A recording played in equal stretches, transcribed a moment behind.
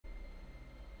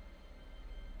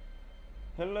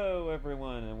Hello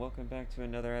everyone and welcome back to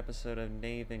another episode of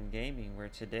Naven Gaming, where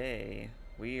today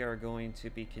we are going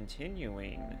to be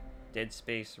continuing Dead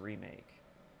Space Remake.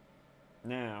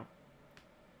 Now,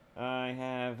 I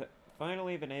have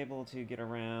finally been able to get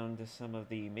around to some of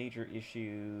the major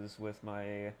issues with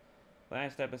my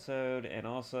last episode and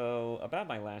also about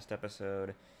my last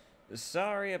episode.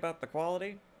 Sorry about the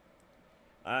quality.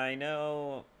 I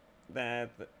know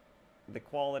that the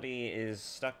quality is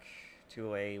stuck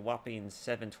to a whopping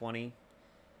 720,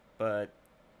 but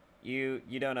you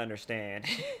don't understand.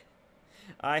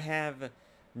 I have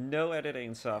no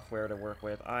editing software to work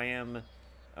with. I am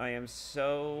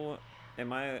so, and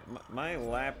my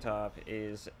laptop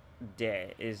is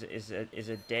dead. Is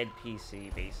a dead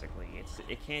PC basically.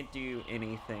 It can't do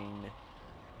anything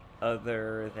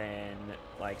other than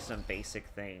like some basic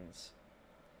things.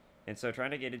 And so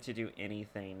trying to get it to do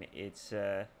anything, it's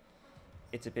a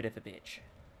bit of a bitch.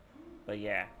 But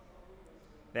yeah,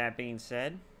 that being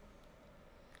said,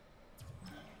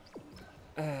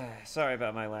 sorry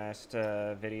about my last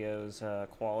video's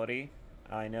quality.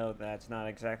 I know that's not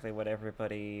exactly what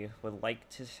everybody would like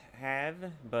to have,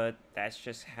 but that's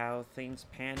just how things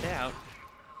panned out.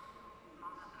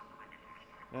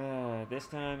 This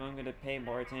time I'm gonna pay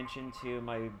more attention to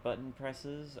my button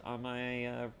presses on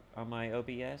my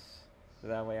OBS, so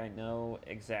that way I know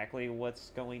exactly what's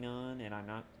going on and I'm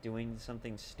not doing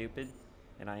something stupid,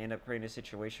 and I end up creating a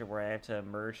situation where I have to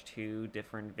merge two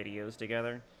different videos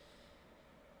together.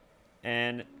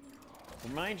 And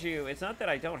mind you, it's not that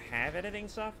I don't have editing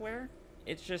software.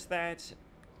 It's just that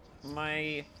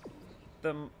my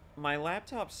my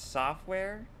laptop's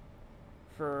software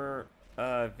for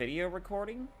video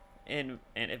recording and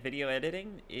video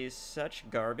editing is such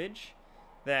garbage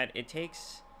that it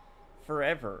takes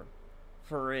forever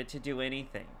for it to do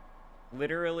anything.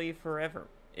 Literally forever.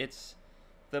 It's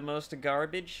the most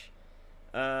garbage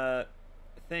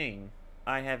thing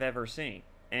I have ever seen.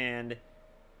 And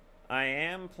I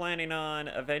am planning on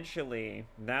eventually,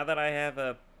 now that I have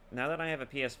a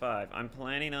PS5, I'm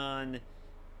planning on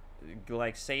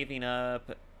like saving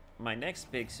up my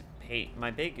next big spendy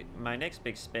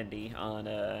on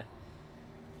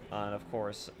of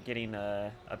course getting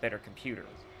a better computer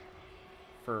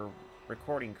for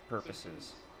recording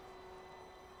purposes.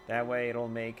 That way it'll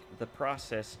make the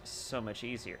process so much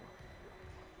easier.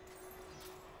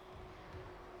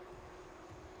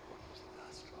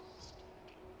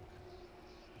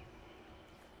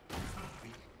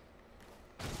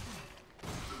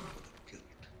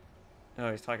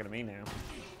 Oh, he's talking to me now.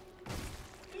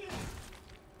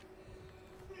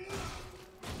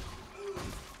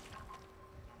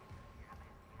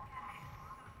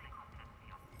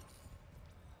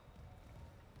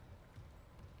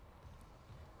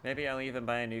 Maybe I'll even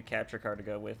buy a new capture card to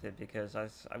go with it, because I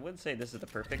wouldn't say this is the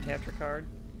perfect capture card.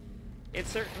 It's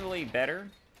certainly better,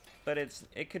 but I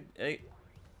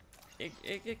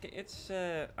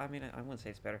mean, I wouldn't say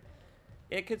it's better.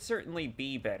 It could certainly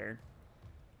be better.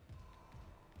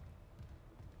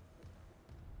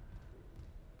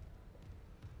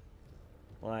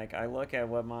 Like, I look at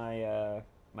what my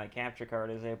my capture card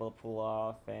is able to pull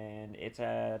off, and it's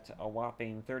at a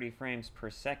whopping 30 frames per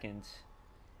second.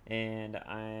 And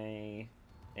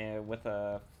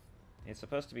it's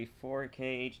supposed to be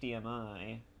 4K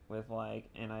HDMI with like,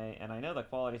 and I know the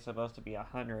quality is supposed to be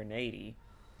 180,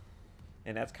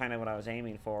 and that's kind of what I was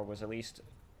aiming for, was at least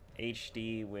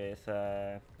HD with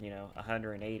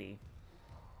 180.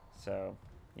 So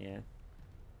yeah.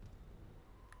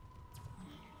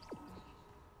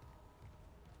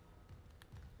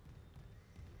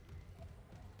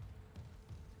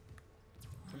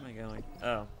 Where am I going?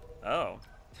 Oh.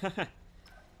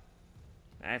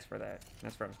 That's for that.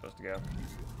 That's where I'm supposed to go.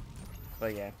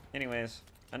 But yeah, anyways,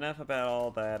 enough about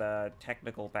all that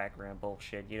technical background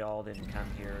bullshit. You all didn't come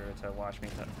here to watch me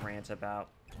rant about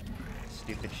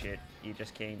stupid shit. You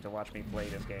just came to watch me play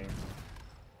this game.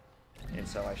 And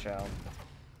so I shall.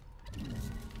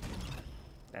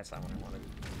 That's not what I wanted.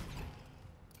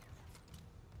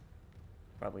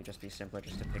 Probably just be simpler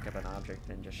just to pick up an object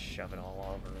and just shove it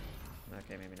all over.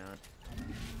 Okay, maybe not.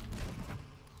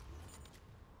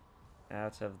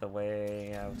 Out of the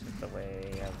way, out of the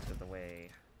way, out of the way.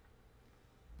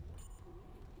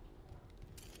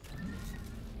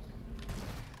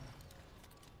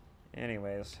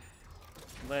 Anyways,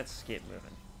 let's get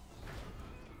moving.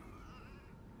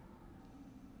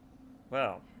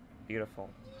 Well, beautiful.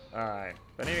 Alright,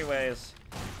 but anyways...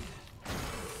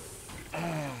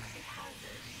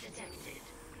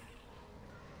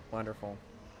 Wonderful.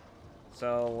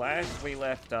 So, last we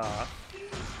left off...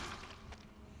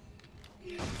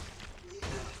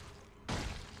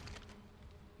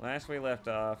 last we left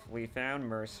off, we found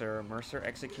Mercer. Mercer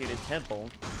executed Temple.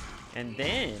 And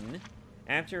then,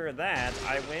 after that,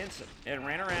 I went and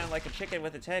ran around like a chicken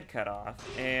with its head cut off.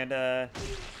 And,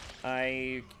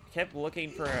 I kept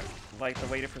looking for, like, the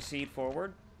way to proceed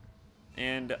forward.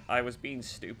 And I was being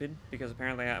stupid, because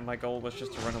apparently my goal was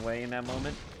just to run away in that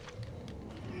moment.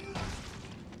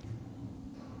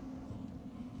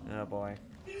 Oh boy.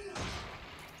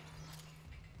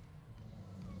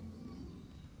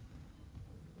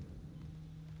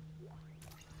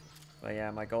 But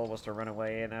yeah, my goal was to run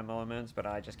away in that moment, but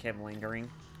I just kept lingering.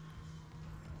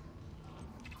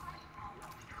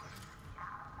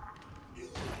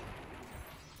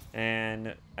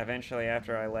 And eventually,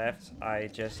 after I left, I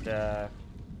just, well,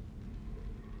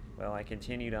 I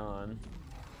continued on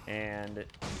and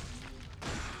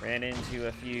ran into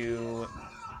a few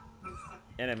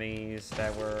enemies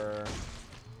that were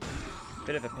a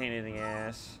bit of a pain in the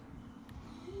ass.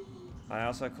 I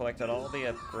also collected all the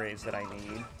upgrades that I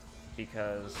need,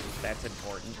 because that's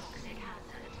important.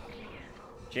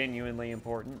 Genuinely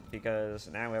important, because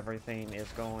now everything is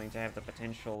going to have the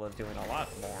potential of doing a lot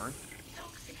more.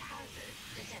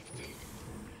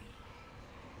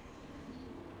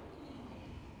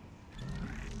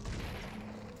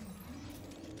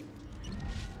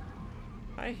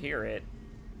 I hear it.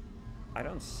 I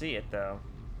don't see it though,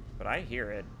 but I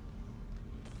hear it.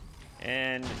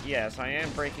 And yes, I am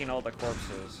breaking all the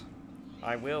corpses.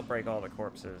 I will break all the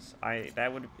corpses.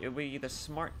 It would be the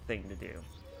smart thing to do.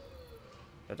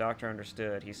 The doctor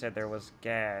understood. He said there was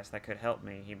gas that could help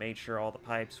me. He made sure all the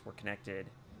pipes were connected.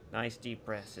 Nice deep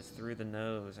breaths. It's through the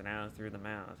nose and out through the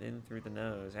mouth. In through the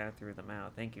nose, out through the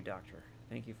mouth. Thank you, doctor.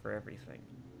 Thank you for everything.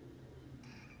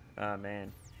 Oh,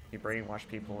 man. He brainwashed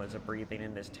people into breathing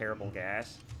in this terrible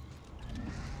gas.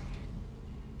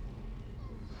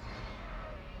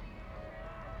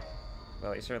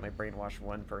 Well, he certainly brainwashed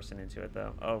one person into it,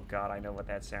 though. Oh, God, I know what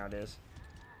that sound is.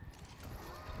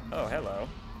 Oh, hello.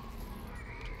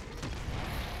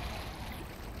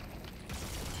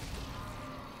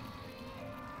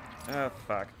 Oh,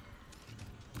 fuck.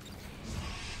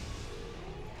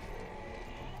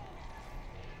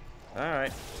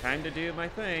 Alright, time to do my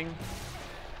thing.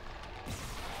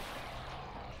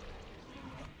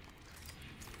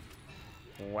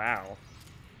 Wow.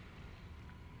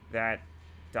 That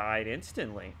died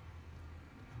instantly.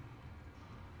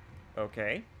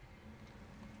 Okay.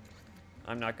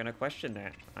 I'm not gonna question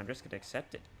that. I'm just gonna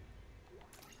accept it.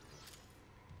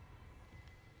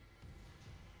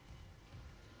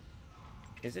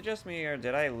 Is it just me, or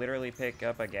did I literally pick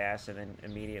up a gas and then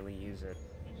immediately use it?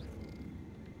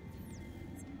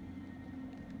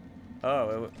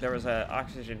 Oh, there was an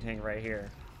oxygen tank right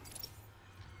here.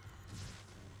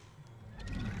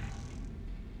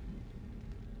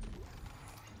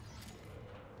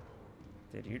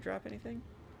 Did you drop anything?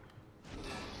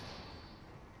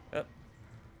 Oh.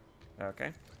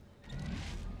 Okay.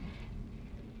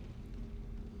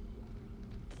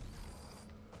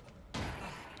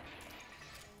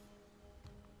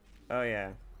 Oh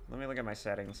yeah. Let me look at my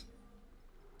settings.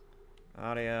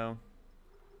 Audio.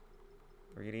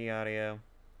 3D audio.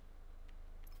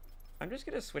 I'm just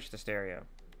gonna switch to stereo.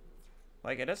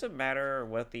 Like, it doesn't matter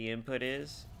what the input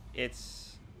is.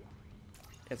 It's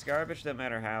garbage no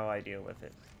matter how I deal with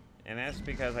it. And that's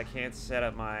because I can't set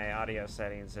up my audio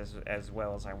settings as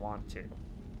well as I want to.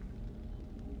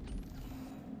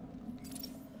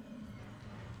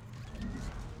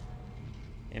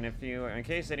 And in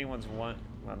case anyone's well,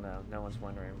 no one's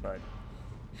wondering, but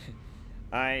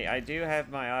I do have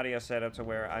my audio set up to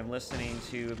where I'm listening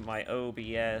to my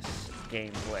OBS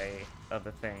gameplay of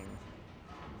the thing.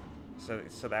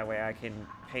 So that way I can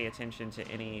pay attention to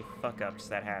any fuck-ups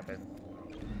that happen.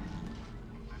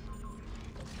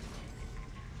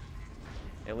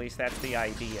 At least that's the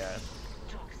idea.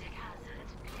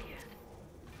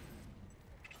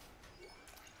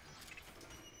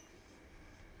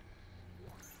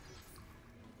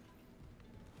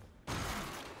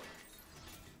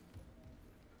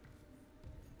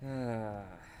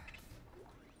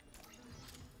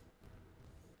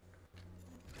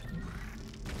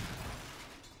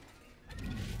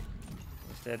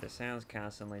 Instead, the sound's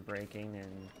constantly breaking,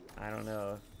 and I don't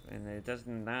know if, and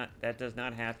that does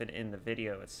not happen in the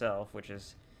video itself, which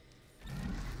is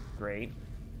great.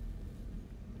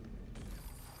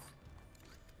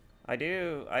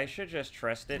 I should just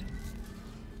trust it,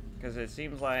 because it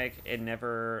seems like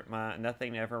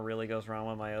nothing ever really goes wrong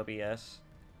with my OBS.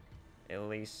 At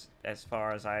least as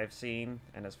far as I've seen,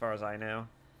 and as far as I know.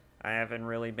 I haven't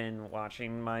really been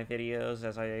watching my videos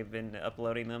as I've been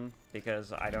uploading them,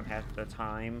 because I don't have the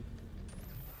time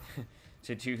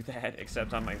to do that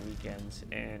except on my weekends,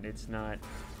 and it's not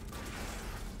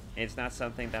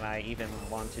something that I even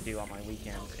want to do on my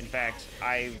weekends. In fact,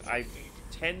 I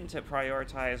tend to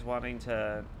prioritize wanting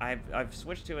to... I've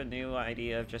switched to a new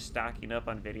idea of just stocking up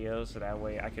on videos, so that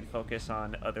way I can focus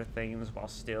on other things while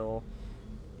still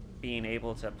being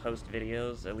able to post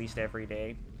videos at least every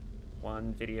day.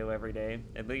 One video every day.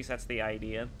 At least that's the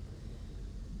idea.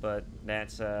 But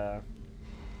that's,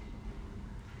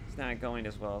 it's not going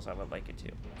as well as I would like it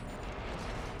to.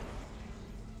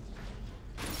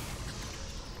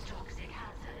 Toxic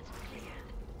hazard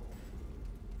cleared.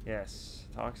 Yes,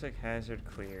 toxic hazard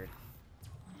cleared.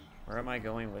 Where am I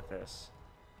going with this?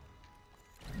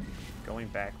 Going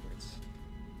backwards.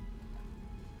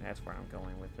 That's where I'm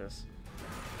going with this.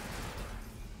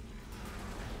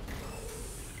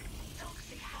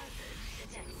 Toxic hazard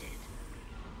detected.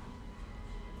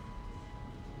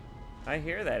 I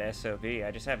hear that SOB, I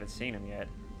just haven't seen him yet.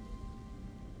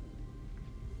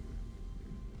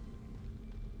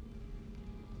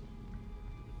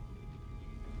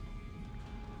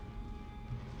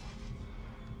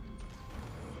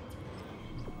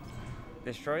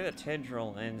 Destroy the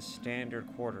tendril in standard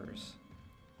quarters.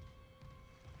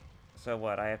 So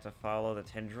what, I have to follow the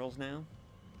tendrils now?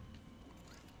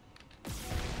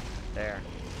 There.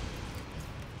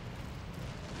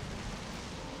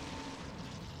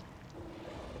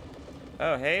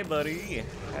 Oh, hey, buddy.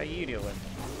 How you doing?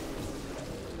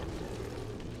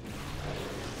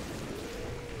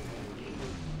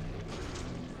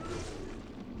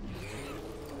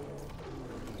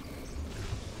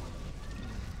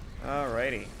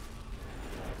 Alrighty.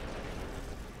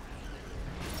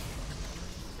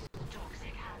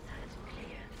 Toxic hazard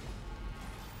cleared.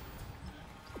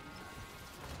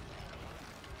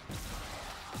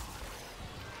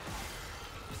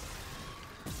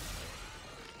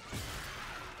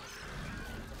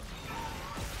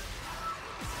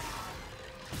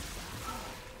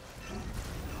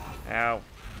 Ow.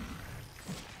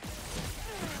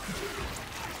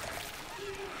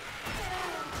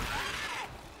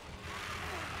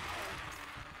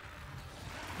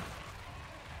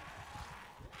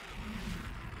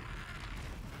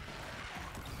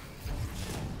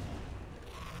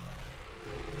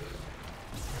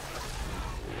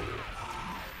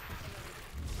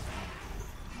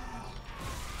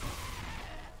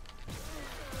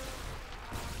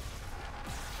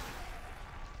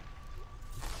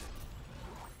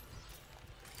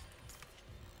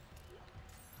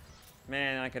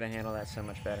 Man, I could have handled that so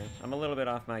much better. I'm a little bit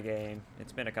off my game.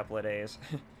 It's been a couple of days.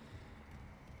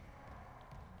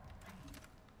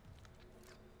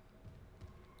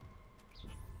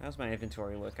 How's my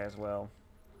inventory look as well?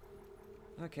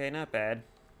 Okay, not bad.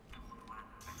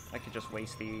 I could just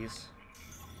waste these.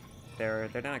 They're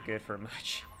not good for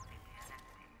much.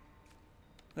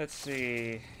 Let's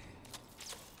see.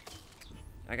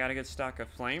 I got a good stock of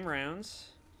flame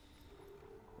rounds.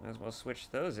 Might as well switch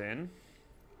those in.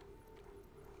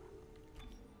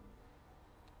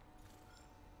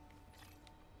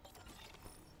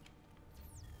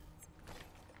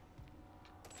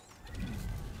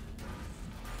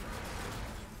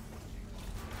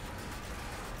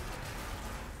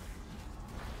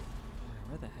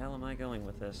 Where the hell am I going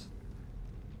with this?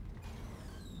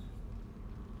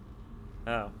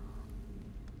 Oh.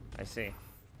 I see.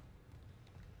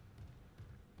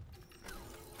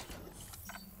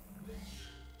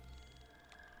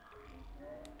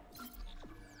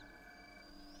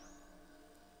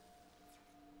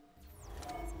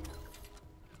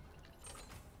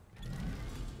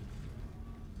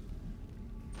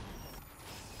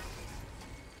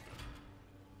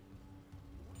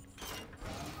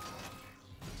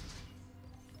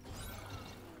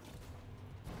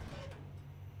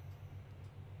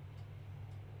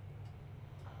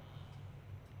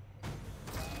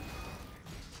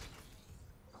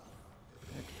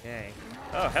 Okay.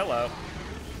 Oh, hello.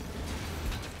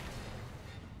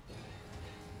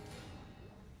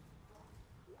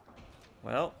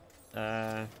 Well,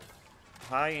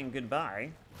 hi and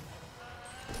goodbye.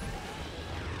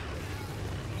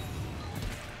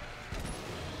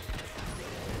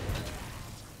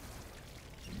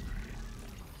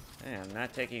 Man, I'm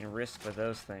not taking risks with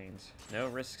those things. No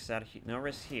risks out of no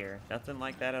risks here. Nothing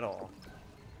like that at all.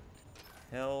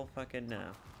 Hell fucking no.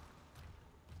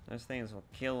 Those things will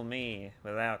kill me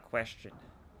without question.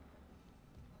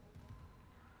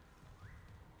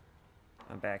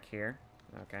 I'm back here.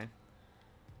 Okay.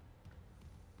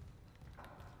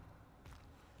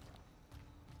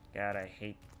 God, I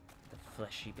hate the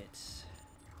fleshy bits.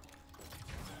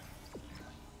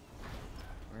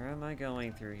 Where am I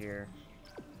going through here?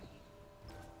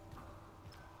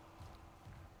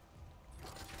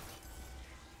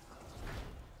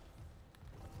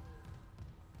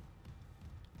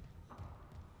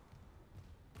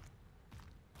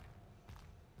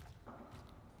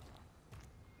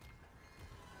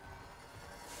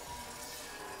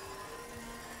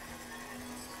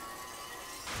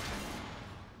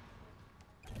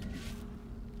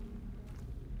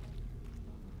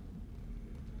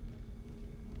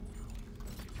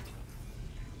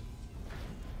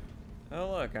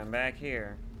 Oh, look, I'm back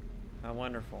here. How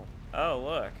wonderful. Oh,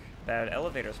 look, that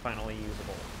elevator's finally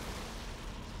usable.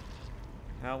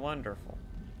 How wonderful.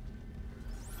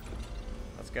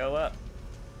 Let's go up.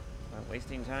 Not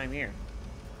wasting time here.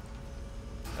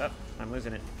 Oh, I'm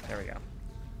losing it. There we go.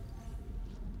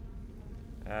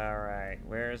 Alright,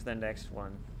 where's the next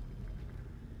one?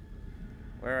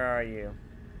 Where are you?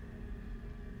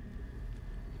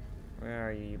 Where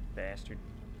are you, you bastard?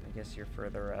 I guess you're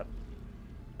further up.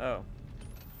 Oh.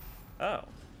 Oh.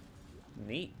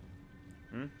 Neat.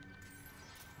 Hmm?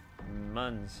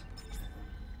 Muns.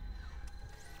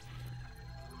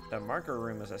 The marker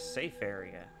room is a safe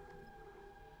area.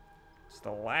 It's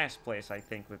the last place I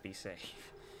think would be safe.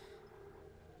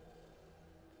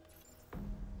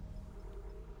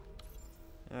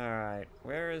 Alright,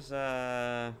 where is,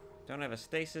 don't have a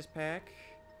stasis pack.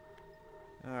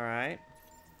 Alright.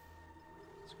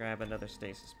 Let's grab another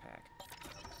stasis pack.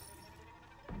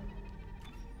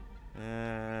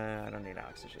 I don't need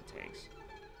oxygen tanks.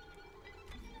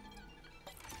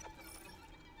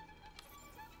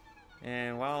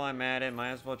 And while I'm at it,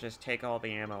 might as well just take all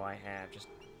the ammo I have. Just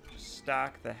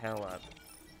stock the hell up.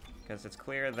 Because it's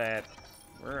clear that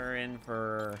we're in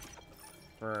for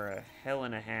a hell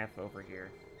and a half over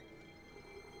here.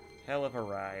 Hell of a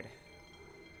ride.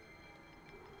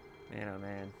 Man, oh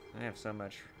man. I have so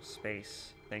much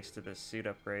space thanks to this suit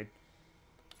upgrade.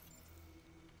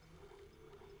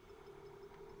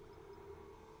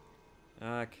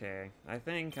 Okay, I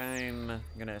think I'm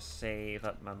gonna save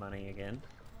up my money again.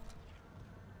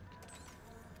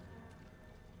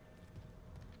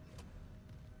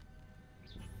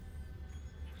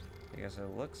 Because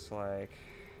it looks like...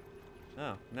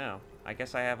 Oh, no. I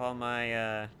guess I have all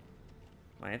my,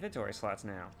 my inventory slots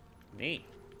now. Neat.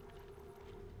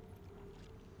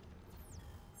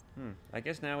 I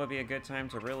guess now would be a good time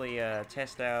to really,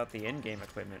 test out the in-game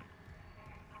equipment.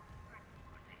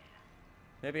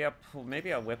 Maybe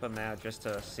I'll whip them out just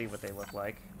to see what they look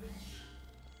like.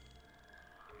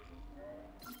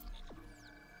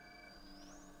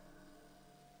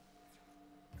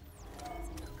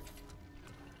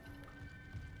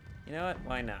 You know what?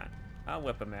 Why not? I'll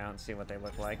whip them out and see what they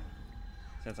look like.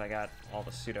 Since I got all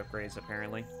the suit upgrades,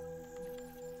 apparently.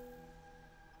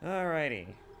 Alrighty.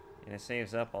 And it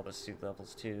saves up all the suit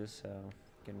levels, too, so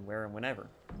you can wear them whenever.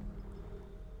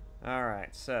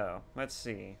 Alright, so, let's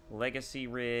see. Legacy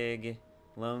rig,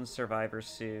 lone survivor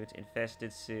suit,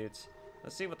 infested suits.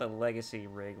 Let's see what the legacy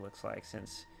rig looks like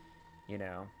since, you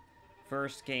know,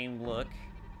 first game look.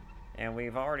 And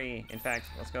we've already, in fact,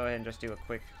 let's go ahead and just do a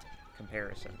quick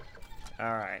comparison.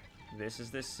 Alright, this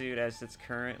is the suit as it's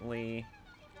currently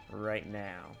right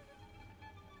now.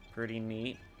 Pretty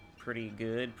neat, pretty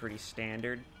good, pretty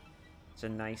standard. It's a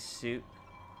nice suit.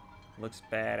 Looks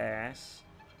badass.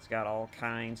 It's got all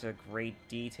kinds of great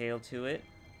detail to it.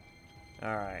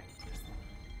 Alright.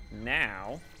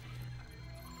 Now,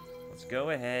 let's go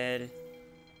ahead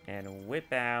and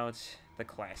whip out the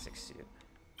classic suit.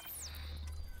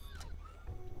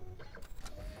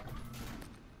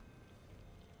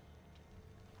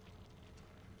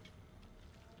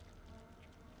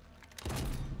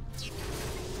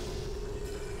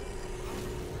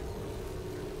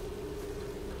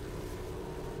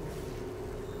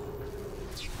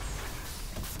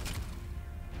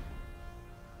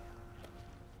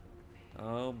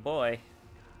 Oh boy.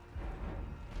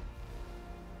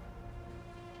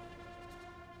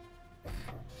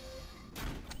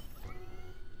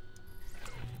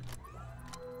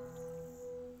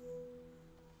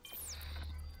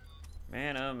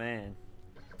 Man, oh man.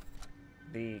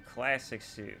 The classic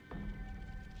suit.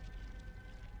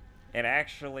 It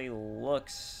actually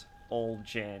looks old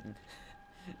gen.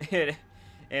 It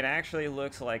actually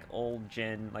looks like old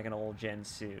gen, like an old gen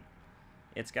suit.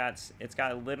 It's got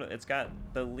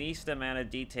the least amount of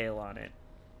detail on it.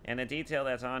 And the detail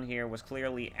that's on here was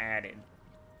clearly added.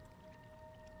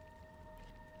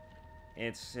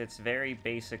 It's very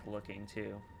basic looking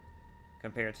too,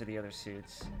 compared to the other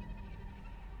suits.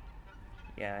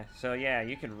 Yeah, so yeah,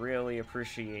 you can really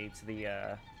appreciate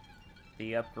the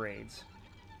upgrades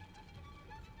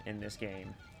in this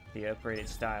game. The upgraded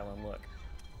style and look.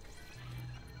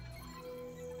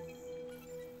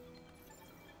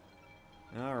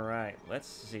 Alright, let's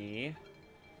see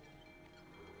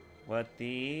what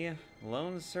the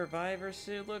lone survivor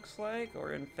suit looks like,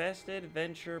 or infested,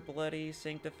 venture, bloody,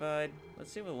 sanctified.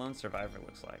 Let's see what lone survivor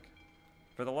looks like.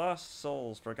 For the lost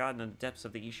souls forgotten in the depths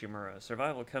of the Ishimura,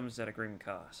 survival comes at a grim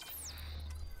cost.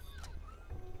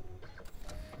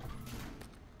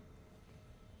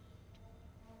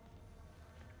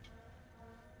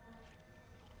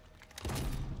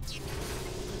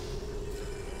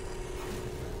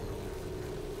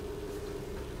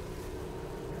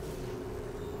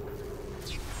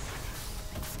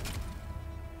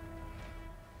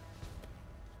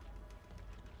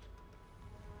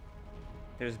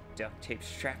 There's duct tape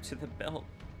strapped to the belt.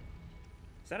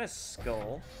 Is that a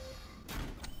skull?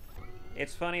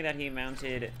 It's funny that he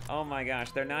mounted... Oh my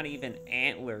gosh, they're not even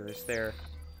antlers. They're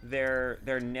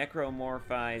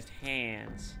necromorphized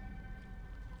hands.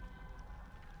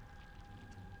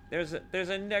 There's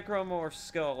a necromorph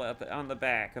skull on the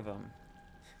back of him.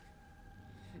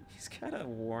 He's got a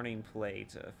warning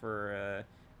plate for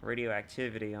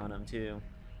radioactivity on him too.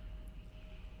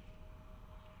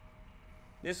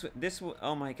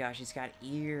 Oh my gosh, he's got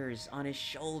ears on his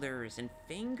shoulders and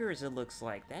fingers, it looks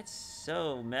like. That's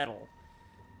so metal.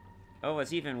 Oh,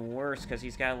 it's even worse because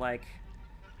he's got like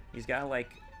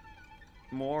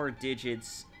more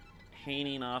digits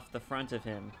hanging off the front of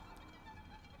him.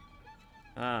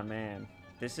 Oh man,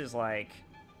 this is like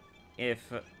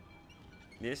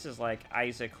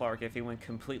Isaac Clarke if he went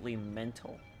completely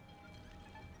mental.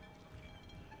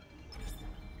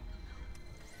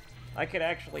 I could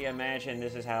actually imagine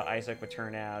this is how Isaac would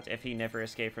turn out if he never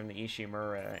escaped from the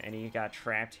Ishimura and he got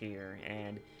trapped here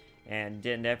and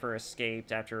never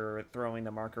escaped after throwing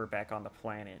the marker back on the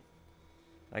planet.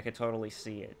 I could totally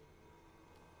see it.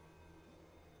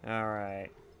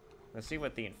 Alright. Let's see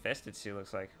what the infested suit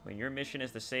looks like. When your mission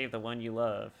is to save the one you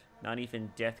love, not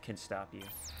even death can stop you.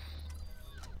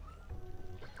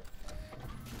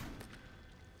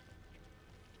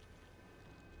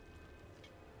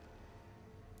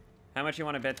 How much you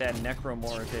want to bet that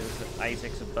Necromorph is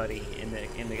Isaac's buddy in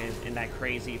that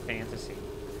crazy fantasy?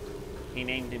 He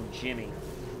named him Jimmy.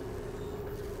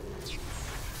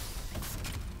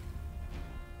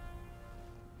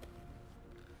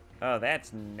 Oh,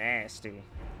 that's nasty.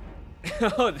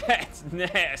 Oh, that's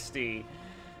nasty.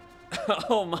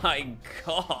 Oh my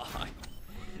god.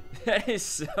 That is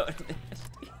so nasty.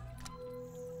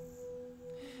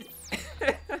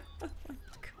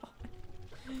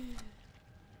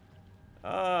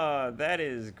 Oh, that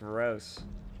is gross.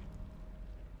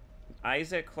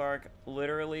 Isaac Clarke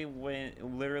literally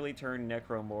turned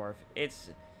necromorph.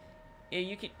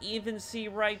 You can even see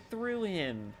right through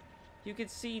him. You can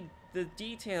see the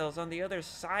details on the other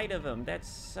side of him. That's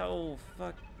so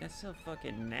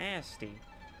fucking nasty.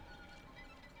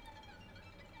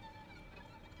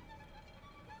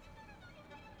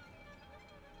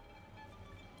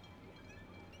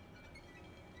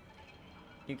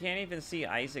 You can't even see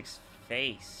Isaac's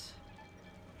face.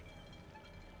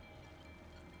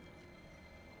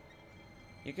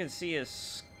 You can see his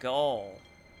skull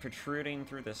protruding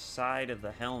through the side of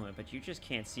the helmet, but you just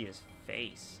can't see his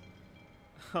face.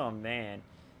 Oh man,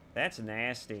 that's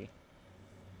nasty.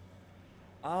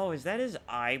 Oh, is that his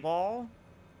eyeball?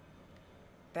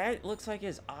 That looks like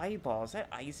his eyeball. Is that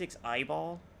Isaac's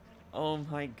eyeball? Oh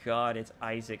my god, it's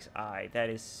Isaac's eye. That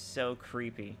is so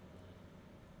creepy.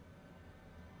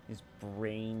 His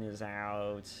brain is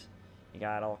out. You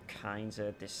got all kinds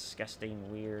of disgusting,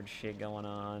 weird shit going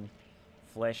on.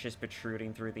 Flesh is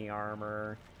protruding through the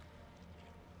armor.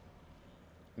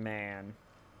 Man.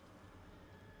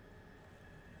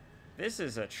 This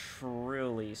is a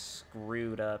truly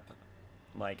screwed up,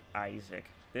 like, Isaac.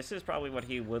 This is probably what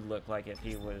he would look like if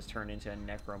he was turned into a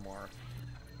necromorph.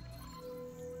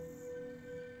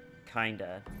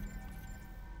 Kinda.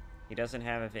 He doesn't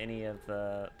have any of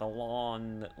the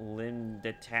long limb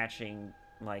detaching,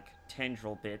 like,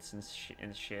 tendril bits and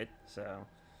shit, so...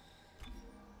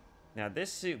 Now,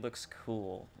 this suit looks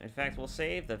cool. In fact, we'll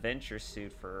save the Venture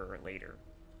suit for later.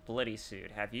 Bloody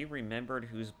suit. Have you remembered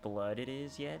whose blood it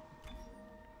is yet?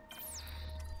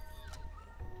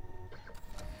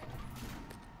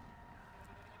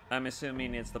 I'm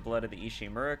assuming it's the blood of the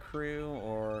Ishimura crew,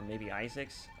 or maybe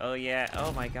Isaac's. Oh yeah,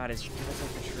 oh my god, his nipples are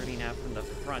protruding out from the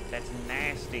front. That's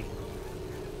nasty.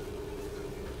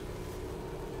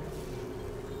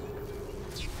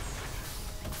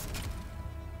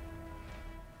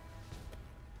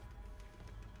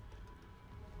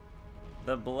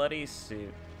 The bloody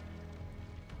suit.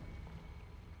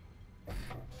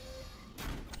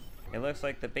 It looks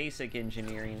like the basic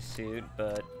engineering suit,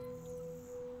 but...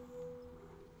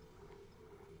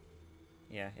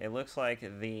 yeah, it looks like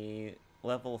the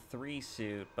level 3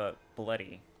 suit, but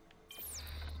bloody.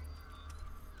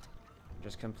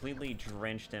 Just completely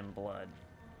drenched in blood.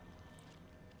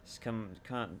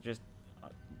 Just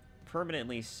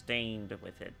permanently stained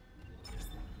with it.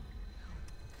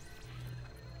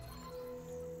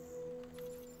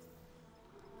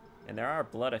 And there are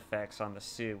blood effects on the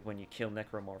suit when you kill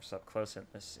necromorphs up close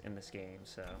in this game,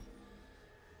 so...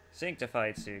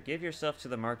 Sanctified suit. Give yourself to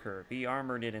the marker, be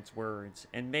armored in its words,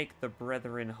 and make the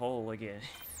brethren whole again.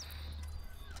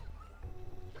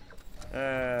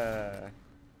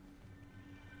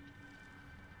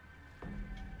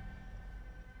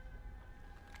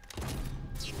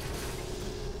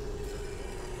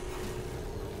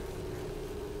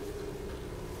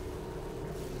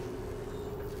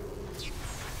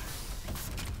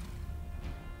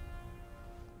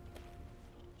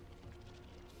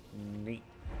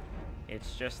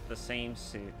 It's just the same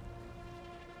suit.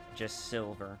 Just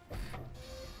silver.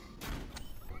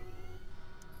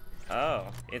 Oh,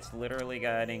 it's literally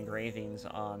got engravings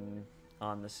on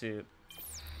the suit.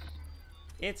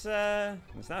 It's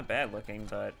not bad looking,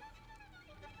 but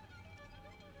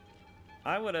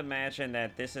I would imagine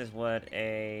that this is what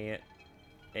a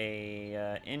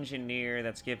engineer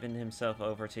that's given himself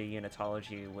over to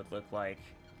unitology would look like.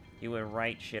 He would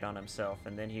write shit on himself,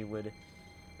 and then he would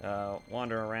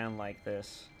wander around like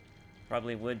this.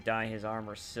 Probably would dye his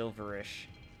armor silverish.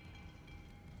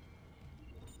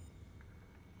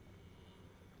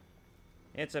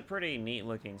 It's a pretty neat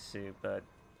looking suit, but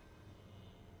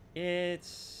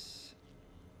it's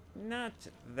not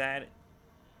that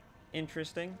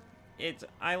interesting.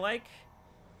 I like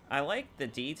the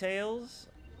details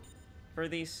for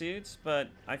these suits, but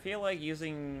I feel like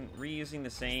reusing the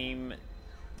same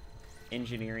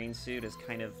engineering suit is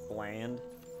kind of bland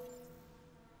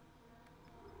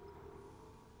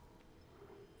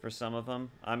for some of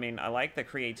them. I mean, I like the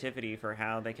creativity for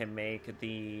how they can make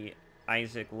the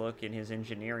Isaac look in his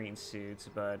engineering suits,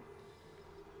 but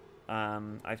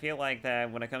I feel like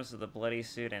that when it comes to the bloody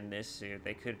suit and this suit,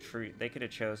 they could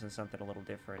have chosen something a little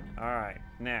different. All right,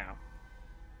 now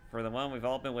for the one we've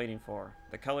all been waiting for,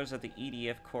 the colors of the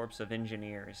EDF Corps of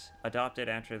Engineers, adopted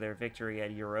after their victory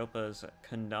at Europa's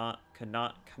Connemara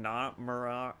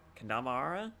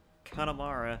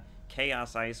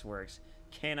Chaos Iceworks.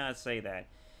 Cannot say that.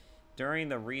 During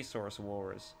the Resource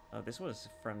Wars. Oh, this was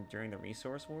from during the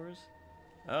Resource Wars?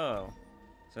 Oh.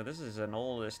 So this is an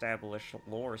old established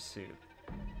lore suit.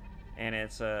 And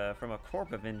it's from a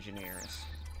corps of engineers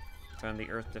from the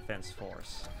Earth Defense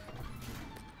Force.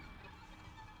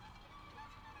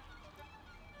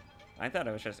 I thought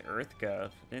it was just EarthGov.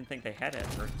 Didn't think they had an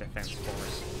Earth Defense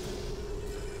Force.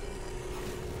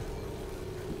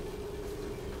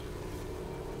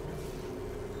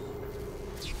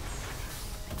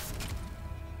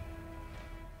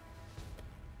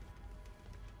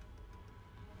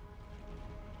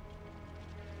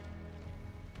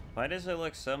 Why does it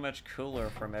look so much cooler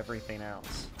from everything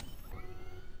else?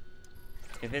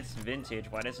 If it's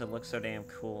vintage, why does it look so damn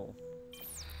cool?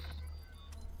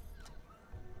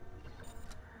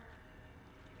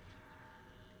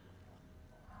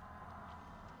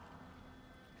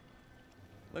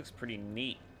 Looks pretty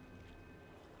neat.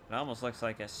 It almost looks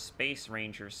like a Space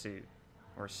Ranger suit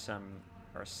or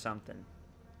something.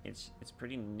 It's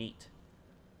pretty neat.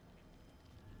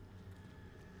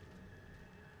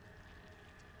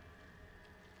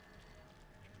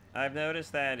 I've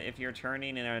noticed that if you're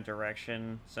turning in a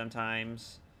direction,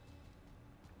 sometimes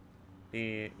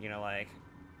like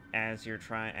as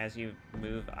you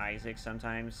move Isaac,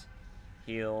 sometimes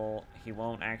he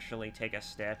won't actually take a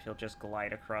step, he'll just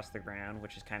glide across the ground,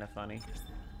 which is kind of funny.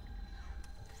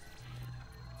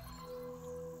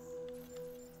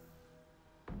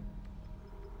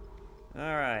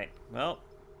 Alright, well,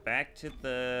 back to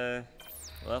the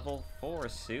level 4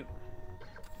 suit.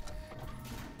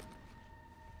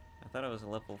 I thought it was a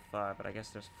level 5, but I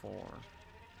guess there's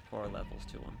 4 levels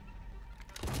to them.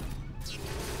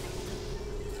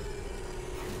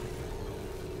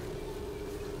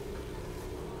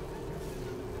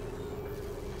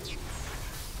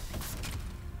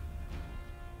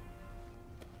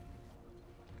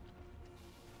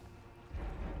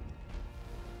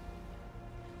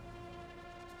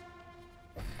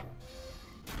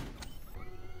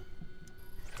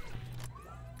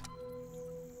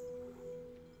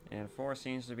 And 4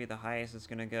 seems to be the highest it's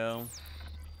gonna go.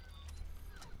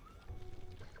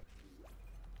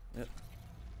 Yep.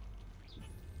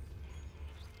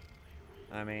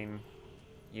 I mean,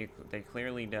 they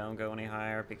clearly don't go any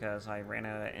higher because I ran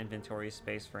out of inventory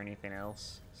space for anything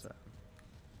else. So,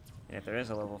 and if there is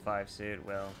a level 5 suit,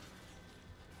 well,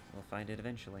 we'll find it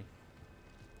eventually.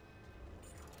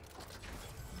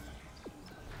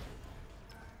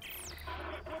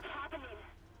 What's happening?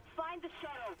 Find the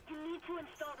shuttle. You need to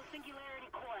install the Singularity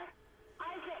Core.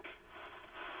 Isaac!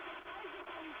 Isaac,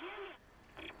 can you hear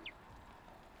me?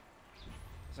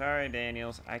 Sorry,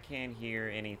 Daniels, I can't hear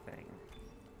anything.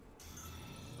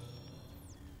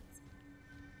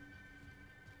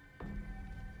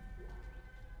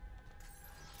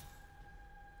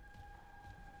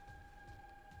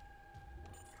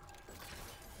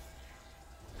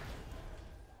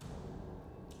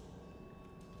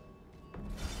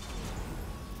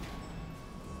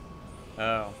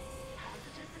 Oh.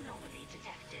 Hazardous anomaly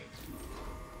detected.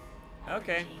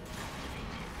 Okay. Quarantine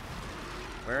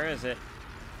activated. Where is it?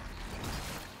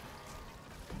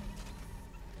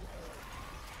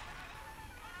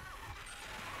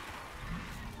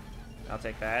 I'll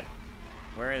take that.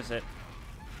 Where is it?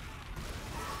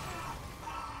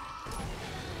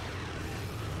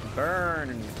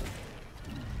 Burn!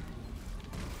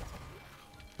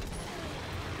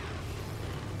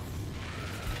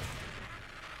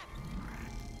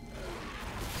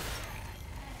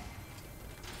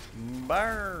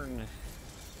 Burn!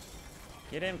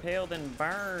 Get impaled and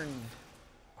burn!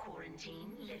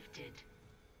 Quarantine lifted.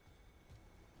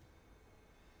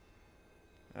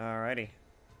 Alrighty.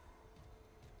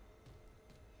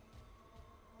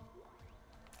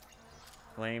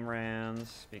 Flame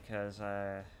rounds, because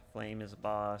Flame is a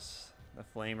boss. The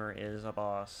Flamer is a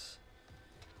boss.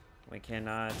 We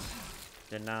cannot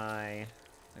deny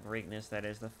the greatness that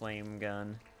is the flame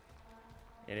gun.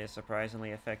 It is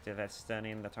surprisingly effective at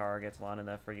stunning the targets long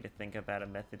enough for you to think about a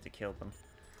method to kill them.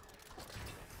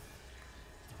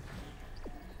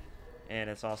 And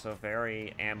it's also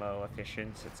very ammo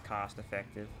efficient, it's cost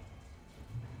effective.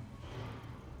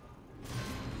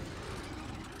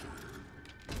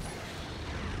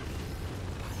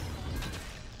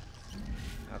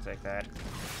 I'll take that.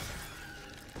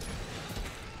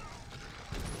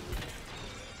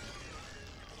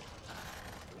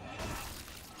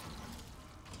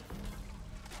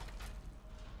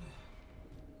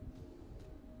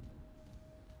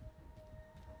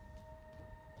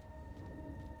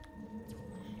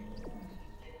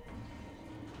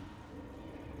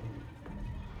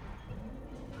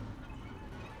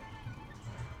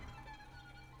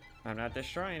 I'm not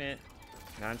destroying it.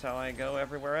 Not until I go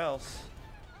everywhere else.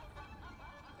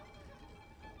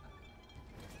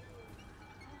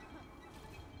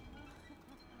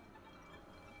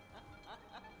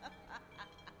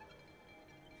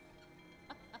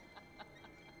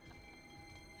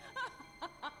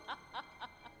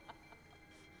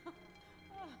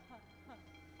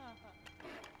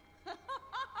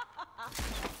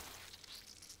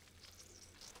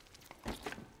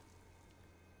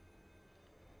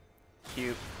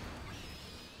 Cute.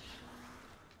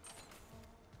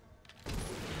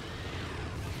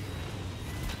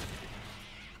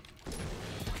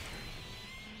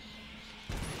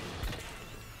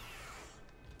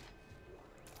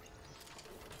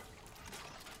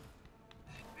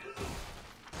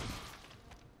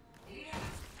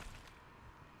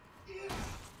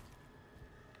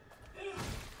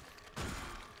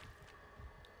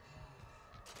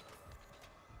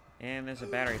 And there's a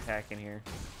battery pack in here.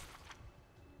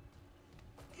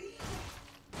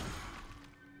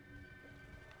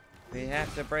 We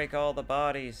have to break all the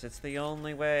bodies. It's the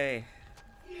only way.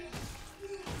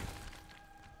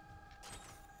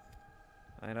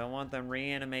 I don't want them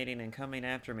reanimating and coming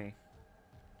after me.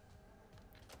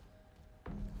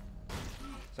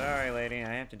 Sorry, lady.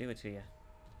 I have to do it to you.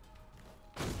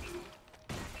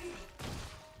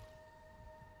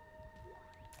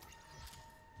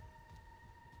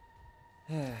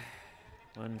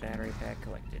 One battery pack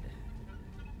collected.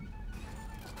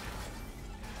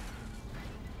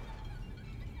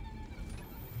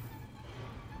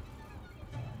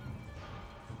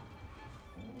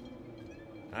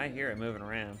 I hear it moving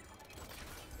around.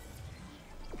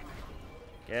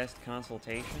 Guest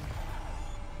consultation?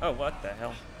 Oh, what the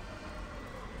hell?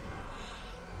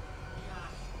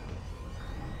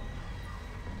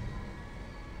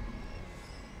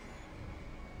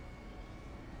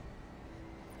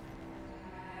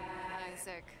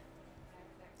 Isaac.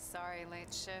 Sorry,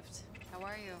 late shift. How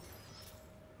are you?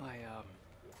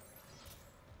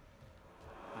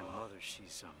 My mother,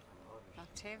 she's,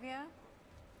 Octavia?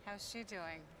 How's she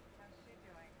doing?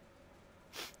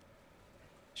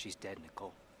 she's dead,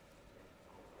 Nicole.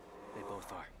 They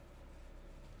both are.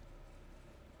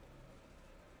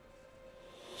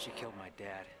 She killed my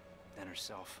dad, then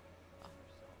herself.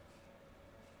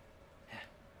 Yeah.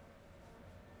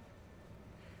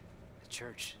 The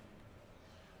church.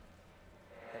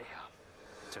 They,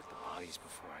 took the bodies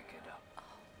before I could, Oh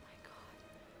my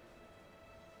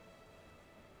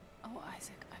god. Oh,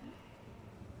 Isaac, I'm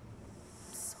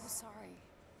so sorry.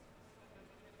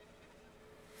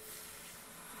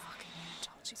 Fucking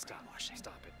Anthology brainwashing.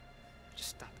 Stop it. Just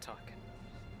stop talking.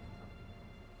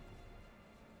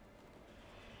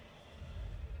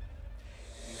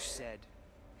 You said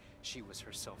she was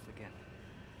herself again.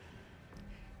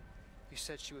 You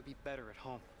said she would be better at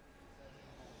home.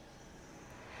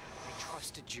 I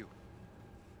trusted you.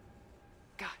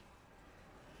 God.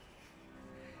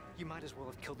 You might as well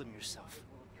have killed him yourself.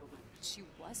 She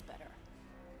was better.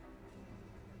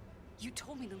 You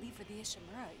told me to leave for the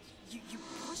Ishimura. You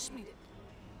pushed me to...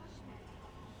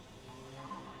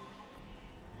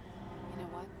 You know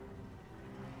what?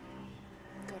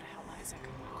 Go to hell, Isaac.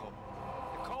 Nicole.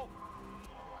 Nicole!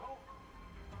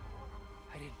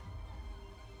 I didn't.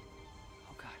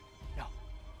 Oh God, no.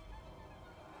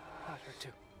 Not her too.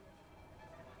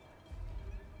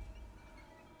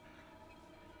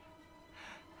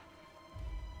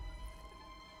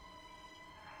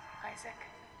 Isaac.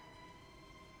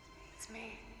 It's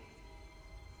me.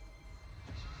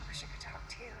 I wish I could talk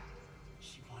to you.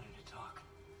 She wanted to talk.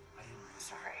 I didn't. I'm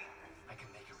sorry. I can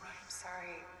make it right. I'm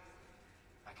sorry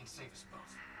I can save us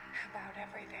both. about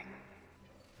everything.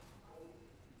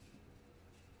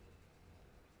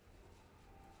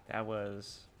 That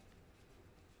was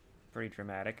pretty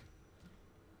dramatic.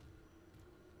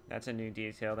 That's a new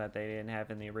detail that they didn't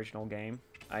have in the original game.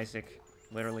 Isaac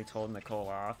literally told Nicole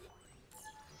off.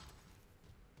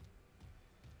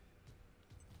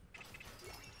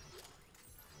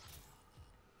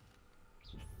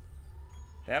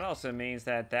 That also means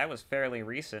that that was fairly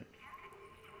recent.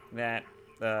 That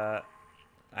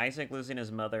Isaac losing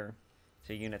his mother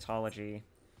to unitology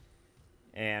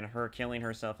and her killing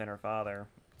herself and her father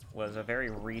was a very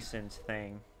recent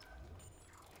thing.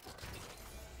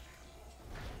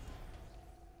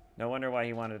 No wonder why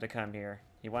he wanted to come here.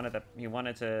 He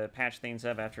wanted to patch things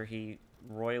up after he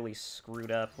royally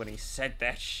screwed up when he said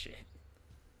that shit.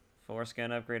 Force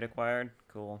gun upgrade acquired.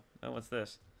 Cool. Oh, what's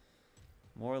this?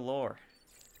 More lore.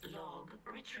 Log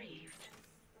retrieved.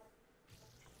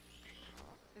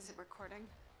 Is it recording?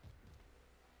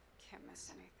 Can't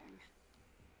miss anything.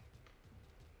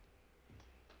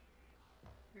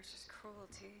 There's just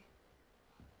cruelty.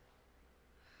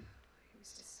 He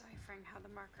was deciphering how the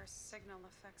marker's signal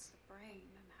affects the brain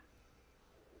and how...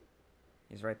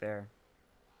 He's right there.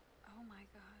 Oh my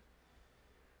god.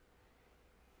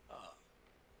 Ah,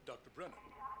 Dr. Brennan.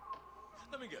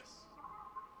 Let me guess.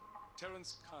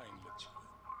 Terrence Kine let you in.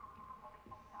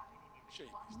 Shame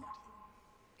he's not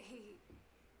here. He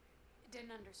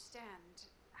didn't understand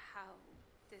how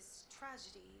this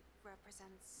tragedy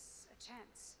represents a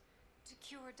chance to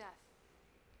cure death.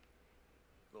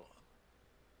 Go on.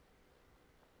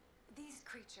 These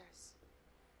creatures,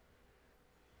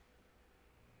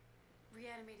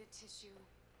 reanimated tissue,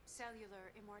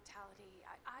 cellular immortality.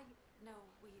 I know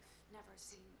we've never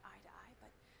seen eye to eye,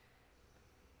 but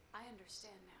I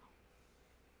understand now.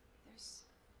 There's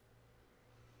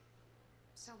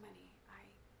so many I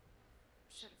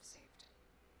should have saved.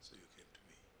 So you came to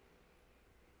me.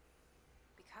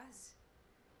 Because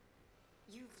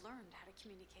you've learned how to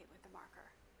communicate with the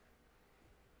marker.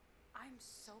 I'm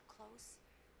so close.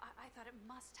 I thought it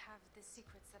must have the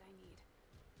secrets that I need.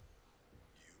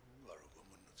 You are a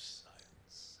woman of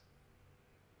science,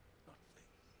 not faith.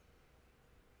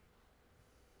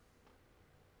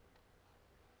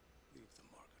 Leave the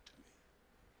marker to me.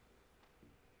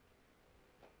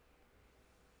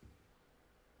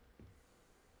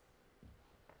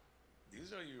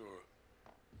 These are your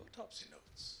autopsy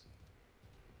notes.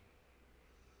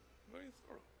 Very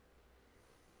thorough.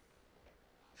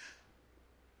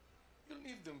 You'll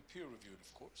need them peer-reviewed,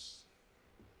 of course.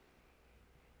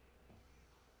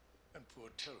 And poor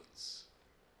Terrence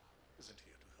isn't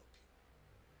here to help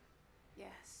you.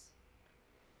 Yes.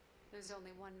 There's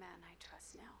only one man I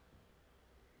trust now.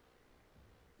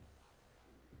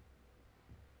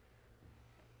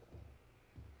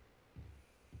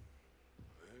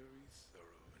 Very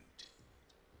thorough indeed.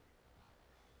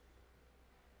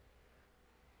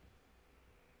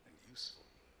 And useful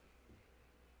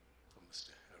for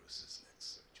Mr. Harris's next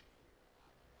surgery.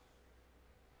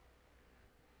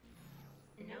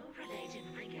 No related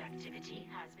rig activity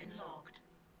has been logged.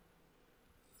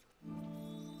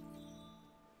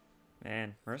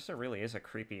 Man, Marissa really is a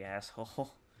creepy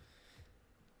asshole.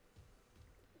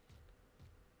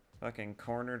 Fucking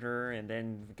cornered her and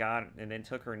then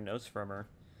took her notes from her.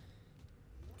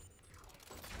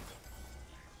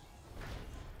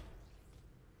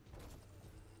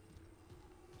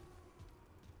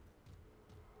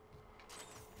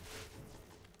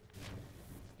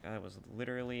 Guy was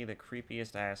literally the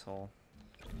creepiest asshole.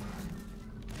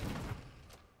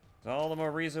 It's all the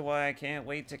more reason why I can't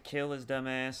wait to kill his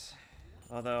dumbass.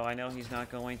 Although I know he's not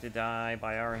going to die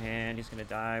by our hand, he's going to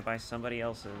die by somebody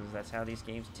else's. That's how these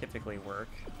games typically work.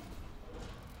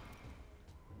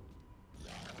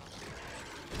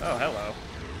 Oh, hello.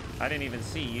 I didn't even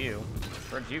see you.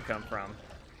 Where'd you come from?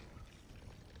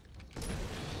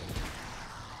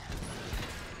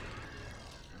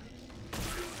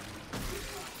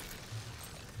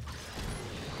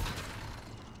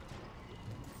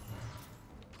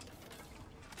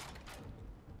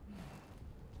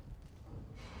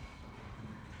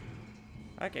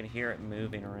 I can hear it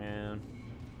moving around,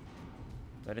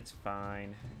 but it's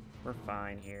fine. We're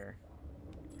fine here.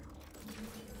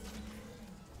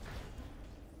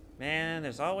 Man,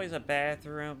 there's always a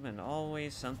bathroom and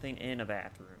always something in a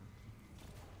bathroom.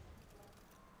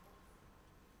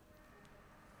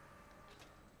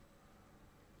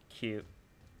 Cute.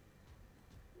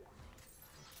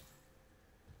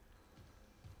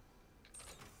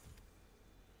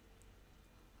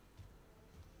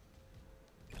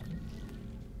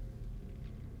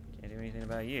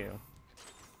 you.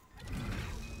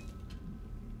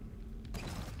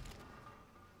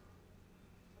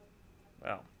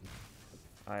 Well,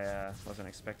 I wasn't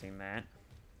expecting that.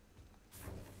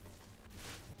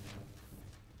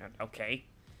 Okay,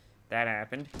 that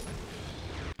happened.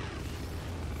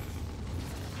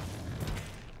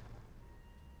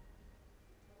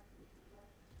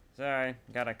 Sorry,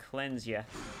 gotta cleanse ya.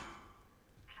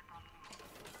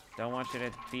 Don't want you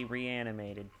to be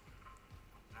reanimated.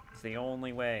 It's the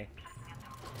only way.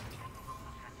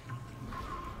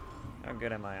 How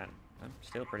good am I on? I'm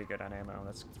still pretty good on ammo.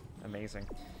 That's amazing.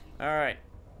 Alright.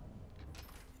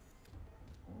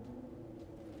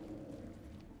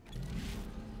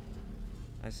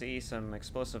 I see some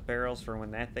explosive barrels for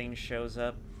when that thing shows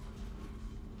up.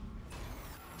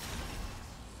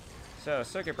 So,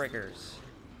 circuit breakers.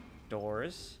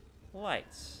 Doors.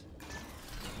 Lights.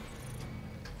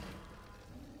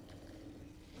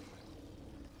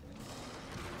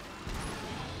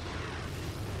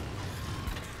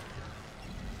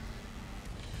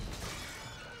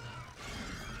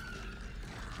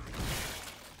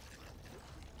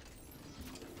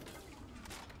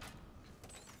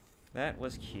 That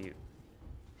was cute.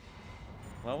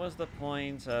 What was the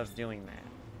point of doing that?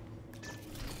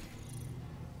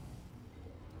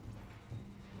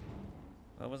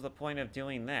 What was the point of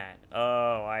doing that?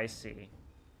 Oh, I see.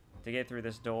 To get through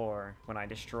this door when I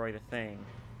destroy the thing.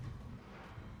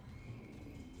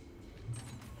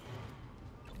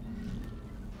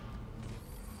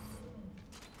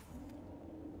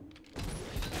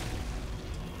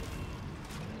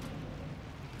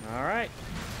 All right.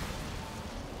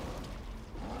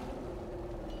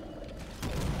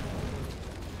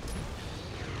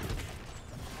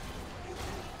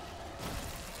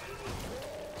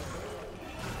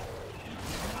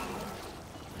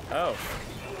 Oh.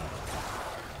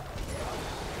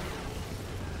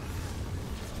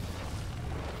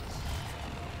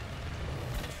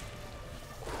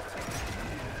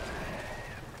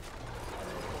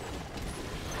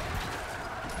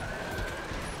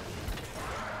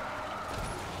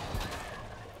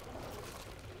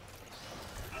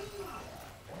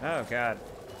 Oh, God.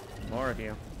 More of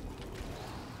you.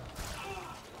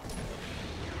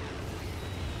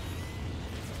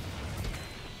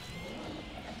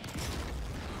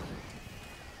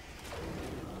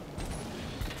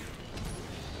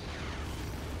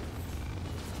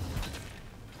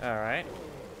 All right.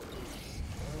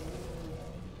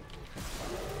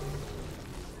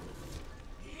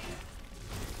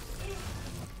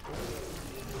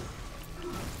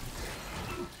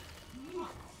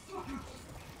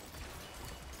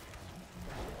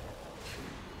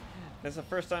 This is the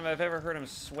first time I've ever heard him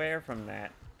swear from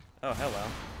that. Oh, hello.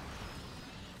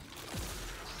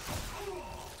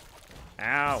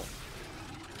 Ow.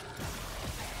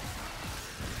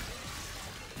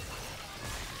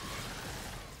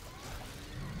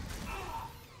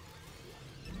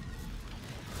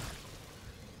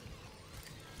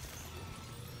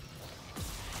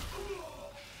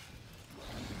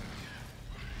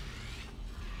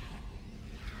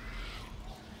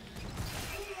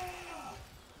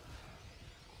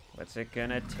 What's it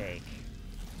gonna take?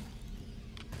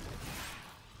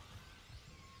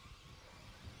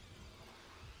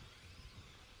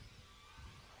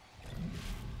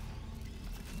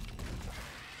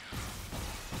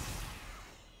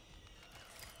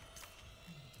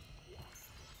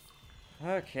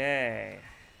 Okay.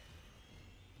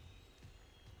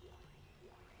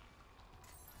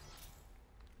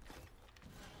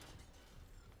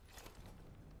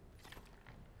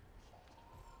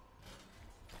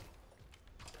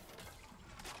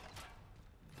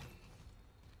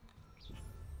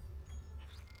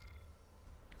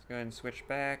 Let's go ahead and switch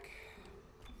back.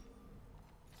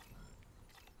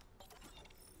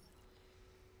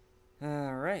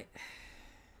 All right.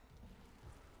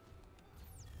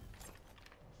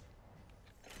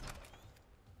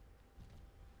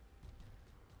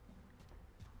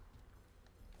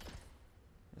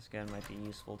 This gun might be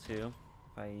useful too,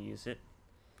 if I use it.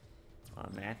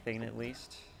 On that thing at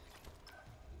least.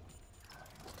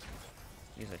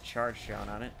 Use a charge shot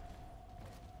on it.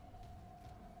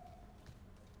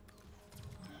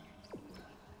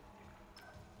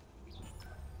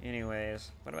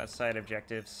 Anyways, what about side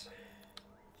objectives?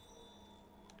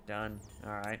 Done.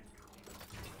 Alright.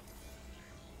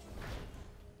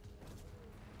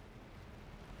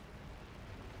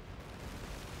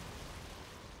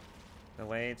 The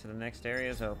way to the next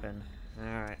area is open.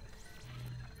 Alright.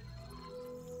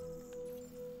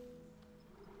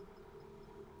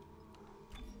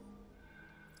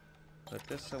 Put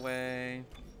this away.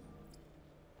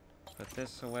 Put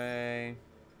this away.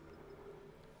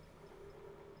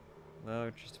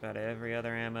 Load just about every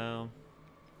other ammo.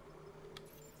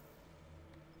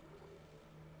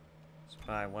 Let's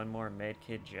buy one more med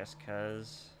kit just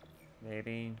cuz.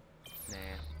 Maybe. Nah.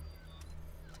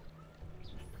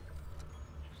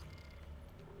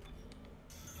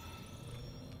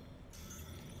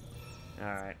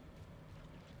 Alright.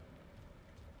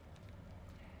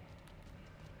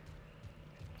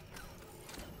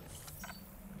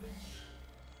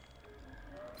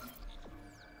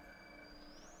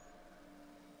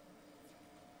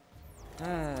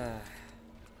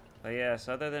 But yes,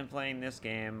 other than playing this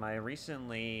game, I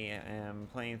recently am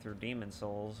playing through Demon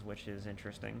Souls, which is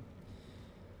interesting.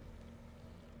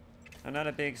 I'm not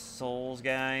a big Souls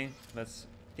guy, but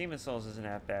Demon Souls isn't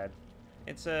that bad.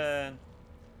 It's a...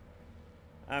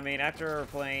 I mean, after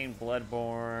playing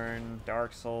Bloodborne,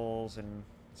 Dark Souls, and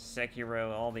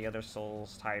Sekiro, all the other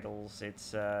Souls titles,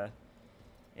 it's,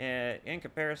 in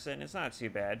comparison, it's not too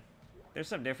bad. There's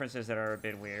some differences that are a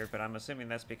bit weird, but I'm assuming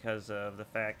that's because of the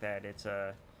fact that it's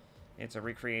a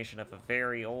recreation of a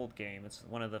very old game. It's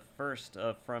one of the first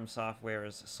of From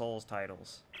Software's Souls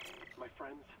titles. My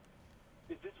friends,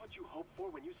 is this what you hoped for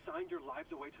when you signed your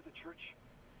lives away to the church?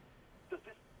 Does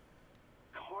this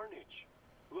carnage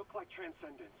look like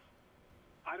transcendence?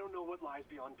 I don't know what lies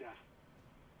beyond death.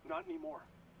 Not anymore.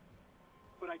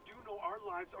 But I do know our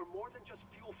lives are more than just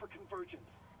fuel for convergence.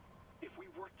 If we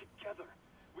work together,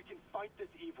 we can fight this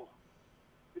evil.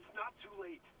 It's not too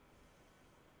late.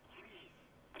 Please.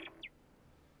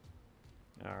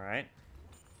 Alright.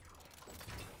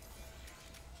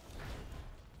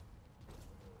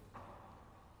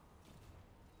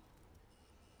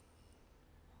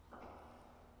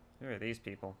 Who are these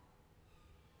people?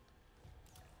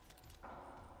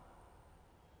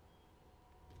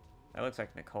 That looks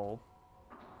like Nicole.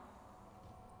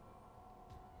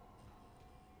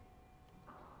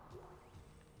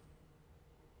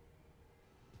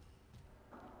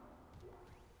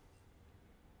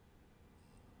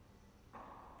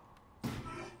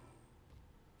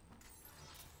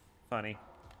 Funny.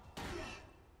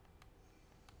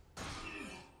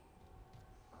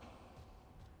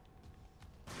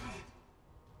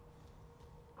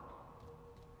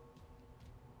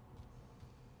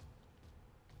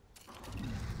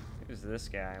 Who's this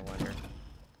guy, I wonder?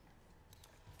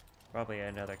 Probably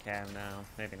another cam now.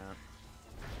 Maybe not.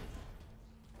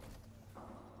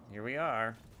 Here we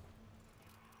are.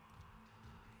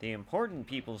 The important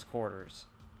people's quarters.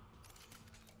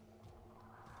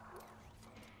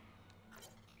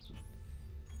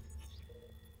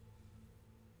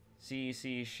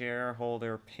 CEC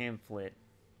shareholder pamphlet.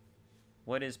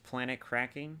 What is planet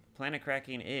cracking? Planet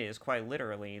cracking is, quite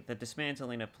literally, the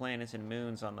dismantling of planets and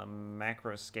moons on the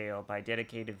macro scale by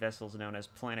dedicated vessels known as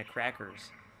planet crackers.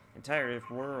 Entire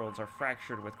worlds are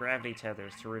fractured with gravity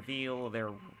tethers to reveal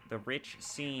the rich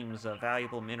seams of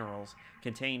valuable minerals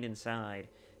contained inside.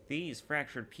 These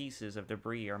fractured pieces of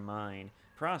debris are mined,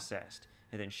 processed,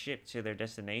 and then shipped to their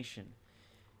destination.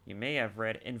 You may have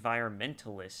read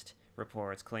environmentalist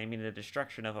reports claiming the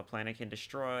destruction of a planet can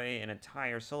destroy an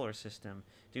entire solar system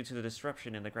due to the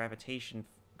disruption in the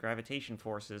gravitation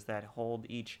forces that hold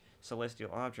each celestial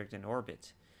object in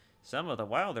orbit. Some of the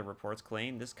wilder reports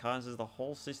claim this causes the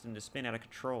whole system to spin out of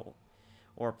control,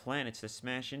 or planets to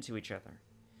smash into each other.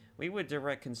 We would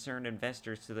direct concerned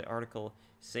investors to the article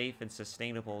Safe and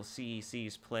Sustainable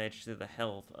CEC's Pledge to the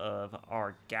Health of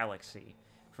Our Galaxy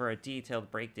for a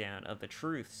detailed breakdown of the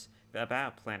truths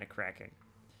about planet cracking.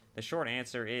 The short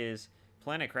answer is,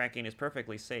 planet cracking is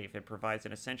perfectly safe. It provides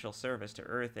an essential service to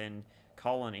Earth and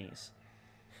colonies.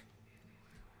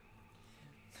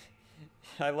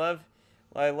 I love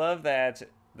that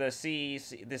the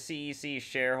CEC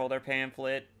shareholder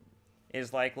pamphlet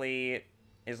is likely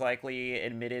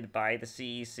admitted by the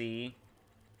CEC.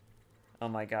 Oh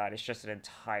my god, it's just an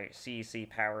entire CEC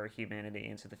power humanity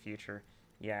into the future.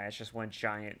 Yeah, it's just one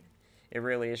giant. It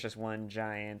really is just one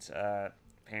giant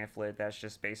pamphlet that's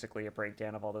just basically a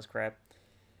breakdown of all this crap.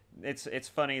 It's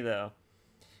funny though.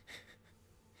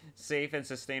 Safe and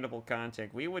sustainable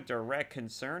content. We would direct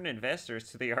concerned investors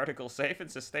to the article Safe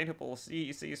and Sustainable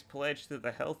CEC's Pledge to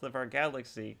the Health of Our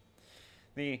Galaxy.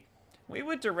 We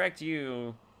would direct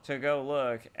you to go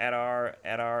look at our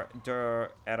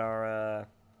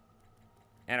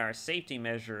safety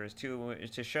measures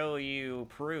to show you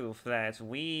proof that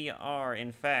we are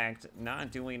in fact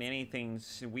not doing anything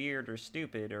weird or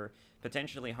stupid or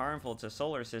potentially harmful to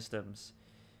solar systems.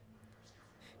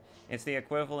 It's the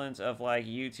equivalent of like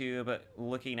YouTube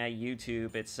looking at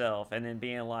YouTube itself and then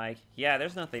being like, yeah,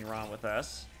 there's nothing wrong with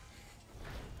us.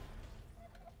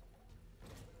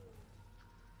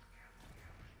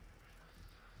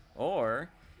 Or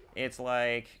it's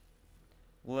like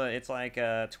Well, it's like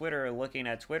Twitter looking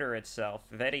at Twitter itself,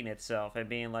 vetting itself, and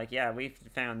being like, yeah, we've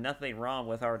found nothing wrong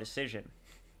with our decision.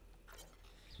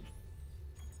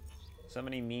 So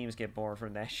many memes get born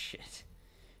from that shit.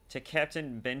 To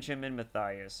Captain Benjamin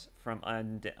Matthias, from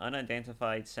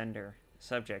unidentified sender.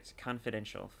 Subject,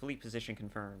 confidential. Fleet position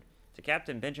confirmed. To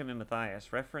Captain Benjamin Matthias,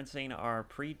 referencing our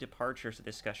pre-departure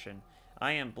discussion,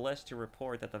 I am blessed to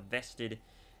report that the Vested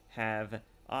have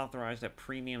authorized a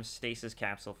premium stasis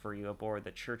capsule for you aboard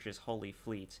the Church's Holy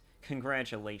Fleet.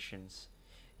 Congratulations.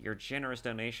 Your generous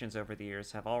donations over the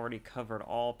years have already covered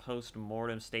all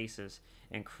post-mortem stasis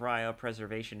and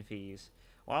cryopreservation fees.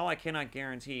 While I cannot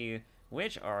guarantee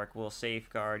which arc will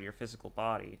safeguard your physical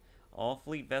body, all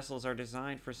fleet vessels are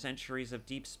designed for centuries of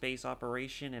deep space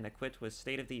operation and equipped with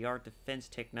state-of-the-art defense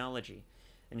technology,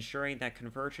 ensuring that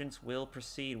convergence will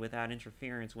proceed without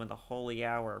interference when the holy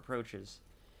hour approaches.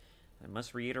 I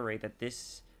must reiterate that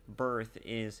this birth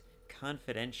is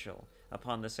confidential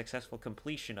upon the successful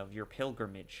completion of your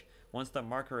pilgrimage. Once the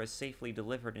marker is safely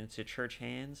delivered into church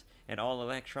hands and all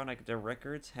electronic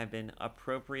records have been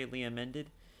appropriately amended,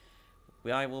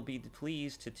 I will be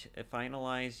pleased to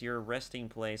finalize your resting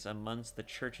place amongst the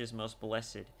church's most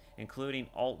blessed, including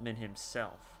Altman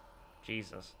himself.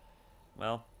 Jesus.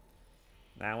 Well,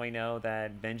 now we know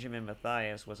that Benjamin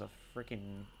Matthias was a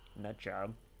freaking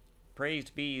nutjob.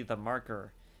 Praised be the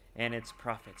marker and its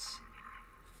prophets.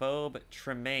 Phoebe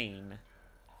Tremaine,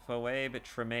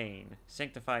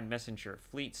 Sanctified Messenger,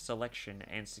 Fleet Selection,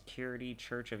 and Security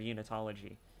Church of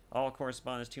Unitology. All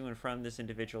correspondence to and from this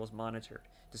individual is monitored.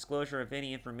 Disclosure of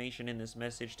any information in this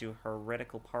message to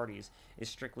heretical parties is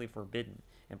strictly forbidden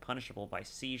and punishable by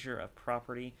seizure of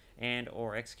property and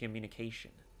or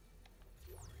excommunication.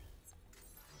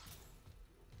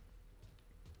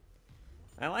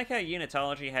 I like how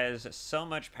Unitology has so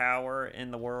much power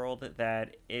in the world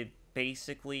that it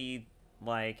basically,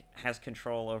 like, has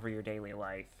control over your daily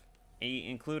life,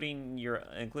 including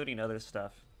other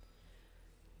stuff.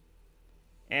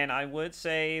 And I would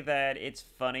say that it's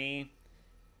funny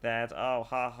that, oh,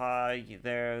 haha,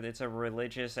 it's a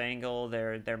religious angle.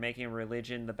 They're making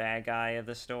religion the bad guy of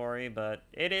the story, but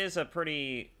it is a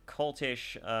pretty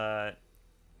cultish,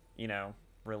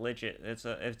 religion. It's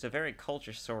a very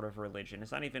cultish sort of religion.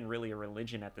 It's not even really a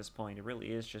religion at this point. It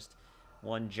really is just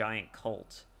one giant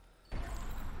cult.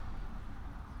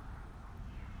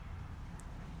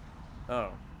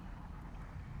 Oh.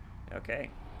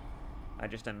 Okay. I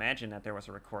just imagined that there was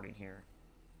a recording here.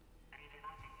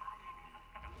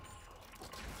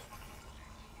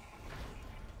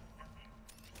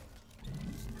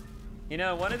 You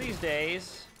know, one of these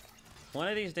days,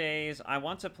 I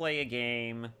want to play a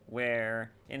game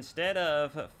where, instead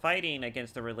of fighting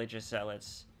against the religious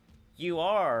zealots, you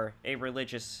are a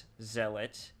religious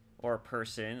zealot or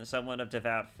person, someone of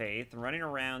devout faith, running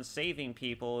around saving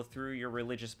people through your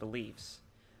religious beliefs.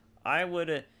 I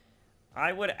would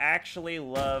actually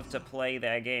love to play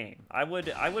that game. I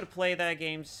would play that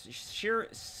game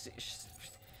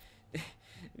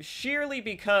sheerly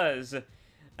because,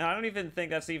 I don't even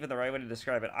think that's even the right way to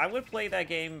describe it. I would play that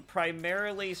game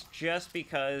primarily just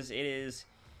because it is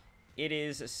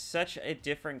such a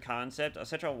different concept,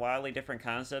 such a wildly different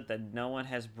concept that no one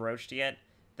has broached yet,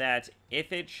 that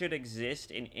if it should exist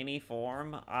in any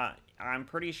form, I'm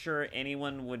pretty sure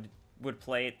anyone would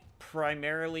play it,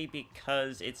 primarily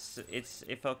because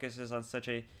it focuses on such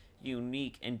a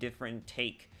unique and different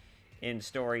take in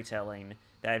storytelling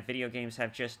that video games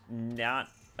have just not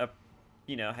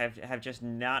have just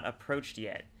not approached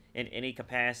yet in any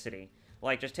capacity.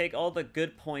 Like, just take all the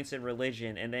good points in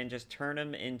religion and then just turn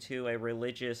them into a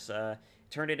religious,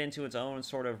 turn it into its own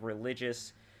sort of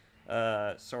religious,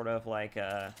 sort of like,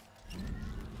 I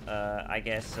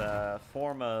guess,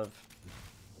 form of,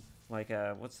 like,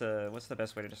 what's the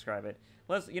best way to describe it?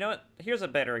 You know what? Here's a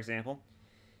better example.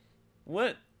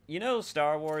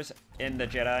 Star Wars and the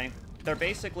Jedi, they're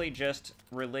basically just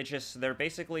religious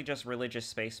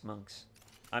space monks.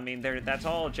 I mean, that's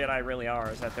all Jedi really are,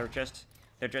 is that they're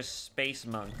just space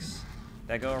monks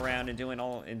that go around and doing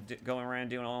all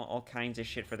kinds of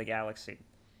shit for the galaxy.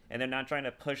 And they're not trying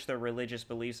to push their religious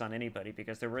beliefs on anybody,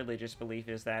 because their religious belief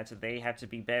is that they have to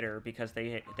be better because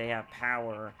they have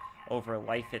power over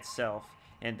life itself,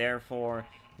 and therefore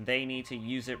they need to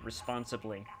use it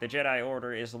responsibly. The Jedi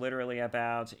Order is literally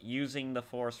about using the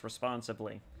Force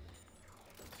responsibly.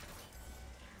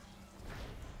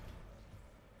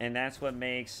 And that's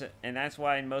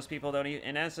why most people don't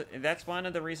even, and that's one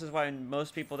of the reasons why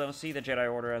most people don't see the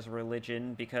Jedi Order as a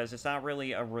religion, because it's not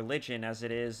really a religion as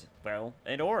it is, well,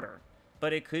 an order.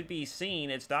 But it could be seen,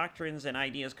 its doctrines and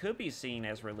ideas could be seen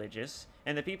as religious,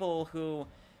 and the people who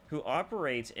who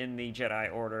operate in the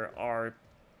Jedi Order are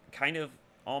kind of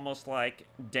almost like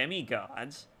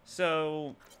demigods,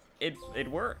 so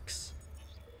it works.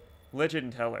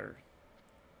 Legend Teller.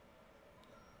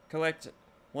 Collect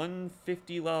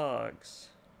 150 logs.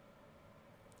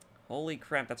 Holy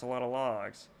crap, that's a lot of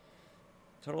logs.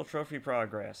 Total trophy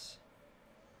progress.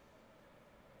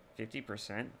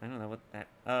 50%? I don't know what that...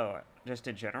 Oh, just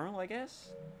in general, I guess?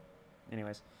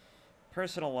 Anyways.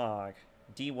 Personal log.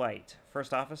 D. White.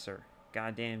 First officer.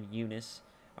 Goddamn Eunice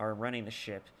are running the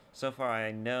ship. So far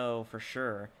I know for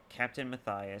sure Captain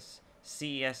Matthias,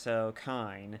 CSO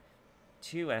Kine,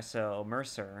 2SO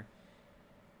Mercer,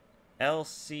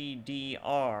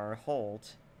 LCDR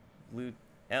Holt,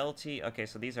 LT... Okay,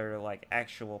 so these are like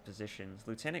actual positions.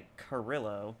 Lieutenant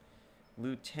Carrillo,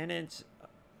 Lieutenant...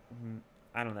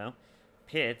 I don't know.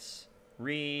 Pitts,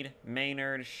 Reed,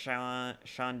 Maynard,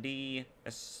 Shandy,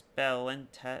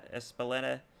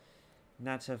 Espeleta,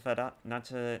 Natavidad,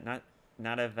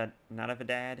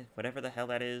 whatever the hell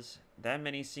that is. That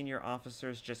many senior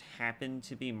officers just happen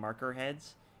to be marker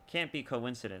heads? Can't be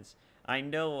coincidence. I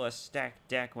know a stacked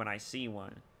deck when I see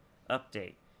one.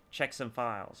 Update. Check some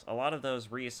files. A lot of those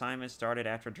reassignments started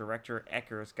after Director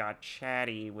Eckers got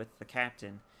chatty with the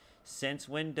captain. Since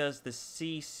when does the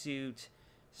C-suite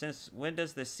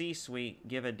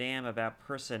give a damn about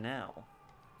personnel?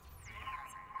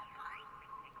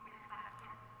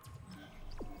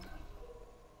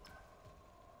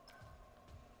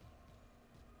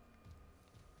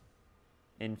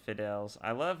 Infidels.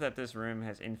 I love that this room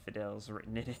has infidels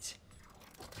written in it.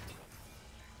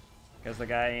 Because the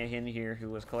guy in here who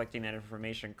was collecting that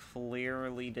information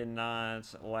clearly did not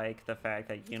like the fact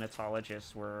that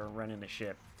unitologists were running the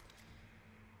ship.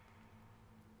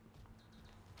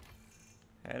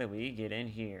 How do we get in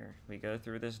here? We go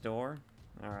through this door?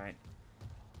 Alright.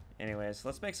 Anyways,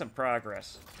 let's make some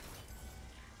progress.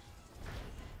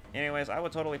 Anyways, I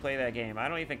would totally play that game. I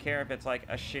don't even care if it's like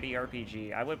a shitty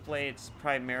RPG. I would play it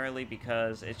primarily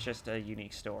because it's just a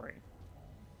unique story.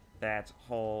 That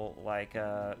whole, like,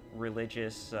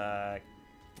 religious,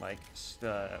 like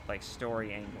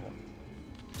story angle.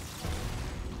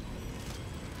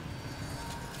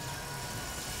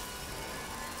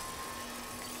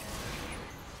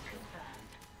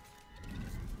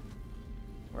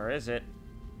 Where is it?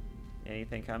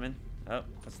 Anything coming? Oh,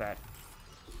 what's that?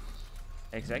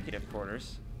 Executive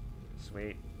quarters.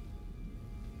 Sweet.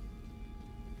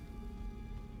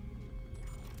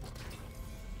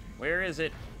 Where is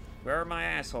it? Where are my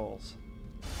assholes?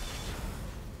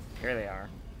 Here they are.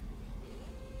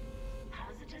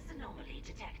 Hazardous anomaly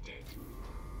detected.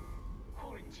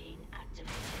 Quarantine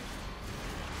activated.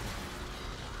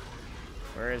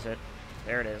 Where is it?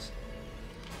 There it is.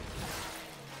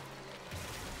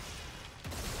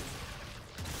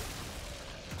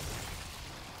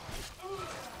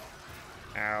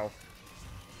 Ow.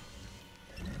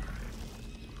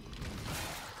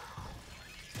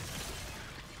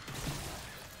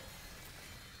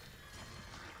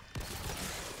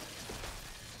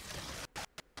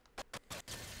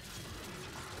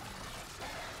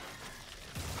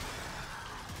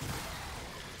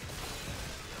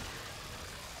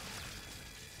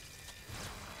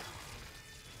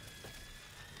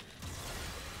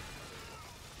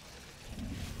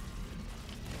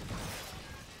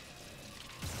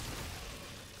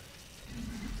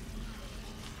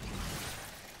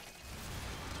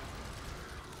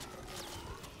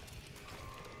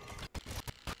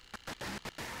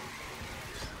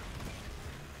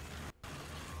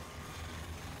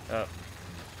 Oh.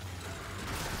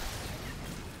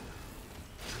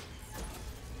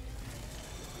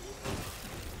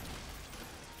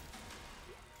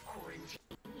 Quarantine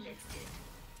lifted.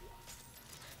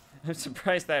 I'm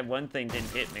surprised that one thing didn't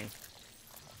hit me.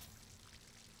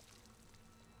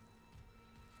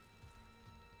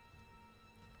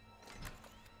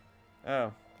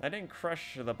 Oh, I didn't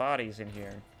crush the bodies in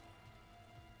here.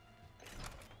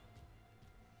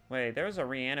 Wait, there was a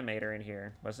reanimator in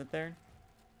here, wasn't there?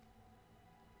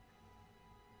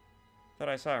 Thought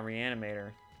I saw a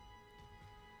reanimator.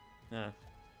 Huh.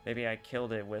 Maybe I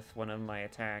killed it with one of my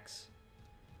attacks,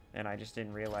 and I just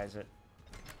didn't realize it.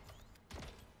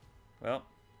 Well.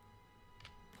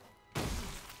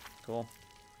 Cool.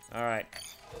 Alright.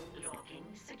 Logging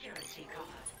security card.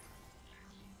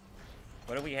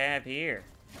 What do we have here?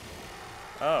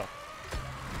 Oh.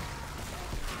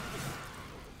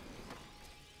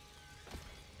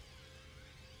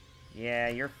 Yeah,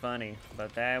 you're funny,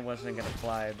 but that wasn't gonna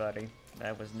fly, buddy.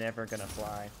 That was never gonna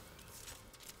fly.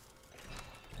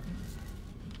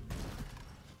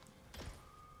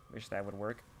 Wish that would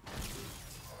work.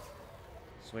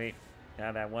 Sweet.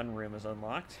 Now that one room is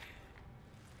unlocked.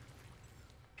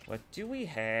 What do we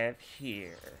have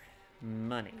here?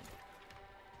 Money.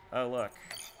 Oh, look.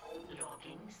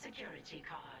 Logging security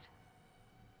card.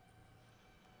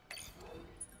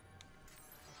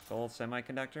 Gold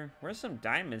semiconductor? Where's some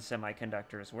diamond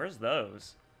semiconductors? Where's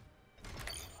those?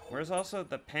 Where's also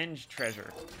the Penge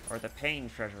treasure? Or the Pain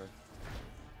treasure?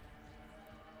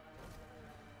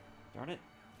 Darn it.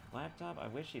 Laptop, I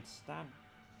wish you'd stop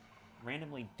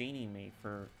randomly dinging me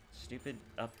for stupid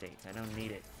updates. I don't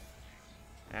need it.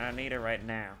 I don't need it right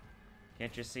now.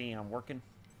 Can't you see I'm working?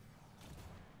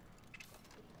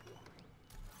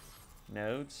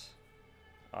 Nodes?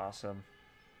 Awesome.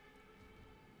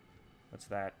 What's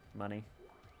that? Money?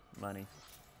 Money.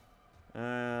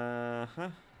 Uh-huh.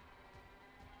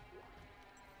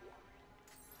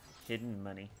 Hidden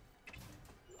money.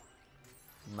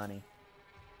 Money.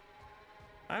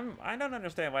 I don't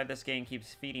understand why this game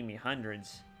keeps feeding me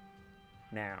hundreds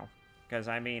now. Because,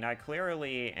 I mean, I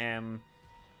clearly am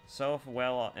so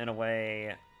well, in a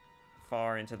way,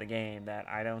 far into the game that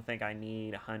I don't think I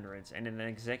need hundreds. And in the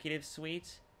executive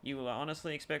suite, you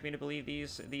honestly expect me to believe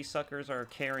these suckers are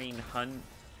carrying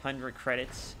 100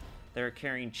 credits? They're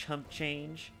carrying chump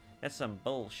change? That's some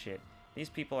bullshit. These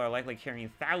people are likely carrying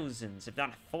thousands, if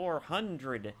not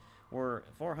 400, or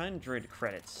 400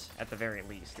 credits at the very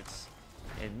least.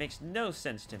 It makes no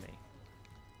sense to me.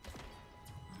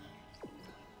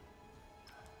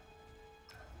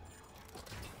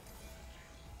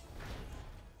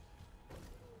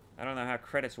 I don't know how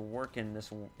credits work in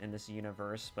this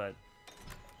universe, but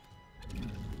I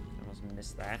almost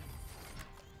missed that.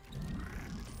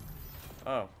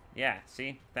 Oh, yeah,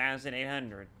 see?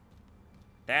 1,800.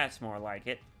 That's more like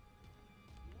it.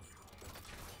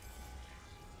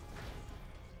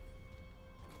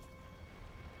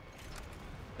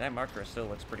 That marker still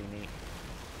looks pretty neat.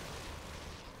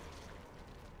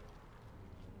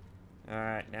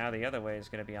 Alright, now the other way is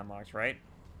going to be unlocked, right?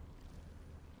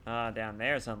 Down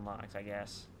there's unlocked, I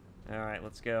guess. Alright,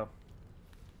 let's go.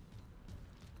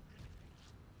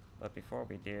 But before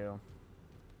we do,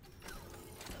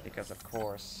 because of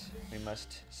course, we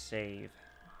must save.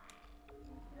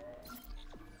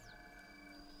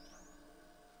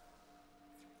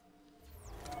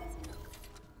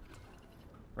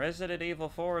 Resident Evil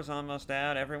 4 is almost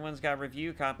out. Everyone's got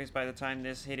review copies by the time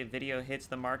this video hits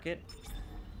the market.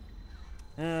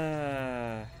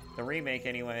 The remake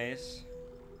anyways.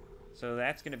 So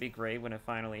that's gonna be great when it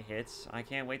finally hits. I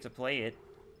can't wait to play it.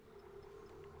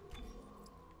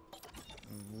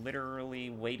 I'm literally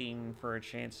waiting for a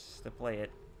chance to play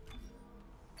it.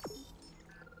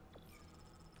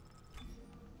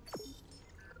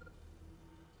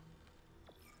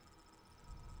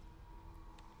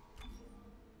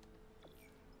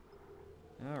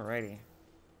 Alrighty.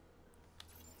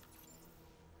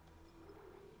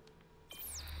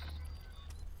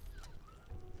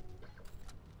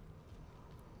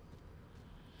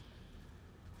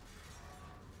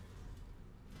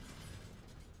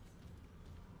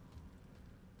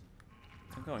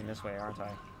 I'm going this way, aren't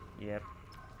I? Yep.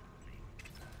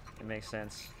 It makes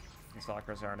sense. These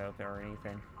lockers aren't open or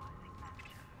anything.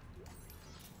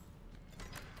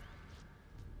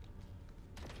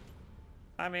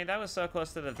 I mean, that was so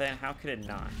close to the vent, how could it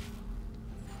not?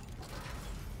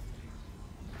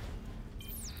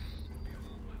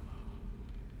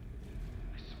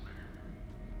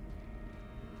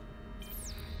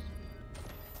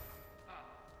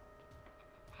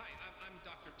 Hi, I'm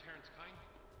Dr. Terrence Kine.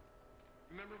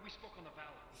 Remember, we spoke on the Valley.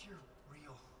 If you're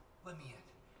real, let me in.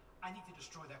 I need to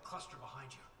destroy that cluster behind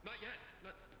you. Not yet.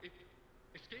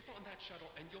 Escape on that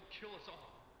shuttle and you'll kill us all.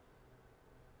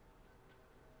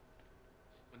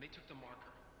 When they took the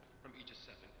marker from Aegis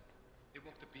 7, it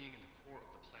woke the being in the core of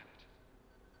the planet.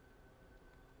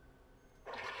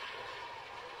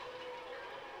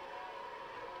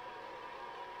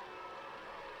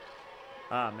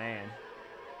 Ah, man.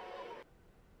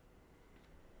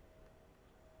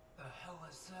 The hell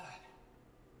is that?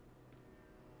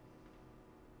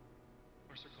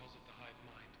 Mercer calls it the hive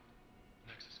mind,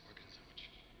 nexus organ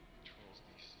which controls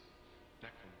these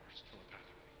necromorphs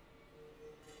telepathically.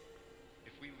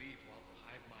 If we leave while the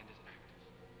hive mind is active,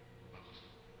 well,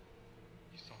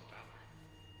 you saw Valor.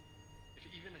 If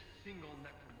even a single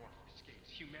necromorph escapes,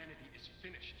 humanity is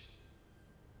finished.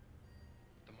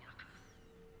 The marker.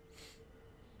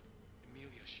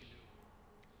 Emilia, she knew.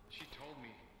 She told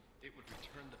me it would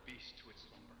return the beast to its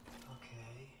slumber.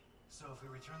 Okay, so if we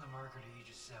return the marker to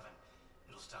Aegis 7,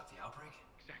 it'll stop the outbreak?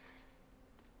 Exactly.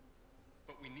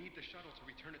 But we need the shuttle to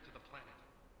return it to the planet.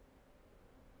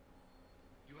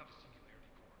 You have a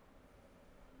singularity core,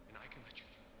 and I can let you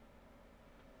do it.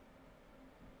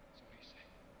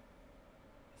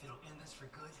 this for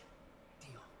good?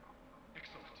 Deal.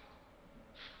 Excellent.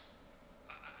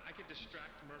 I can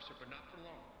distract Mercer, but not for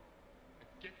long.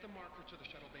 Get the marker to the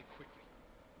shuttle bay quickly.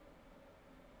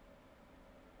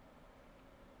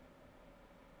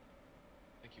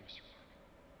 Thank you, Mr. Clark,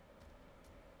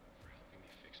 for helping me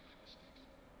fix my mistakes.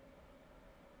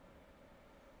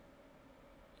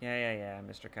 Yeah,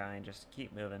 Mr. Kine. Just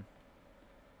keep moving.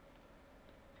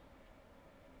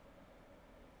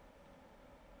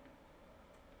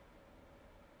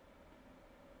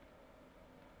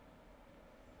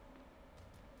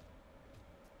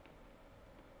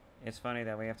 It's funny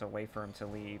that we have to wait for him to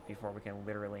leave before we can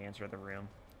literally enter the room.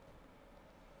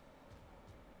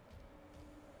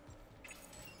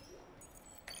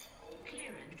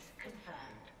 Clearance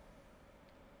confirmed.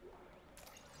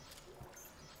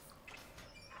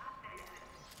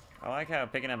 I like how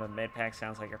picking up a med pack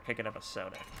sounds like you're picking up a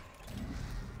soda.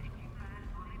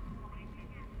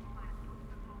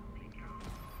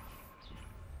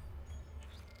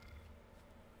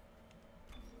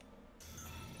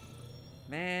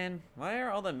 Man, why are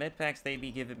all the med packs they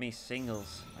be giving me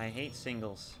singles? I hate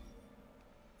singles.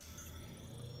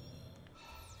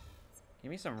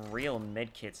 Give me some real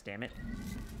med kits, damn it.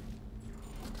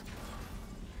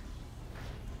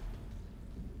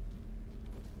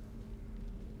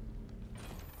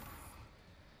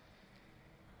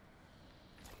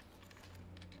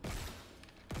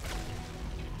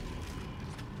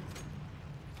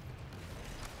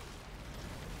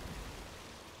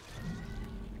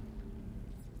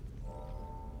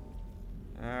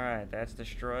 Alright, that's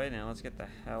destroyed. Now let's get the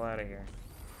hell out of here.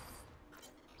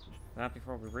 Not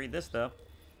before we read this, though.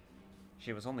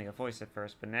 She was only a voice at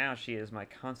first, but now she is my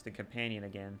constant companion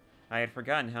again. I had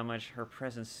forgotten how much her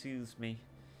presence soothes me.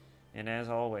 And as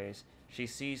always, she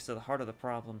sees to the heart of the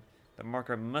problem. The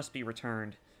marker must be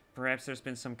returned. Perhaps there's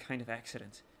been some kind of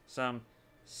accident. Some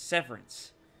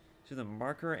severance. Do the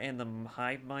marker and the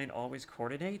hive mind always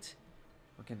coordinate?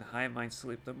 Or can the hive mind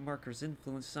slip the marker's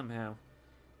influence somehow?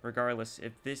 Regardless,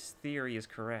 if this theory is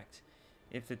correct,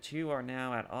 if the two are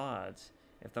now at odds,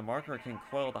 if the marker can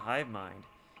quell the hive mind,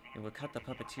 it would cut the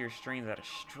puppeteer's strings at a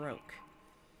stroke.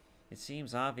 It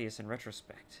seems obvious in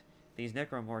retrospect. These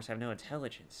necromorphs have no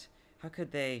intelligence. How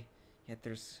could they? Yet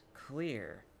there's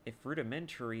clear, if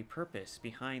rudimentary, purpose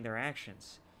behind their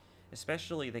actions.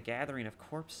 Especially the gathering of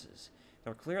corpses.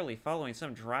 They're clearly following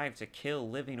some drive to kill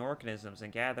living organisms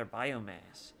and gather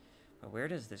biomass. But where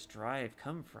does this drive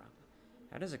come from?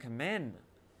 How does it command them?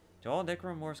 Do all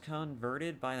necromorphs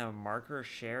converted by the marker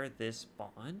share this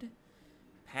bond?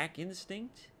 Pack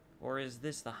instinct? Or is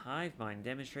this the hive mind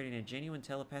demonstrating a genuine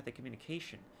telepathic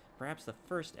communication, perhaps the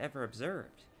first ever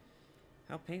observed?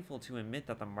 How painful to admit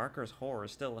that the marker's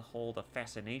horrors still hold a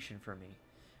fascination for me.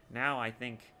 Now I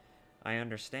think I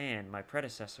understand my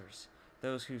predecessors,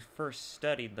 those who first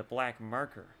studied the black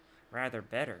marker, rather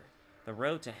better. The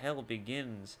road to hell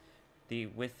begins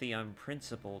with the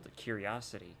unprincipled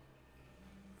curiosity.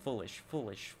 Foolish,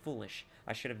 foolish, foolish.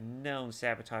 I should have known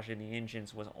sabotaging the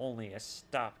engines was only a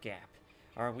stopgap.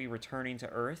 Are we returning to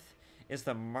Earth? Is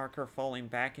the marker falling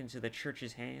back into the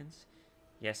church's hands?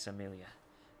 Yes, Amelia.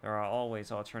 There are always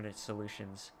alternate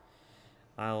solutions.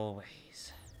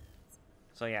 Always.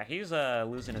 So yeah, he's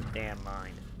losing his damn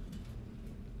mind.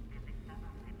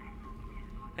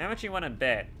 How much you want to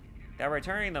bet that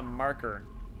returning the marker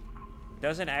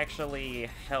doesn't actually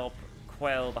help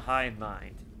quell the hive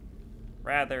mind?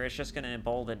 Rather, it's just going to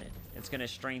embolden it. It's going to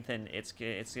strengthen its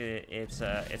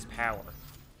power.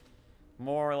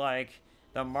 More like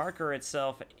the marker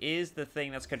itself is the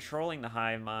thing that's controlling the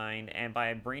hive mind, and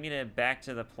by bringing it back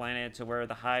to the planet to where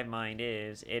the hive mind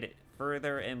is, it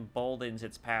further emboldens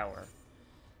its power.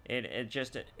 It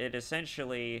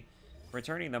essentially,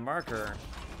 returning the marker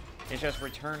is just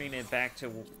returning it back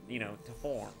to, to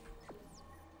form.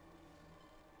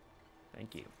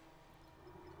 Thank you.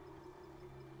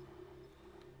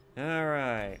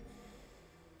 Alright.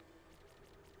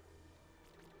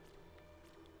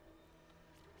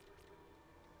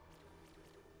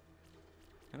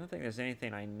 I don't think there's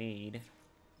anything I need.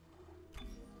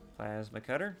 Plasma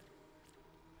cutter.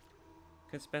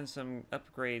 Could spend some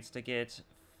upgrades to get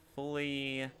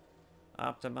fully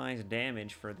optimized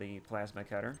damage for the plasma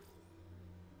cutter.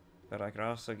 But I could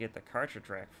also get the cartridge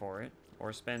rack for it.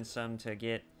 Or spend some to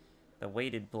get the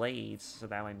weighted blades so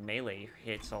that my melee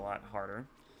hits a lot harder.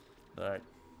 But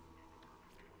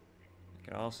I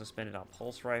could also spend it on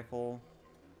pulse rifle.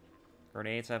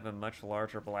 Grenades have a much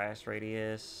larger blast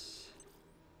radius.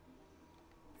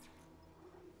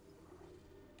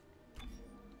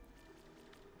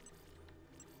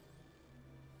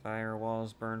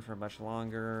 Firewalls burn for much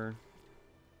longer.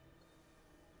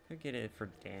 Could get it for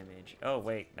damage. Oh,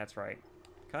 wait, that's right.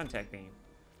 Contact beam.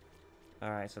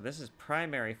 Alright, so this is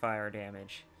primary fire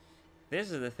damage.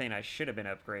 This is the thing I should have been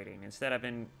upgrading. Instead, I've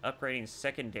been upgrading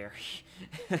secondary.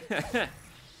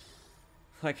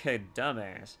 Like a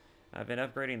dumbass. I've been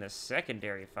upgrading the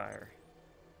secondary fire.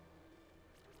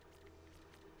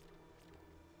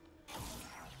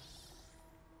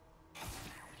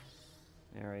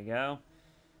 There we go.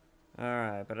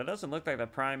 Alright, but it doesn't look like the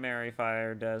primary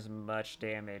fire does much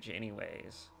damage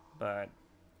anyways. But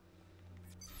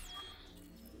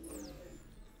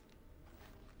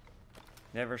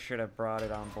never should have brought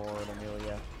it on board,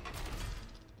 Amelia.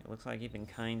 It looks like even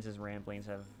Kynes' ramblings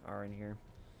are in here.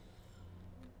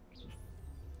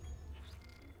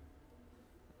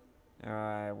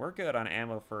 Alright, we're good on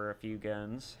ammo for a few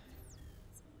guns.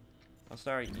 I'll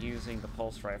start using the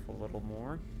pulse rifle a little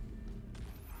more,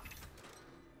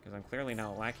 because I'm clearly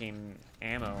not lacking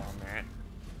ammo on that.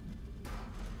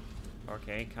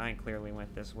 Okay, Kyne clearly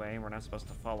went this way, and we're not supposed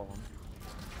to follow him.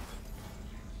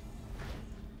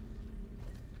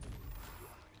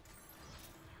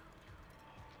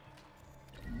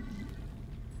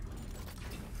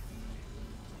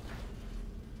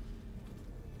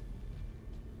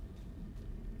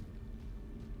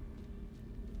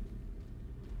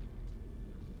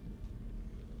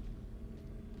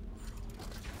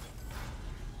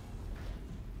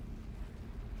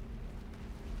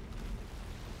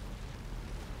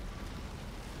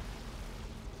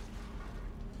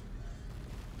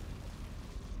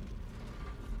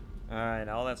 Alright,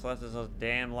 all that's left is those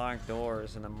damn locked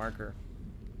doors and the marker.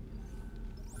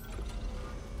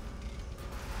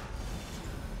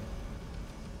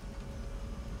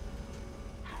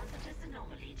 Hazardous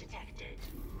anomaly detected.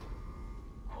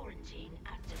 Quarantine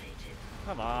activated.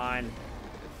 Come on.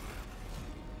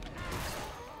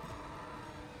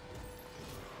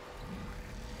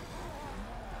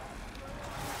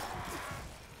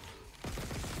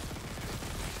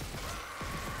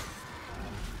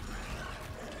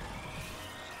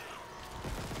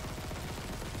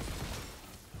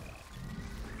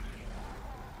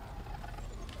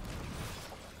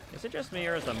 Is it just me,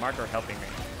 or is the marker helping me?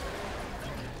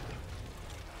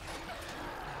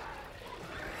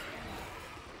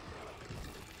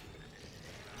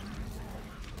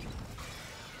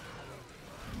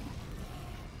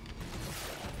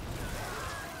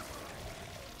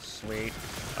 Sweet.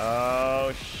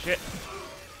 Oh, shit.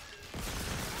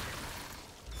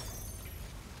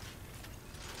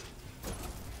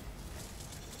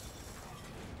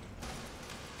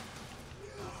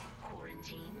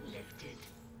 Quarantine lifted.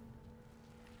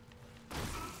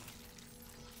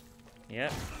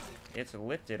 Yep, it's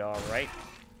lifted all right.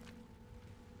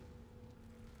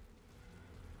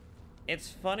 It's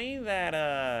funny that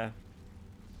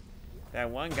that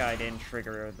one guy didn't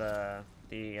trigger the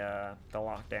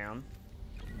lockdown.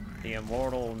 The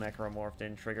immortal necromorph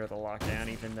didn't trigger the lockdown,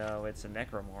 even though it's a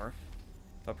necromorph.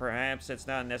 But perhaps it's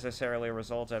not necessarily a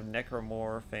result of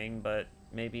necromorphing, but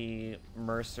maybe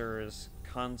Mercer's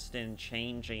constant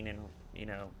changing and, you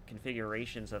know,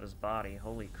 configurations of his body.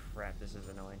 Holy crap, this is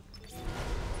annoying.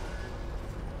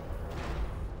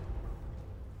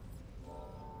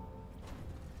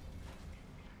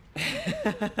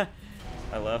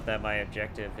 I love that my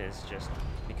objective is just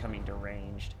becoming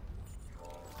deranged.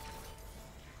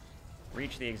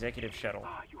 Reach the executive shuttle.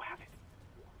 Ah, you have it.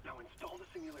 Now install the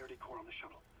singularity core on the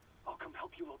shuttle. I'll come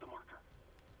help you load the marker.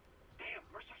 Damn,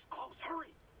 Mercer's close.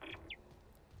 Hurry!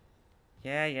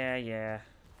 Yeah.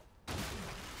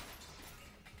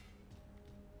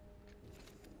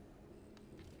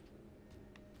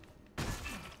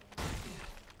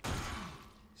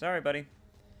 Sorry, buddy.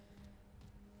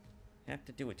 Have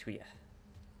to do it to ya.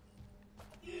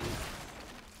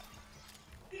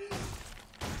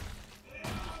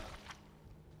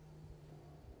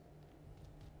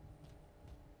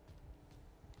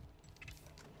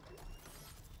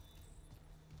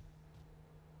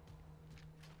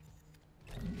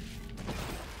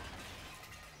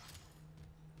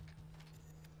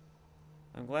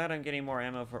 I'm glad I'm getting more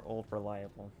ammo for Old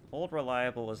Reliable. Old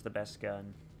Reliable is the best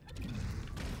gun.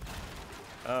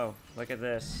 Oh, look at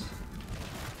this.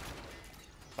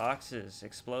 Boxes,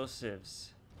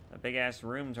 explosives, a big-ass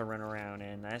room to run around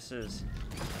in. This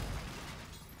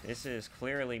is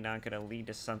clearly not going to lead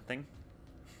to something.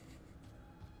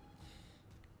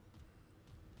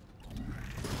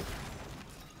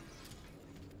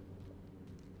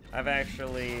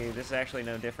 This is actually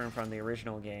no different from the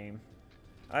original game.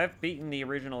 I've beaten the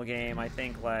original game, I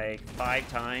think, like 5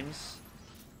 times.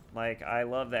 Like, I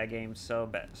love that game so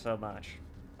much.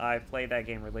 I've played that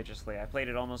game religiously. I played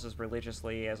it almost as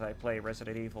religiously as I play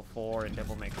Resident Evil 4 and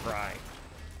Devil May Cry.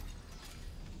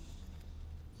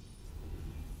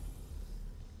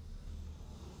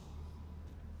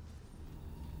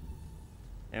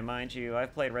 And mind you,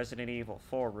 I've played Resident Evil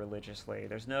 4 religiously.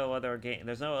 There's no other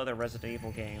Resident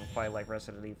Evil game quite like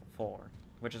Resident Evil 4,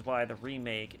 which is why the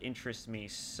remake interests me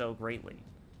so greatly.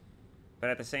 But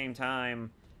at the same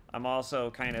time, I'm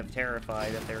also kind of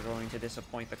terrified that they're going to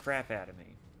disappoint the crap out of me.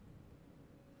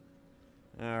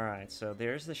 Alright, so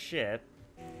there's the ship.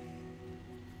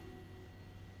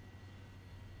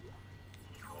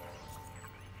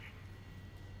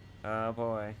 Oh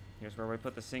boy, here's where we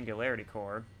put the singularity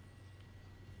core.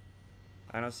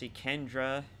 I don't see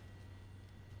Kendra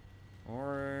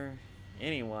or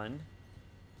anyone.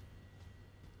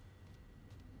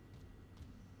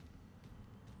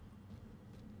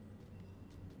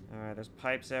 Alright, there's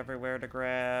pipes everywhere to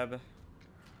grab.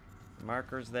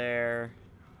 Markers there.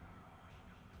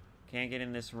 Can't get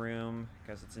in this room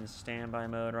because it's in standby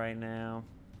mode right now.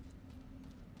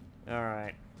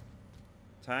 Alright.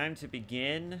 Time to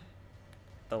begin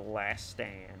the last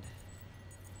stand.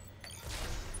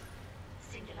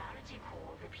 Singularity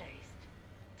core replaced.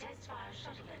 Test fire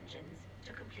shuttle engines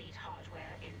to complete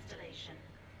hardware installation.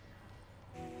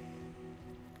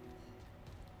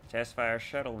 Test fire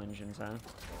shuttle engines, huh?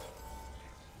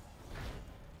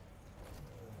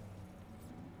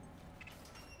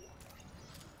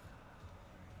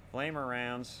 Flamer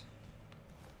rounds.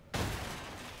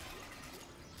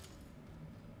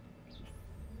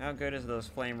 How good is those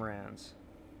flame rounds?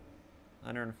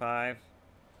 105?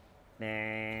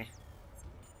 Nah.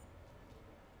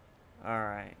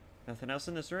 Alright. Nothing else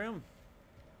in this room?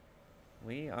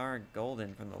 We are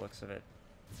golden from the looks of it.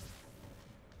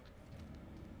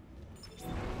 Test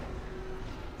fire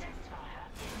in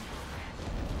progress.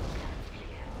 Stand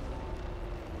clear.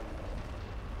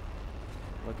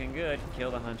 Looking good.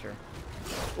 Kill the hunter.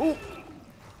 Ooh!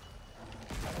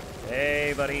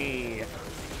 Hey, buddy!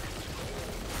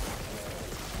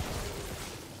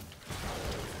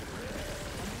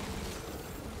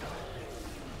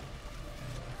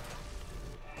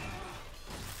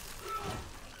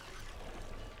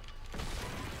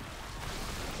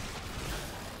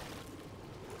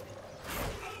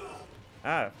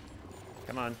 Ah,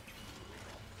 come on.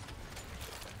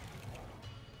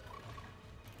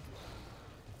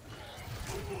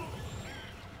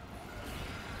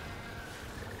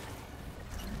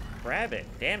 Grab it.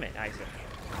 Damn it, Isaac.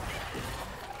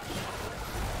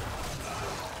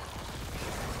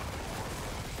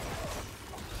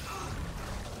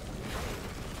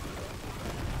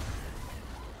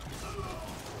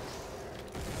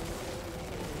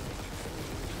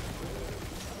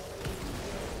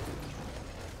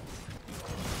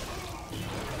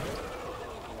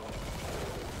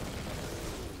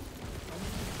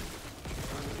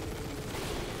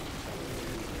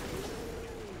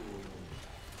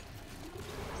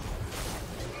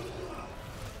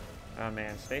 Oh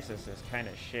man, stasis is kind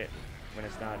of shit when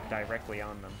it's not directly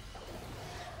on them.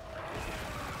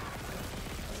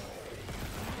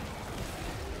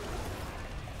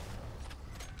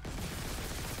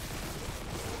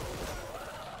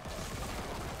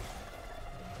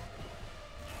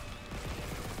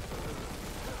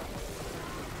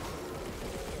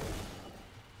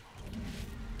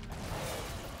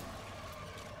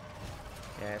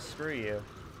 Yeah, screw you.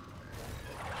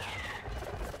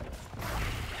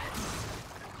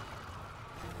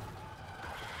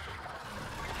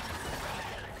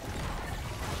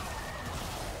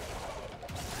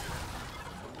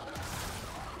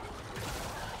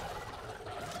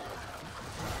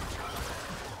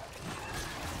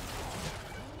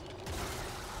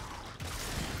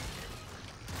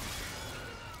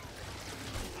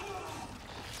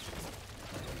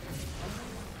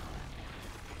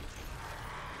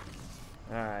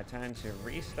 Alright, time to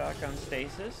restock on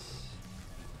stasis.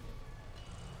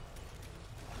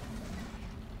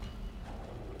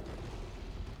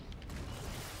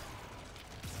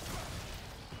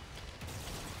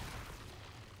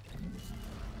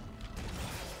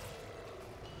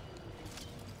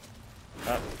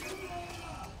 Up.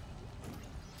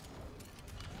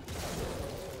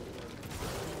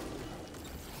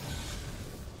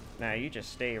 Now you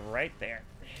just stay right there.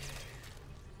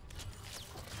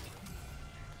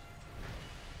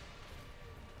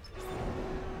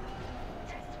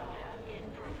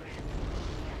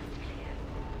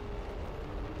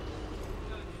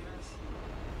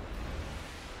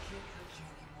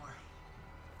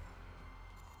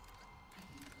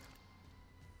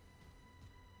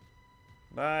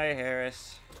 Bye,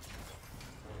 Harris.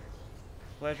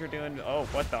 Pleasure doing... Oh,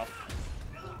 what the...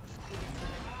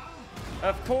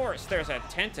 Of course, there's a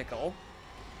tentacle.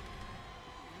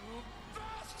 You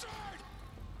bastard!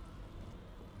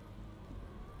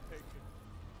 Take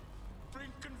it.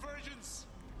 Bring convergence.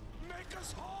 Make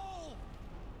us whole.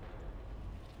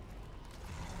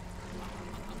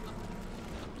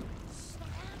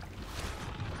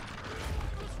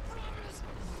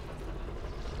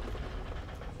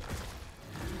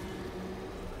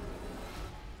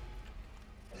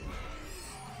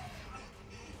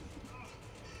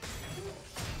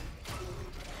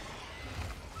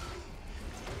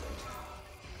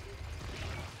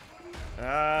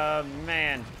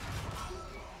 Man.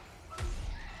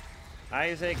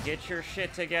 Isaac, get your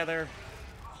shit together.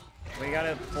 We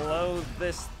gotta blow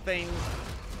this thing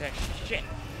to shit.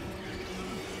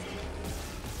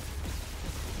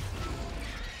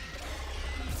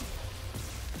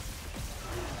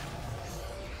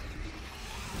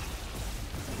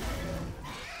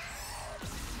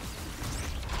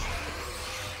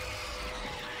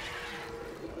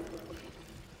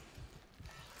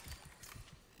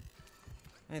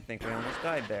 I think we almost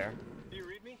died there. Do you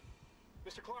read me?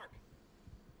 Mr. Clark!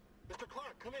 Mr.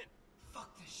 Clark, come in! Fuck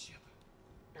this ship.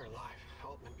 You're alive.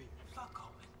 Altman be. Fuck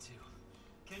Altman, too.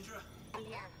 Kendra?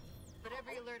 Yeah, but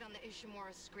every alert on the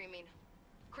Ishimura is screaming.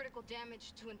 Critical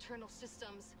damage to internal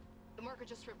systems. The marker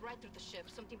just ripped right through the ship.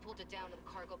 Something pulled it down to the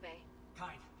cargo bay.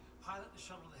 Kind, pilot the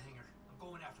shuttle to the hangar. I'm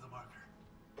going after the marker.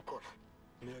 Of course.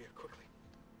 Amelia, quickly.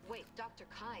 Wait, Dr.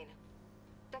 Kine.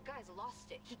 That guy's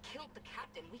lost it. He killed the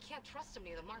captain. We can't trust him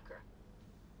near the marker.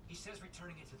 He says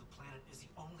returning it to the planet is the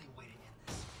only way to end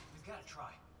this. We've got to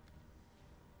try.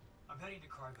 I'm heading to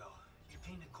cargo. You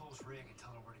ping Nicole's rig and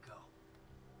tell her where to go.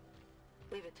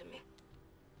 Leave it to me.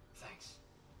 Thanks.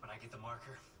 When I get the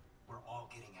marker, we're all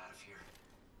getting out of here.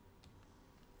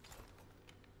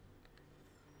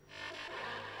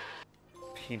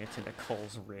 Peanut to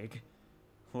Nicole's rig.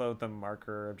 Load the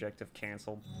marker, objective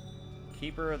cancelled.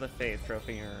 Keeper of the Faith,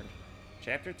 trophy earned.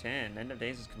 Chapter 10, End of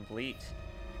Days is complete.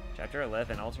 Chapter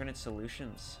 11, alternate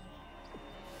solutions.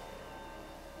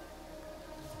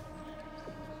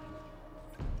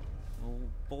 Oh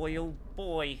boy, oh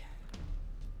boy.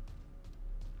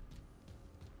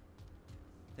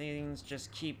 Things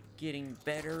just keep getting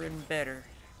better and better.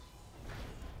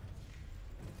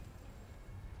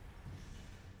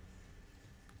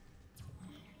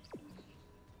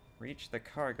 Reach the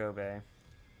cargo bay.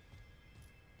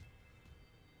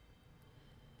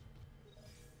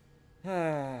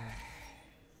 Flight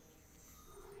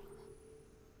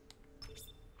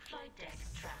deck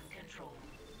tram control.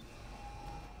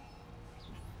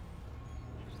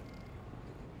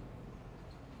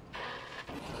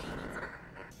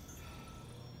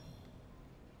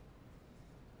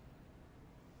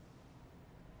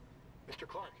 Mr.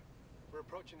 Clark, we're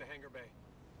approaching the hangar bay.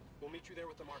 We'll meet you there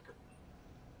with the marker.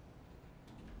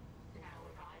 Now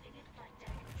arriving at flight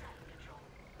deck tram control.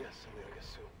 Yes, Amelia,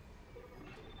 soon.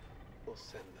 We'll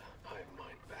send the hive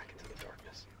mind back into the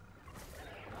darkness.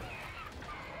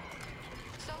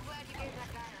 So glad you gave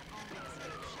that guy our only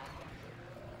escape shot.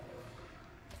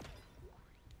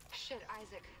 Shit,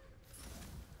 Isaac.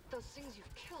 Those things you've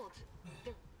killed,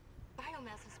 their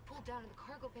biomass is pulled down in the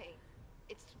cargo bay.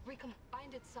 It's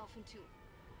recombined itself into...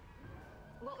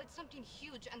 Well, it's something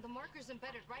huge, and the marker's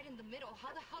embedded right in the middle.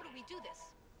 How the hell do we do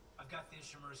this? I've got the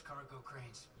Ishimura's cargo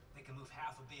cranes. They can move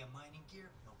half a bay of mining gear,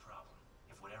 no problem.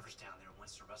 If whatever's down there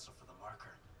wants to wrestle for the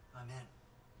marker, I'm in.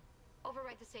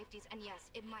 Override the safeties, and yes,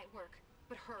 it might work.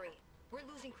 But hurry. We're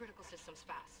losing critical systems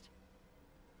fast.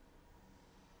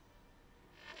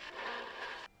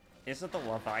 Is it the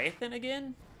Leviathan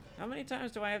again? How many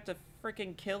times do I have to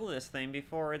freaking kill this thing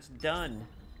before it's done?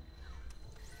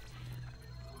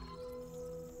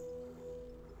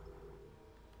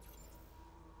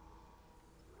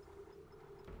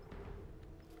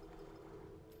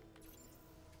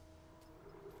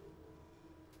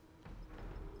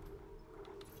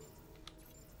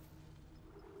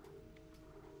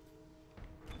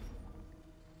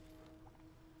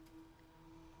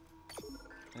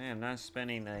 I am not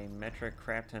spending a metric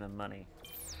crap ton of money.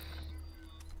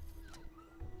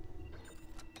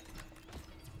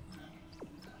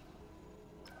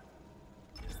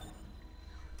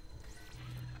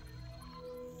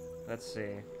 Let's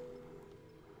see.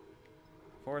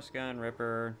 Force gun,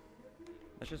 Ripper.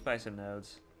 Let's just buy some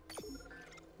nodes.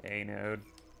 A node,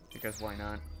 because why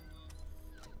not?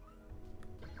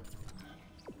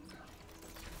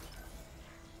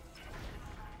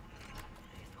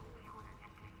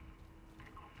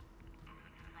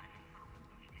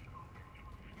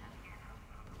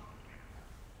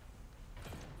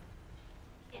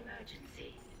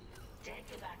 Emergency. Deck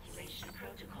evacuation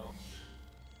protocol.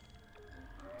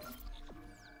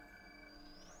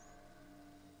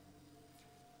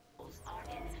 Are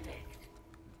in effect.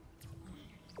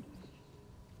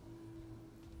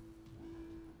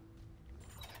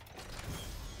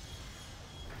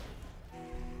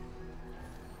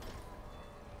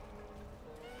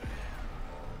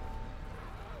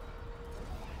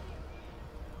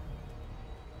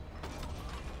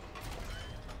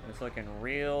 It's looking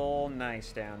real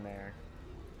nice down there.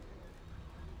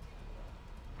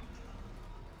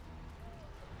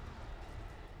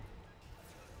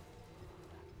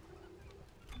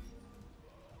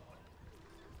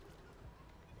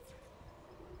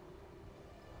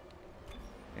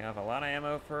 We have a lot of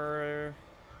ammo for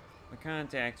the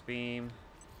contact beam.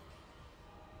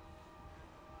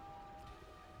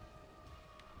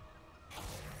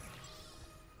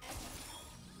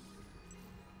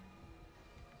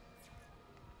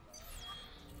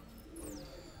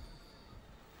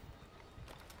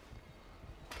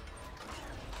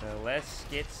 So let's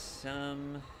get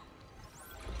some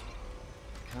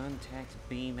contact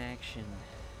beam action.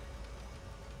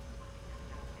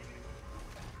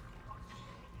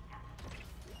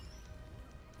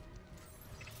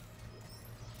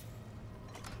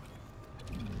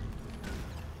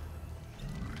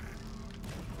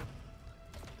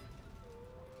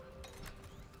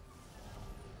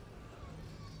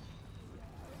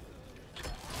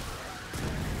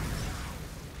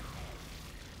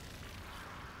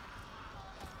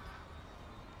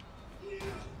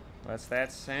 What's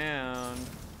that sound?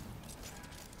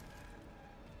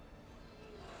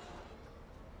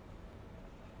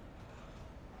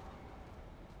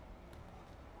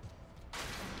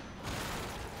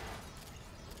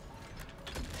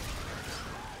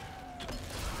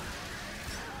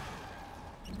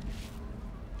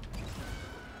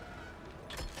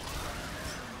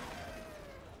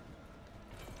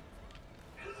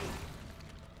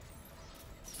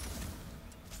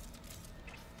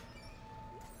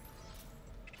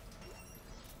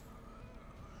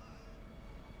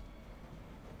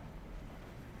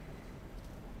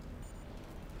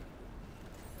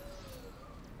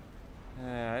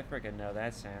 I freaking know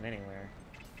that sound anywhere.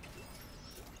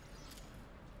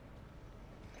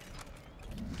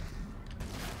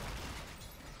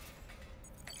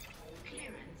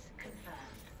 Clearance confirmed.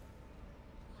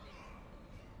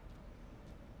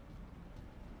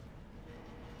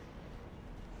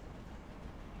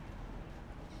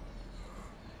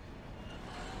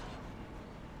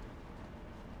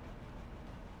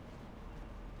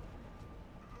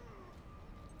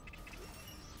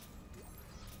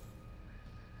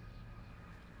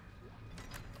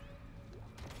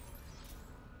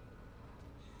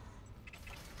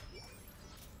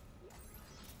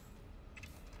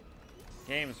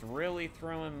 Game's really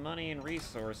throwing money and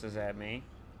resources at me.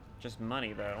 Just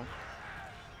money, though.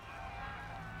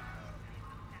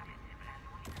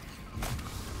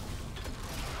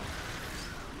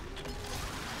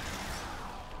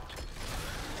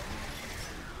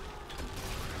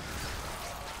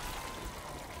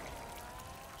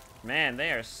 Man,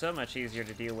 they are so much easier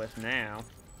to deal with now.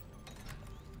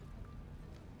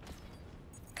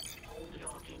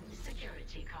 Logging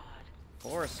security card.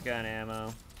 Force gun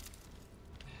ammo.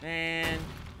 Man,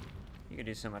 you could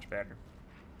do so much better.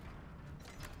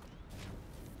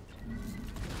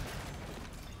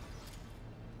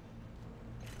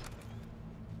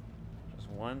 Just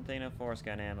one thing of force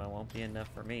gun ammo won't be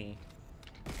enough for me.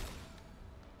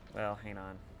 Well, hang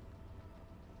on.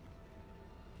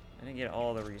 I didn't get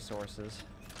all the resources.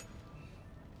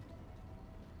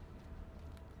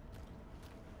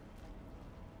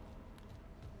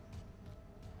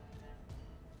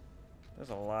 There's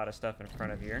a lot of stuff in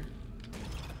front of here.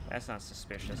 That's not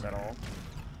suspicious at all.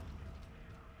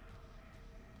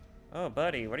 Oh,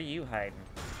 buddy, what are you hiding?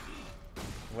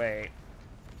 Wait.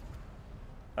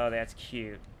 Oh, that's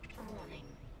cute. Warning.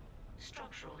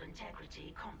 Structural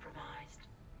integrity compromised.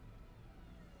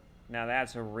 Now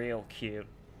that's a real cute.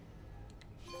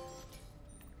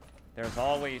 There's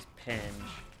always Penge.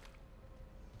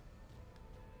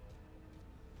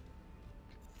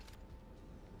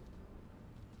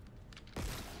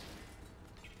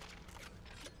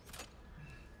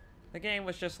 The game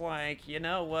was just like, you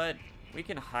know what? We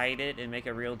can hide it and make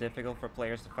it real difficult for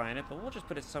players to find it, but we'll just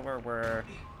put it somewhere where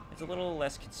it's a little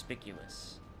less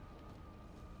conspicuous.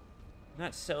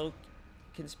 Not so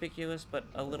conspicuous, but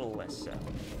a little less so.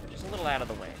 Just a little out of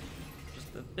the way.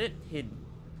 Just a bit hidden.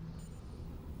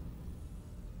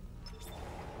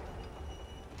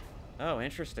 Oh,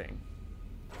 interesting.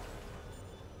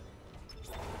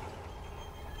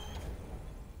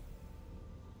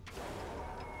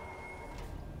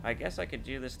 I guess I could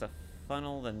do this to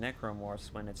funnel the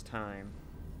necromorphs when it's time.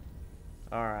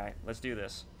 Alright, let's do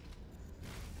this.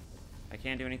 I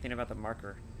can't do anything about the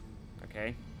marker.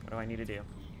 Okay, what do I need to do?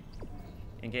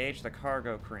 Engage the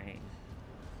cargo crane.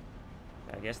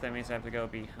 I guess that means I have to go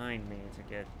behind me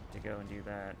to go and do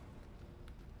that.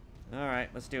 Alright,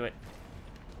 let's do it.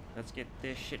 Let's get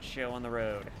this shit show on the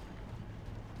road.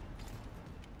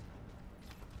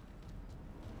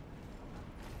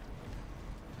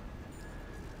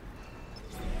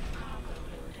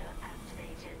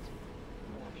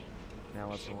 Now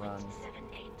let's run.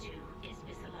 782 is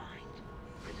misaligned.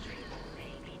 Retrieval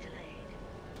may be delayed.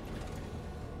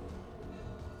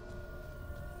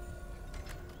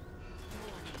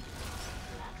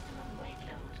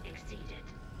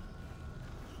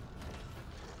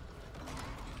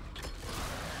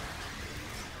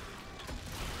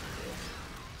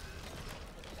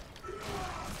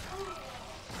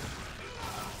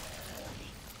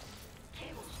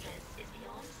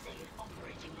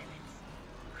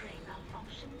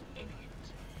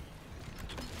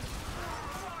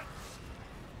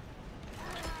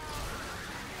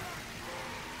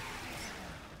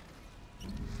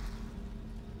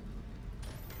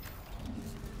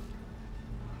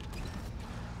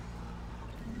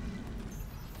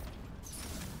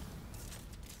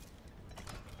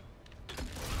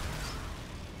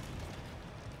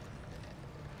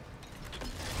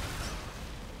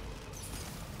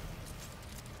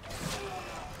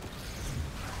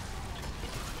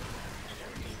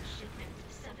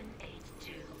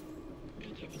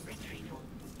 Initiating retrieval.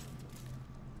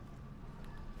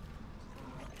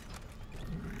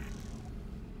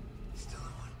 Still in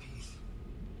one piece.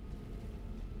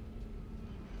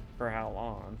 For how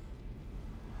long?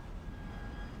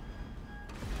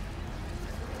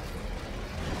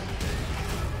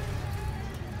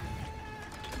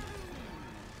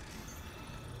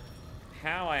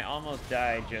 How I almost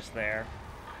died just there.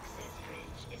 Access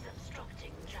bridge is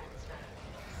obstructing transfer.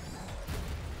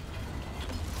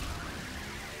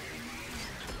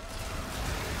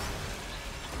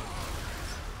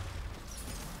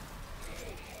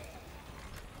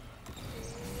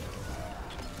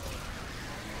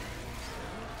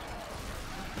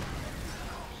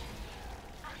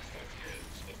 Access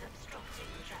bridge is obstructing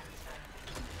transfer.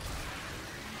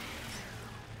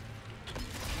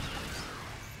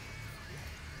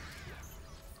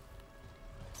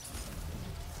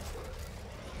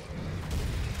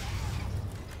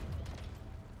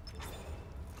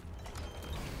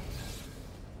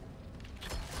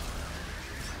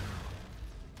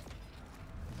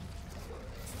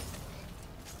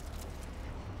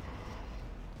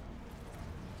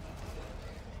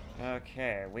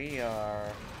 Okay, we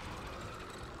are...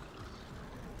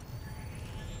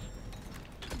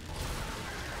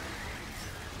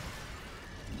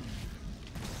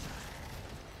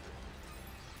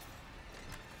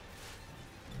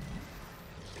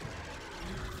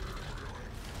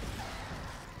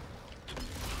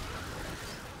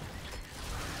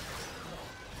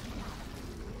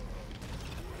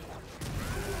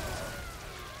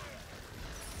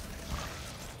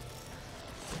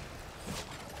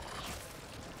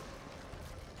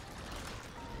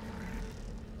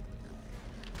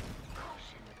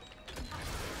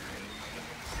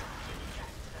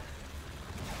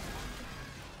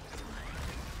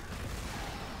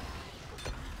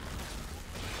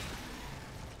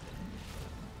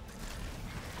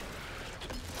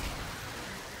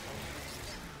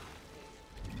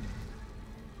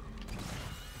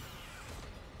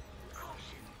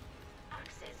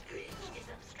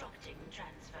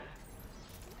 Transfer.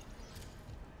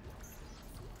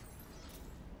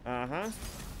 Uh-huh.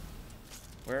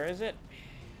 Where is it?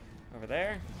 Over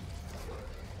there?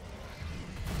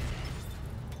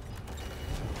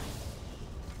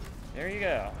 There you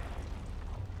go.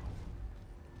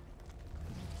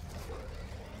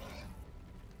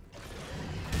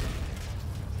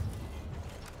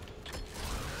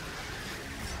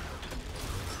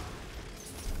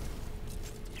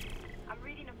 I'm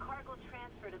reading a cargo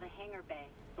transfer to the hangar bay.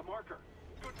 The marker.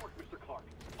 Good work, Mr. Clark.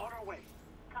 On our way.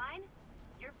 Kine,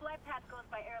 your flight path goes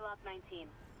by airlock 19.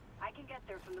 I can get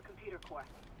there from the computer core.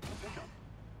 Pickup.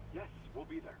 Yes, we'll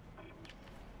be there.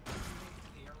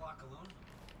 The airlock alone?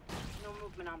 No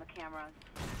movement on the cameras.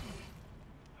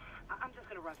 I'm just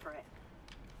gonna run for it.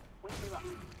 Wish me luck.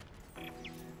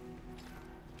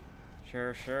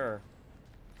 Sure, sure.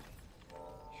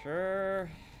 Sure.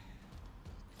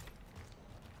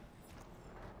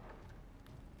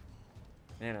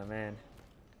 Man, oh man.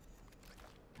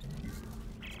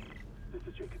 This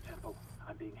is Jacob Temple.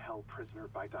 I'm being held prisoner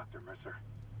by Dr. Mercer.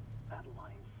 That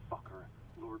lying fucker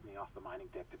lured me off the mining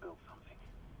deck to build something.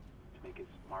 To make his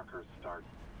markers start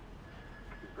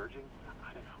converging?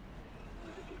 I don't know.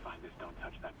 But if you find this, don't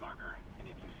touch that marker. And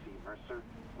if you see Mercer,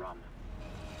 run.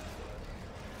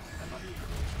 I love you.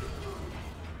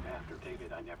 After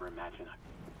David, I never imagined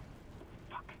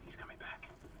Fuck, he's coming back.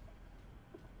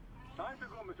 Time to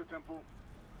go, Mr. Temple.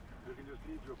 You can just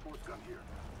leave your force gun here.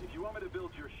 If you want me to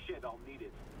build your shit, I'll need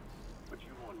it. But you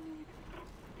won't need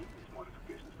these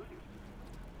modifications for use.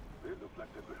 They look like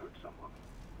they could hurt someone.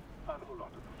 I'll hold on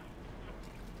to them.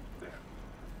 There.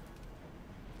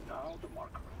 Now the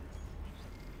marker.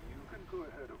 You can go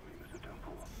ahead of me, Mr.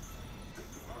 Temple. Take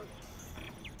the first.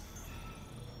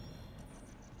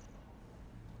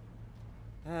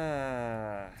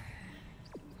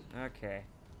 Okay.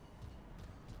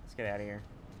 Let's get out of here.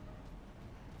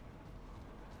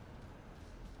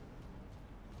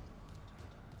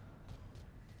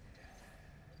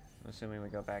 I'm assuming we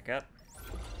go back up.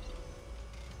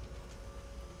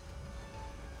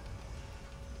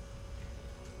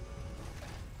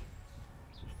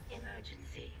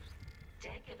 Emergency.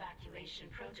 Deck evacuation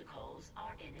protocols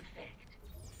are in effect.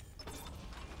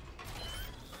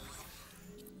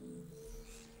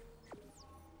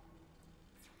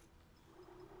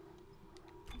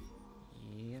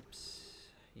 Yips.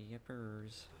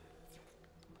 Yippers.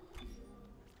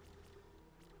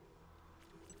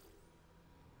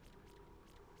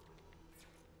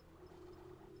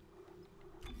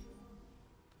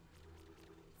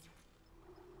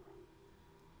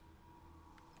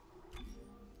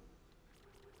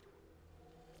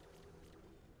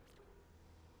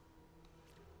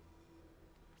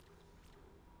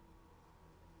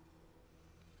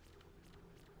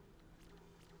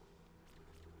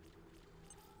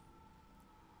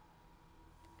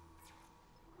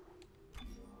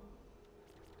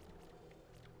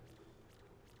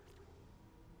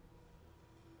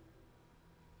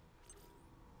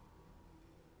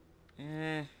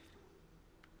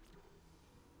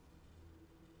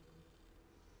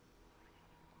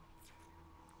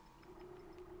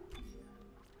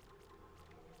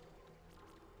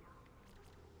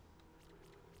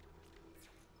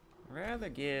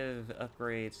 rather give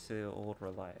upgrades to Old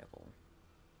Reliable.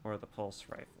 Or the Pulse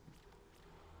Rifle.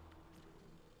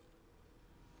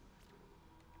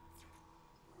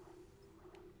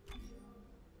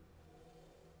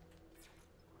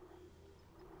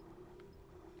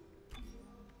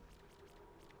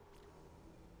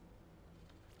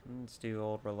 Let's do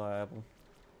Old Reliable.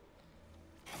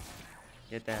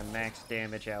 Get that max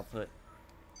damage output.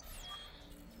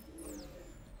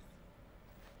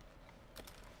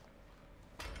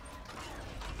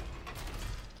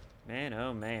 Man,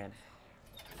 oh man.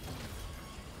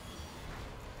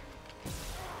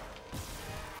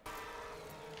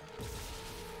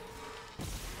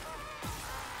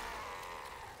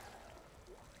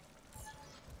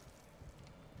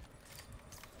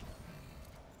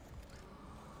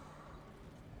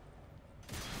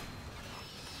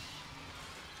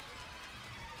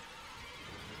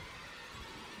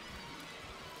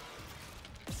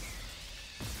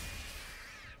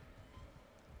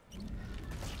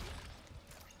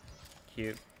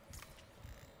 Cute.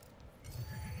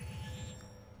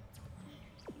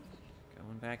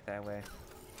 Going back that way.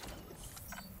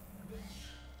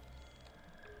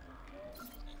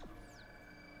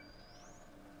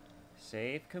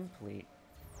 Save complete.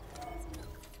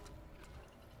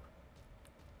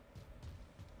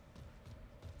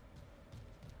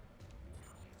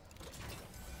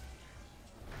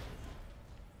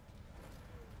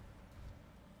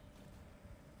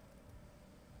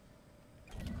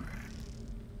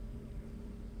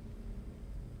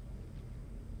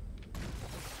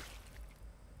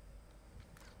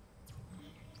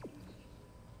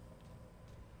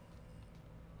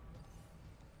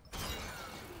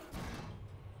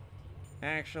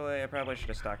 Actually, I probably should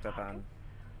have stocked up on...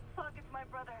 Fuck, it's my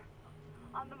brother.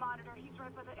 On the monitor, he's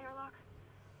right by the airlock.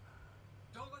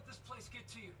 Don't let this place get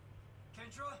to you.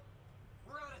 Kendra,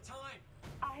 we're out of time.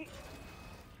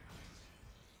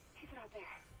 He's out there.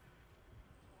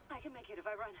 I can make it if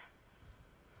I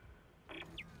run.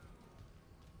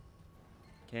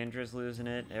 Kendra's losing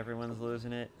it. Everyone's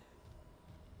losing it.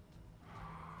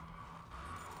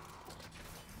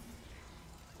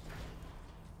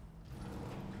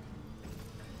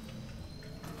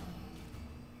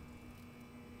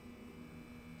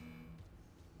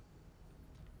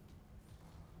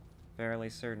 Fairly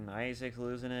certain Isaac's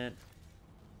losing it.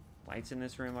 Lights in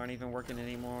this room aren't even working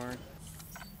anymore.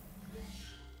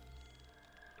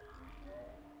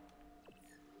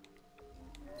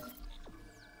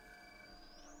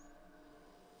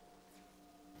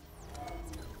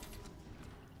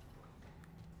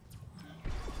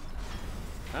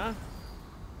 Huh?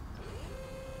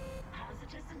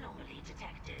 Hazardous anomaly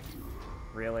detected.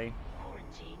 Really?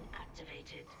 Quarantine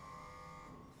activated.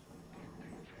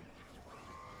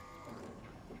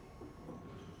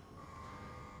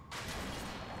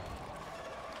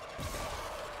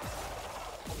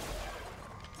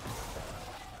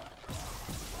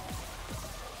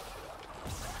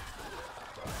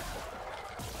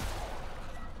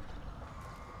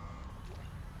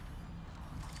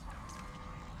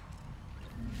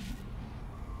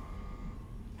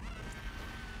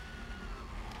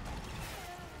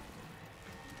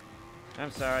 I'm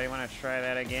sorry, you want to try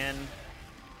that again?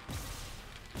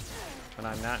 But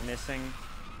I'm not missing.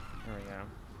 There we go.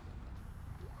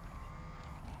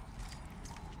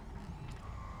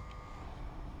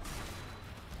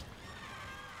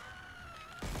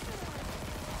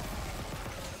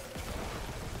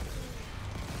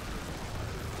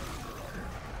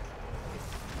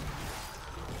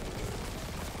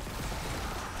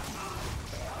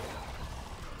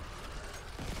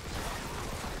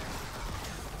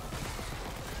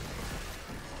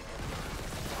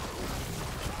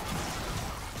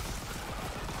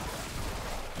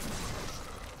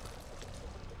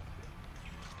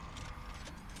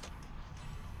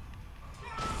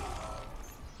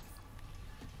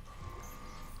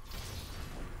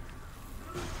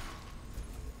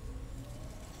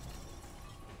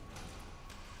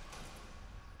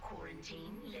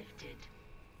 Quarantine lifted.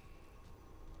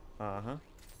 Uh-huh.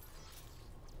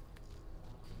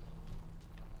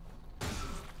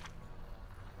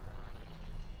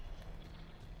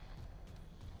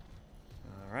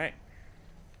 All right.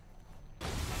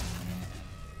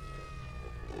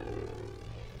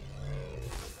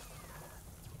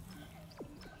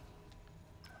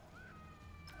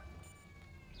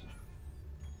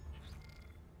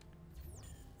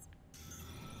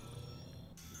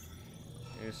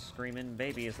 Whose screaming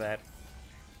baby is that?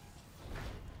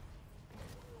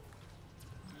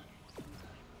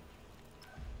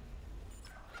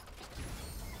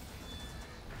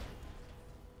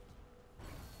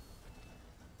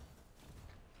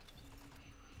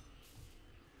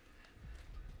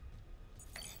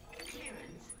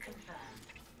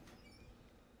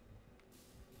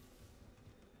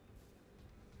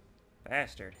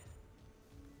 Bastard.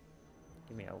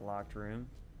 Give me a locked room.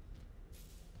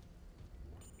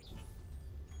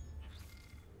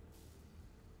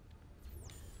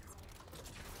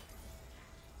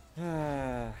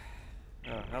 Oh,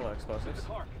 hello, explosives. Mr.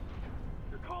 Clark,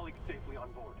 your colleague's safely on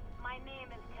board. My name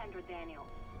is Kendra Daniels.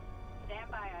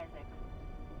 Stand by, Isaac.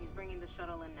 He's bringing the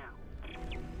shuttle in now.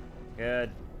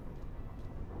 Good.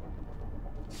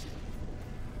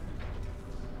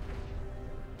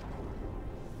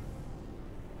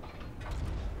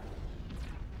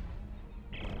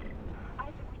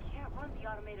 Isaac, we can't run the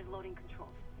automated loading controls.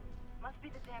 Must be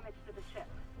the damage to the ship.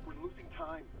 We're losing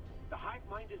time. The hive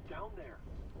mind is down there.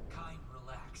 Kind,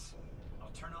 relax.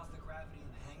 I'll turn off the gravity in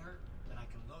the hangar, then I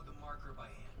can load the marker by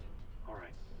hand. All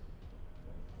right.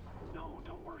 No,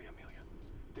 don't worry, Amelia.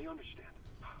 They understand.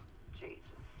 Jesus.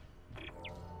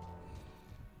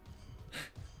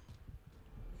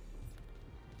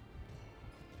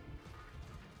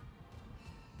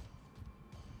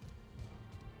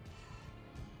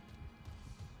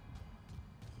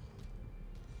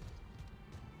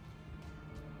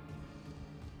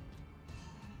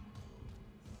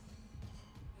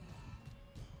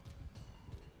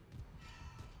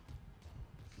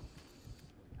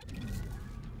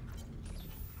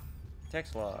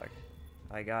 Text log.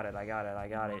 I got it, I got it, I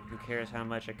got it. Who cares how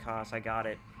much it costs? I got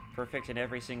it. Perfect in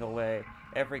every single way.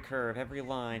 Every curve, every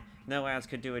line. No ads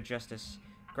could do it justice.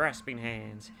 Grasping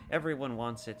hands. Everyone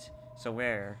wants it. So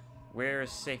where? Where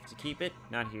is safe to keep it?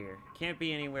 Not here. Can't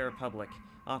be anywhere public.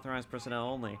 Authorized personnel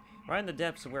only. Right in the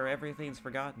depths where everything's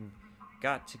forgotten.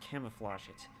 Got to camouflage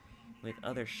it. With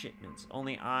other shipments.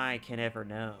 Only I can ever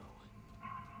know.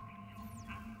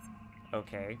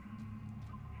 Okay.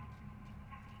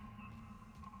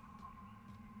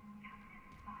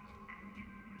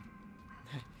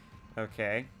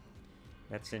 Okay.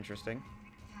 That's interesting.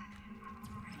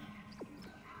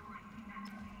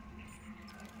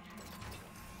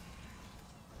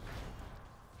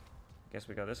 Guess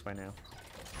we go this way now.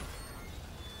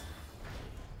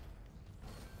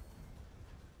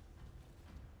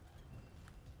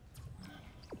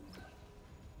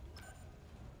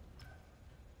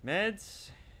 Meds?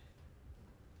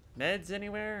 Meds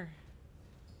anywhere?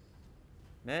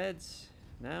 Meds?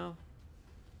 No?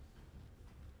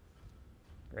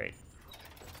 Great.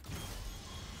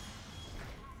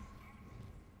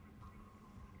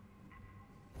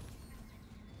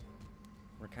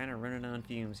 We're kind of running on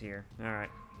fumes here. Alright.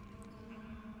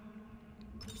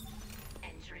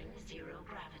 Entering zero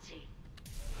gravity.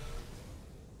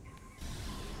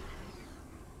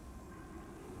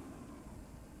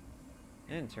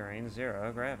 Entering zero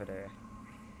gravity.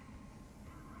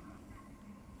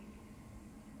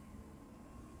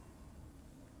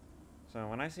 So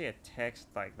when I see a text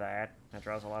like that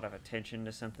draws a lot of attention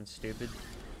to something stupid,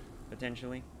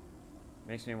 potentially,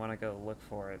 makes me want to go look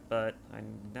for it, but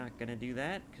I'm not gonna do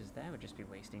that, because that would just be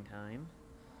wasting time.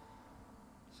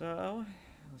 So,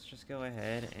 let's just go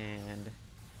ahead and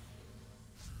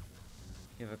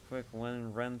give a quick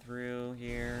run through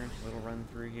here, little run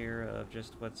through here of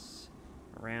just what's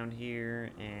around here,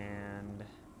 and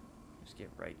just get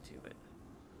right to it.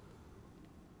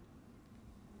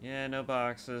 Yeah, no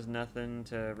boxes, nothing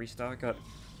to restock up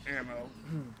ammo.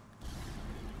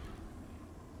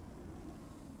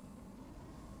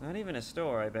 Not even a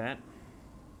store, I bet.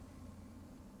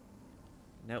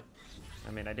 Nope.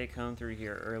 I mean, I did come through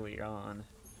here early on,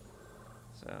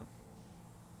 so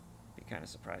be kind of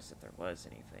surprised if there was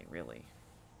anything, really.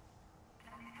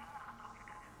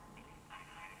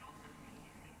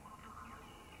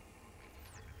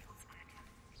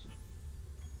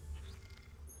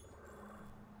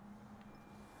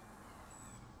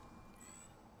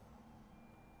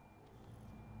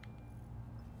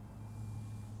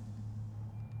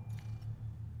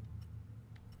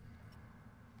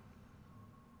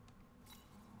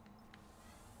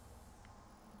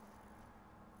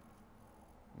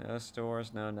 No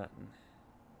stores, no nothing.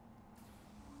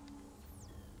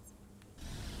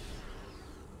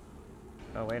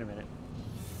 Oh, wait a minute.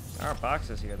 There are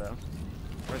boxes here, though.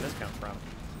 Where'd this come from?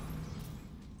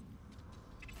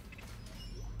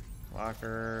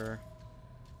 Locker.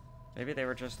 Maybe they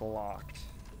were just locked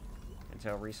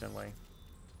until recently.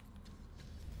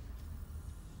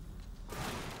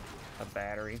 A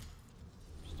battery.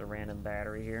 Just a random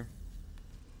battery here.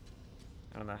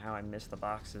 I don't know how I missed the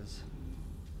boxes.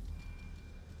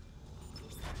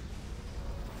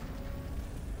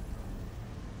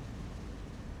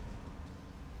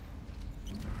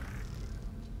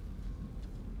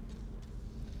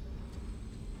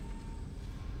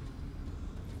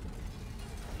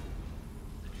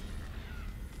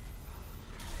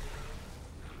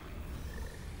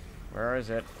 Where is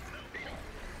it?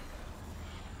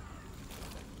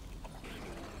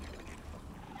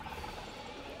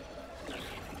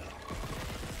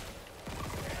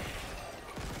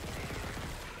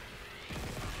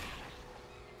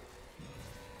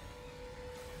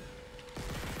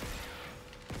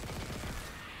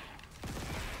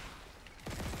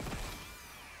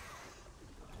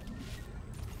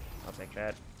 I'll take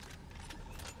that.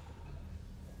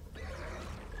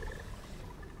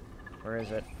 Where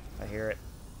is it? I hear it.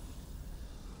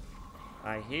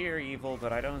 I hear evil,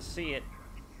 but I don't see it.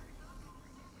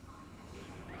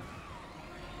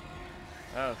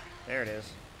 Oh, there it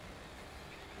is.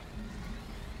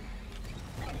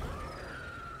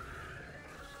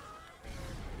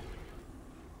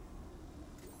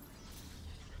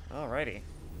 Alrighty.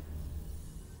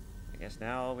 I guess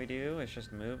now all we do is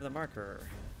just move the marker.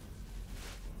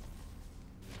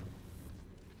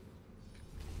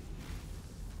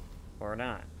 Or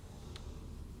not.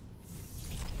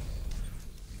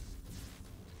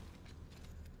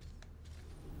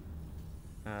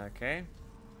 Okay.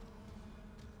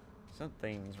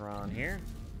 Something's wrong here.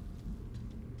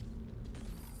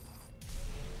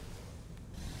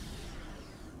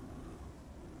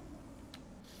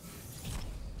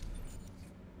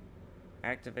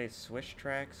 Activate switch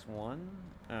tracks 1?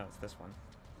 Oh, it's this one.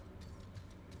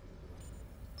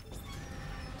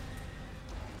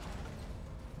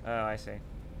 Oh, I see.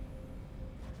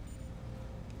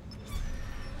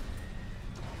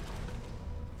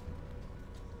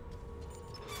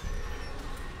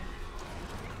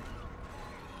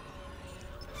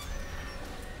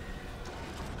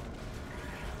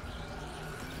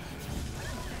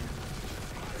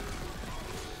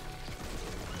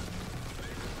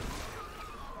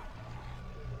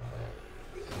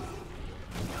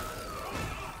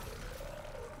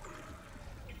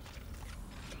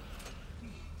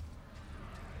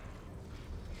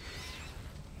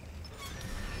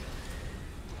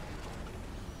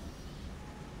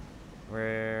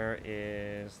 Where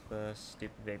is the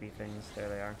stupid baby things? There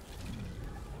they are.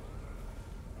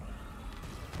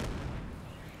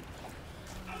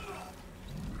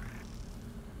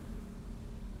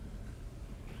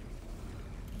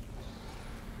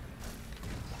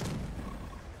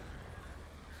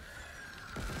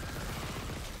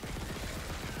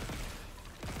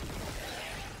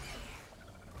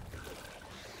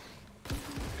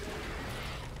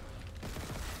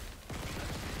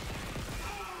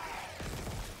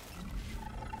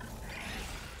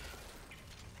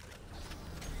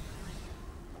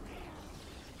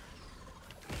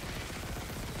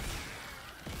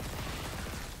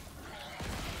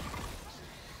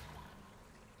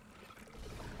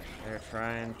 They're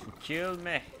trying to kill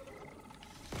me.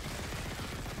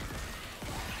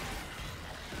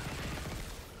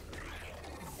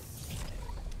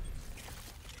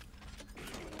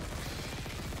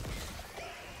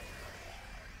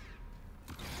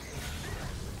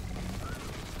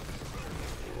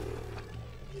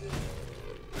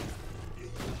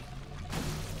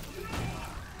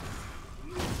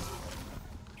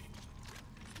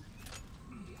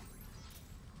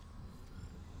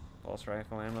 Pulse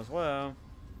rifle ammo's low.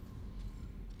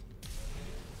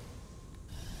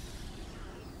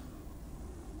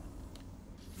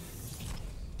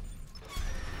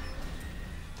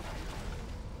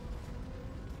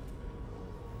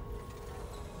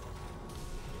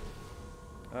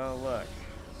 Oh look,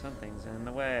 something's in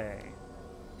the way.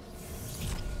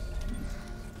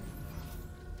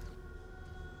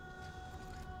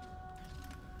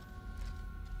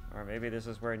 Or maybe this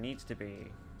is where it needs to be.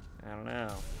 I don't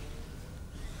know.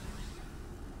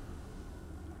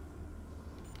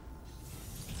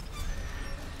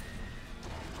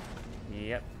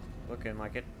 Yep, looking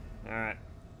like it. Alright.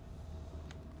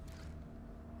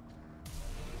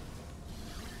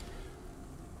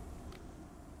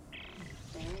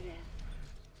 There it is.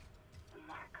 The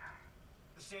marker.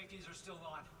 The safeties are still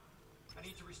on. I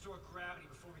need to restore gravity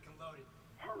before we can load it.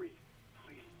 Hurry,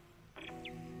 please.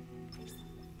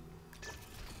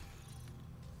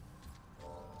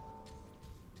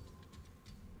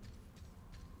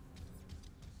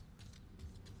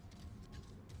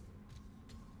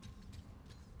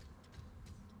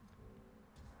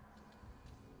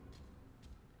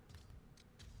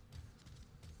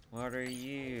 What are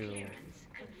you? Clearance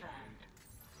confirmed.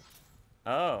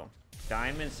 Oh,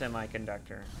 diamond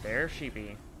semiconductor. There she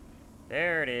be.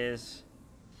 There it is.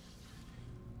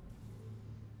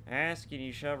 Ask and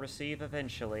you shall receive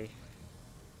eventually.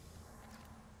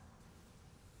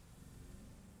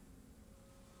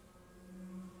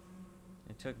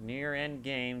 It took near end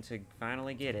game to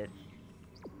finally get it.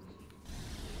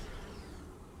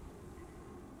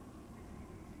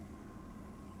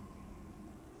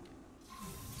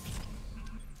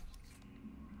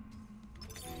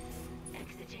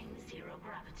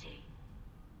 property.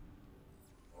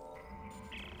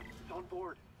 It's on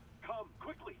board. Come,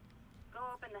 quickly. Go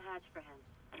open the hatch for him.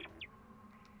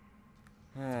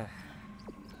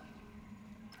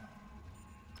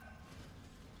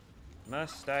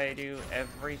 Must I do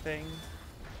everything?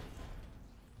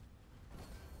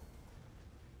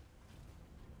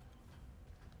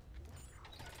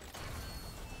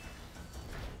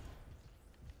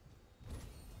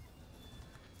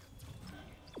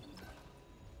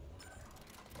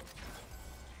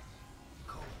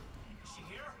 Cole, is she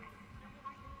here?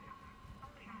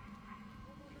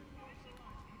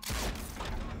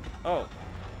 Oh.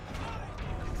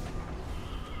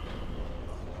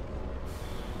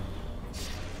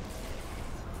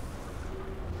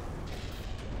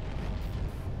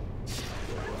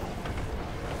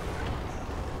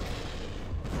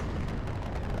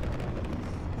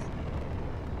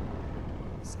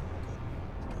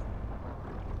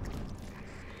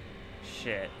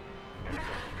 Shit.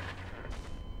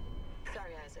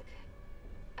 Sorry, Isaac.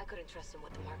 I couldn't trust him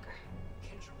with the marker.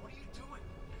 Kendra, what are you doing?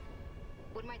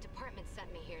 What my department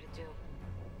sent me here to do.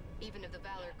 Even if the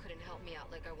Valor couldn't help me out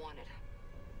like I wanted.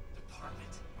 Department?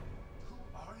 Who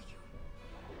are you?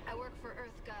 I work for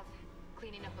EarthGov,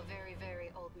 cleaning up a very,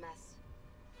 very old mess.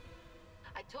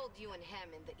 I told you and him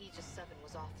in the Aegis 7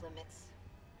 was off limits.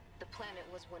 The planet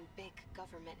was one big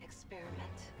government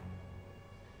experiment.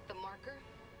 The marker,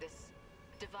 this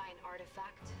divine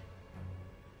artifact,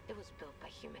 it was built by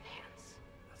human hands.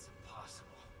 That's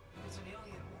impossible. It's an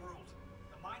alien world.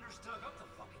 The miners dug up the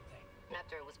fucking thing.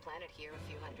 After it was planted here a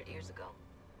few hundred years ago.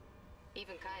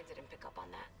 Even Kind didn't pick up on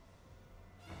that.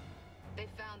 They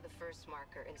found the first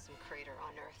marker in some crater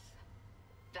on Earth.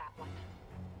 That one.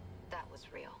 That was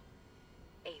real.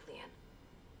 Alien.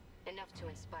 Enough to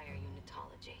inspire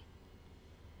unitology.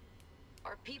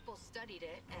 Our people studied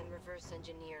it and reverse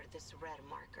engineered this red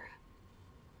marker.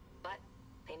 But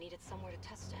they needed somewhere to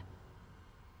test it.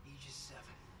 Aegis 7.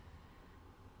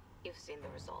 You've seen the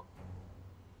result.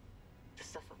 The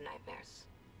stuff of nightmares.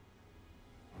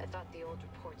 I thought the old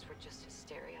reports were just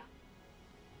hysteria.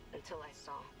 Until I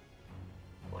saw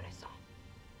what I saw.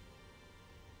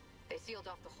 They sealed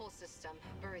off the whole system,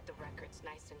 buried the records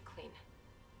nice and clean.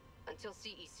 Until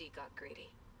CEC got greedy.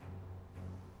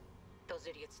 Those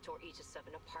idiots tore Aegis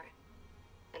 7 apart,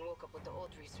 and woke up with the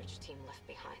old research team left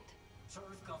behind. So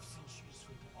EarthGov sent you to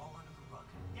sweep it all under the rug.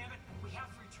 Damn it, we have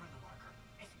to return the marker.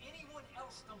 If anyone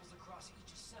else stumbles across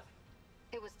Aegis 7...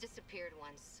 It was disappeared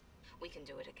once. We can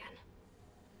do it again.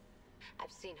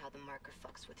 I've seen how the marker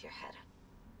fucks with your head.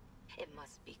 It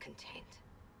must be contained.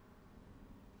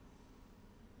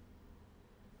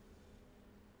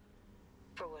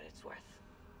 For what it's worth,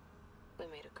 we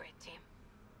made a great team.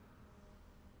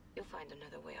 You'll find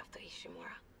another way off the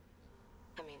Ishimura.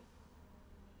 I mean,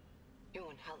 you're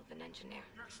one hell of an engineer.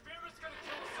 Your experiment's gonna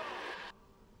kill us all!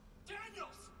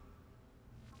 Daniels!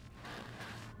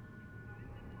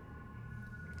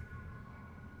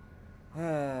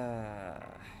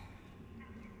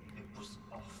 It was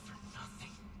all for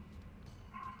nothing.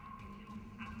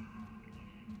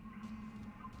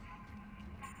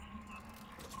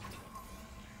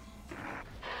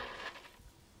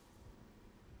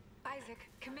 Isaac,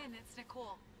 come in. It's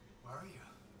Nicole. Where are you?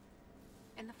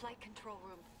 In the flight control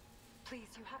room. Please,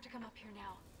 you have to come up here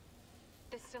now.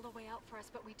 There's still a way out for us,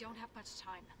 but we don't have much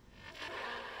time.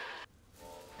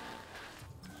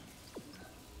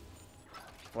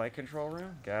 Flight control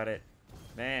room? Got it.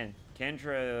 Man,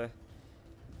 Kendra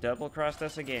double-crossed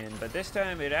us again, but this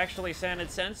time it actually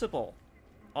sounded sensible.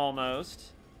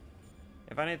 Almost.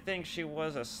 If I didn't think she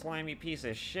was a slimy piece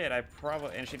of shit,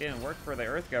 and she didn't work for the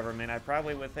Earth government, I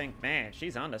probably would think, man,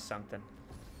 she's onto something.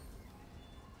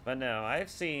 But no, I've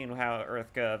seen how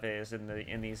EarthGov is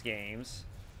in these games.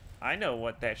 I know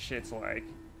what that shit's like.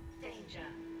 Danger.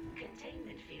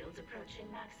 Containment fields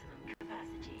approaching maximum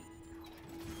capacity.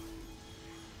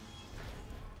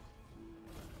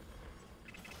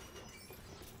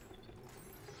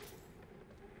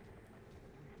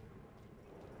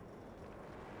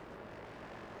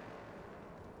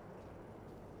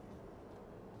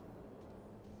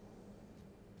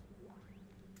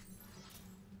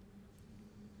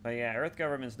 But yeah, Earth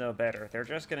government's no better. They're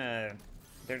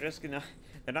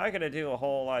not gonna do a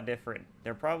whole lot different.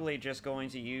 They're probably just going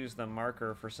to use the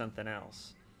marker for something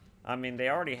else. I mean, they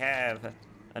already have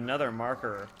another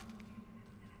marker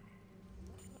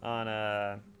on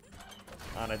an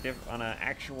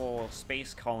actual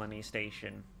space colony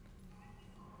station.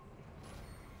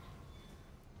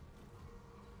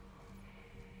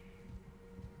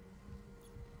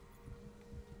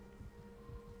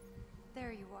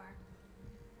 There you are.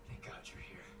 Thank God you're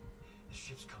here. The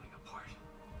ship's coming apart.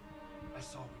 I I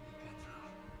saw what you've been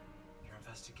through. Your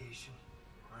investigation,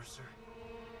 Mercer.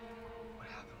 What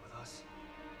happened with us?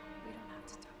 We don't have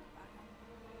to talk about it.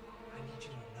 I need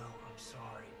you to know I'm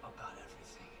sorry about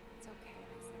everything. It's okay,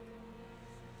 Isaac.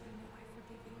 You know I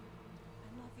forgive you. I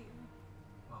love you.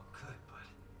 Well, good, but...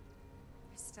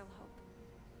 There's still hope.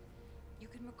 You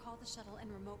can recall the shuttle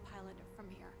and remote pilot it from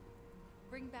here.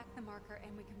 Bring back the marker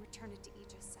and we can return it to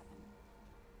Aegis 7.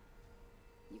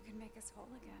 You can make us whole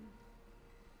again.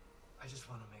 I just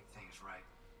want to make things right.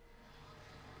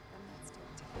 Then let's do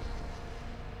it together.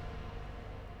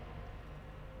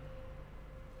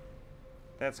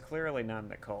 That's clearly not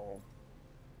Nicole.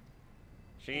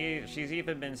 She's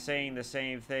even been saying the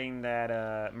same thing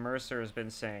that Mercer's been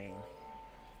saying.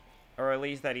 Or at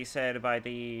least that he said by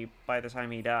the time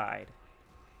he died.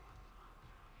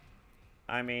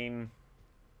 I mean,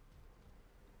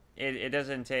 it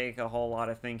doesn't take a whole lot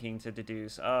of thinking to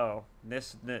deduce, oh,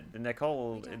 this isn't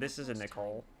Nicole. There's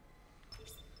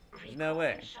no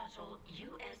way. Shuttle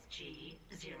USG-09.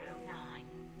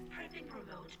 Prepping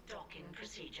remote docking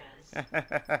procedures. Damn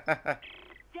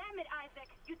it, Isaac!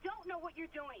 You don't know what you're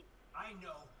doing! I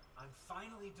know. I'm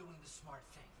finally doing the smart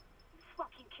thing. You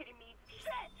fucking kidding me?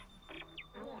 Shit!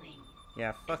 Warning.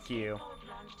 Yeah, fuck you. Pod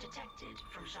launch detected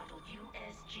from shuttle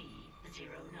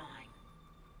USG-09.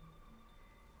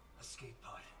 Escape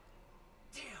pod.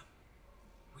 Damn!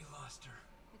 We lost her.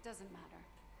 It doesn't matter.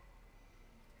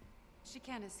 She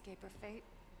can't escape her fate.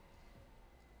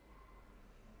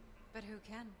 But who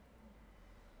can?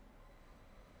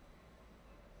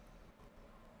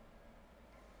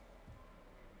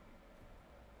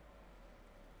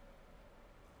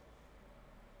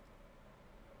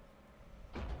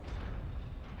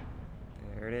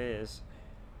 There it is.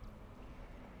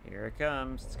 Here it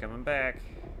comes. It's coming back.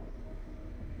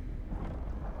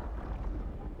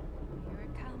 Here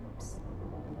it comes.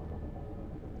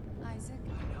 Isaac?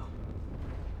 I know.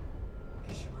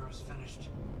 Ishimura's finished.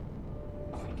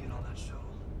 If we get on that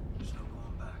shuttle, there's no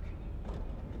going back.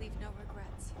 Leave no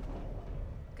regrets.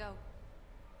 Go.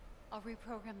 I'll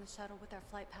reprogram the shuttle with our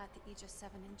flight path to Aegis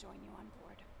 7 and join you on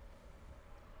board.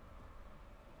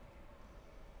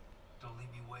 Don't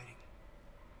leave me waiting.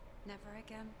 Never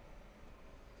again.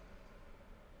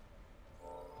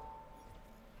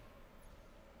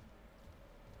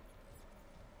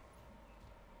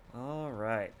 All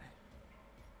right.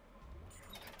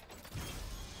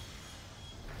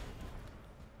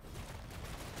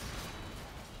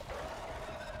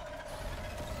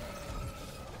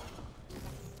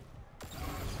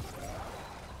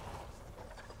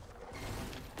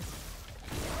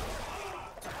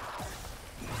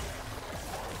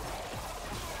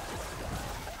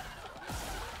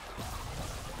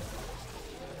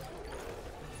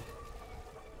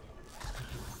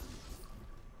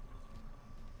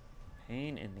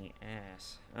 Pain in the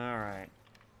ass. Alright.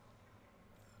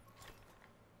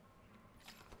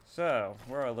 So,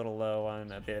 we're a little low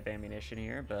on a bit of ammunition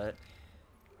here, but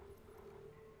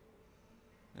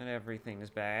not everything's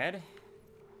bad.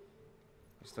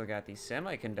 We still got these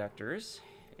semiconductors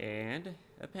and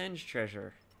a Penge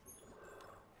treasure,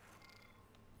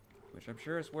 which I'm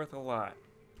sure is worth a lot.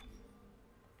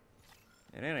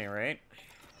 At any rate,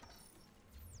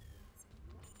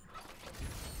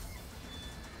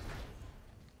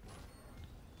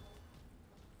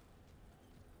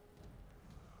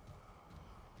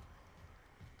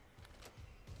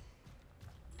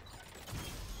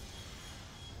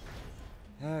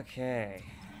 okay.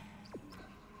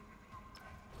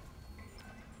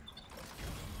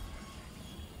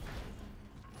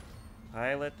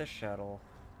 Pilot the shuttle.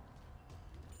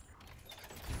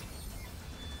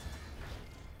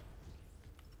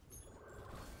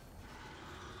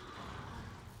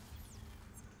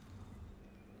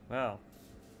 Well,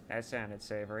 that sounded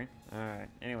savory. Alright,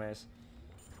 anyways.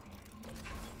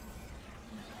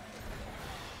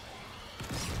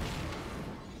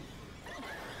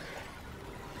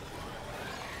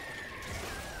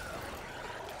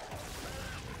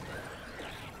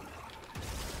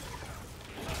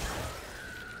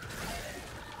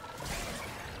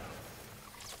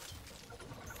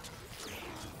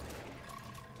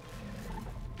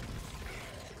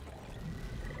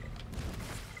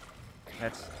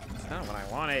 That's not what I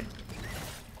wanted.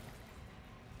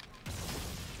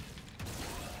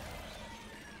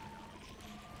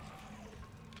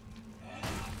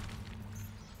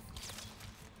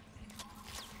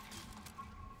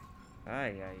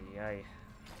 Ay, ay, ay.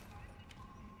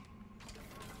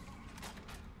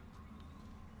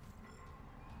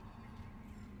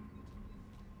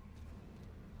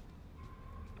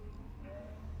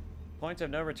 Point of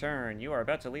no return. You are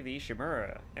about to leave the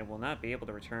Ishimura and will not be able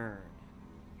to return.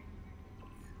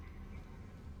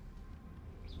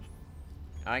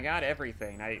 I got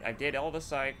everything. I did all the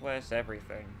side quests,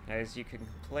 everything. As you can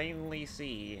plainly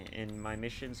see in my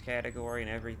missions category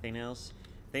and everything else.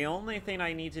 The only thing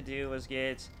I need to do is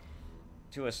get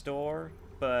to a store,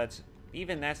 but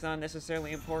even that's not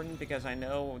necessarily important because I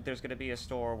know there's going to be a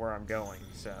store where I'm going,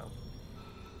 so.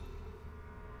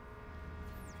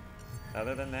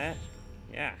 Other than that,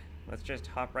 yeah, let's just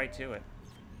hop right to it.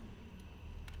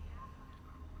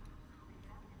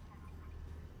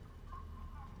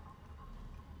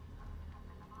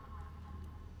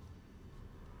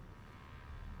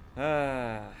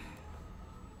 I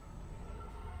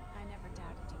never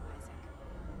doubted you, Isaac.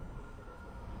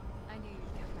 I knew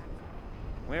you'd come back for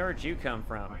me. Where'd you come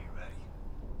from? Are you ready?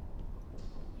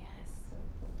 Yes.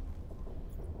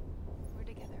 We're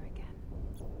together again.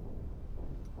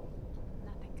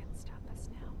 Nothing can stop us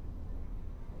now.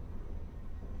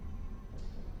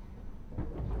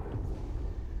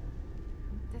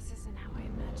 This isn't how I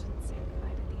imagined saying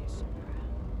goodbye to the Ishimura.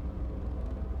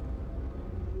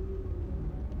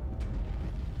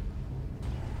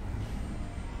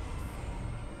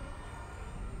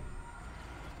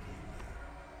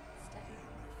 Steady.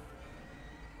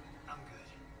 I'm good.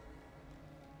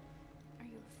 Are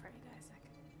you afraid, Isaac?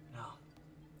 No.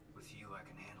 With you, I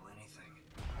can handle anything.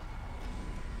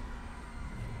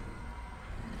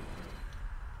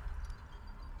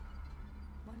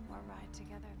 One more ride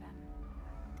together, then.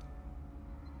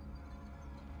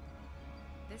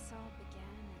 This all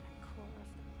began in the core of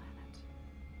the planet.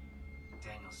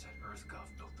 Daniel said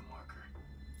EarthGov built the marker.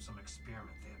 Some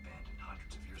experiment they abandoned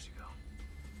hundreds of years ago.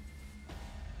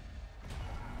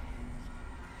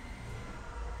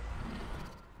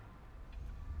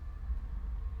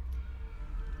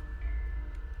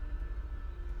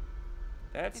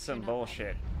 That's If some you're not bullshit.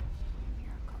 ready, your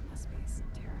miracle must be as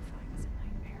terrifying as a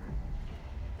nightmare.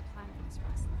 The planet is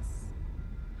restless,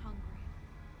 hungry.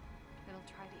 It'll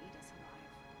try to eat us alive.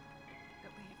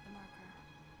 But we have the marker.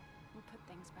 We'll put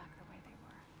things back the way they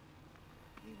were.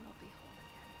 We will be whole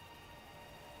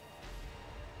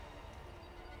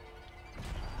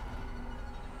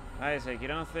again. Isaac, you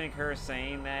don't think her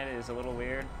saying that is a little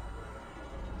weird?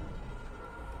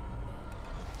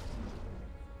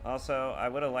 Also, I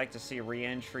would have liked to see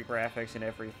re-entry graphics and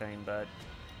everything, but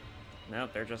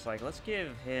nope, they're just like, let's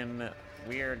give him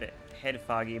weird head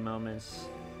foggy moments,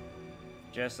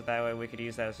 just so that way we could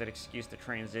use that as an excuse to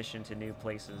transition to new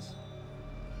places.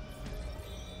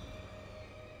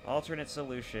 Alternate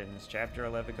solutions, chapter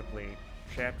 11 complete,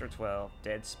 chapter 12,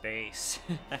 dead space.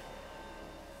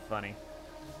 Funny.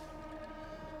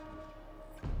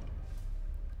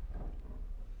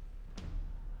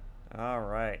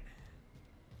 Alright.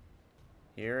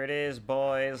 Here it is,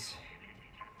 boys.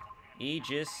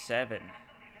 Aegis 7.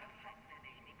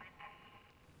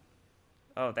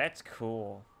 Oh, that's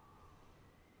cool.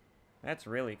 That's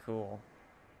really cool.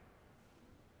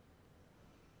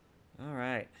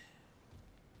 Alright.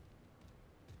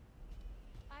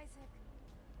 Isaac,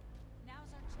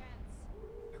 now's our chance.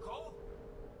 Nicole?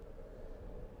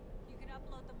 You can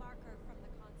upload the marker from the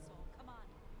console. Come on.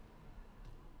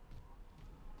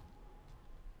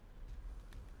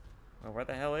 Well, where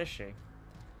the hell is she?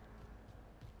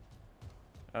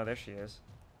 Oh, there she is.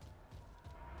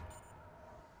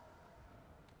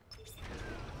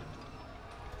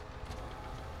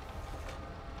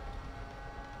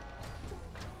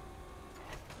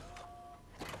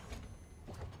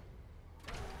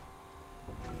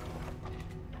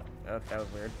 Oh, that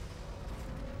was weird.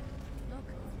 Look.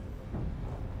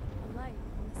 A light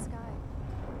in the sky.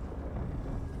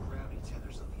 Gravity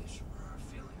tethers on the Ishimura are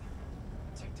failing.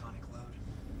 Tectonic load.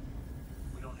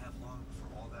 We don't have long before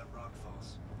all that rock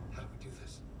falls. How do we do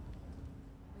this?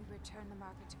 We return the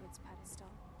marker to its pedestal.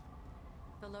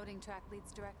 The loading track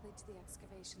leads directly to the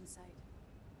excavation site.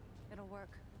 It'll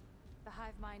work. The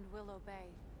hive mind will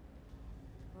obey.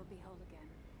 We'll be whole again.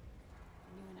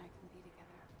 And you and I can be together.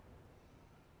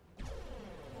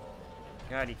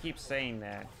 God, he keeps saying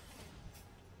that.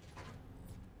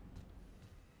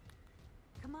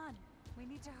 Come on. We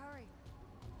need to hurry.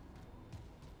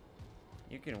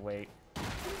 You can wait.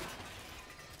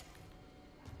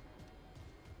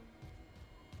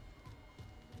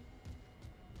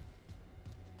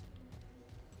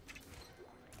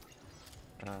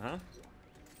 Uh-huh.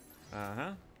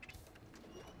 Uh-huh.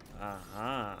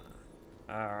 Uh-huh.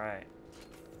 Alright.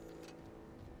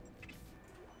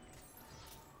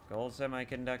 Gold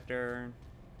semiconductor.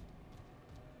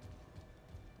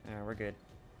 We're good.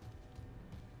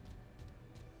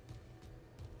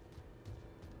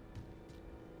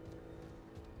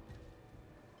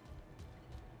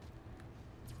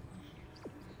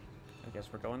 I guess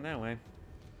we're going that way.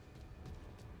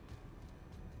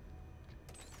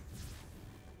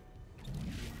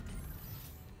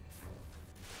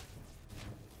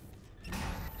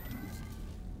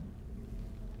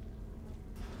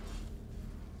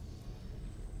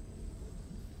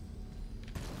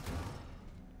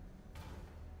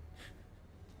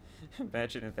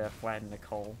 Imagine if that flattened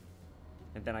Nicole.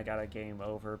 And then I got a game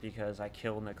over because I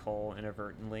killed Nicole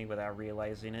inadvertently without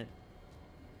realizing it.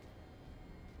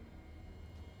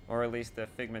 Or at least the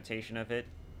figmentation of it.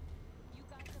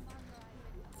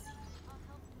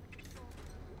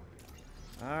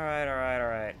 Alright, alright,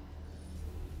 alright.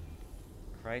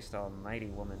 Christ almighty,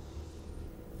 woman.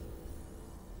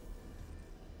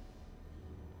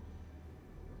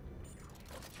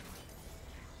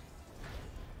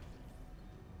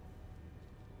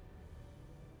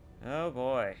 Oh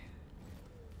boy.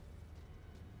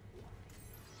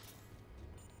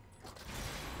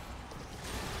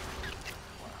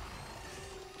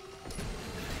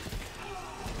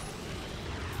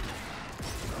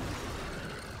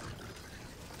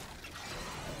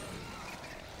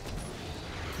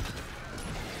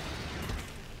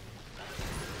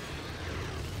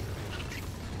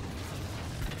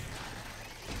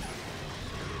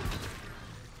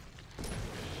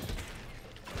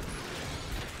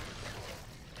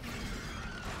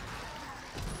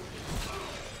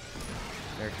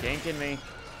 They're ganking me.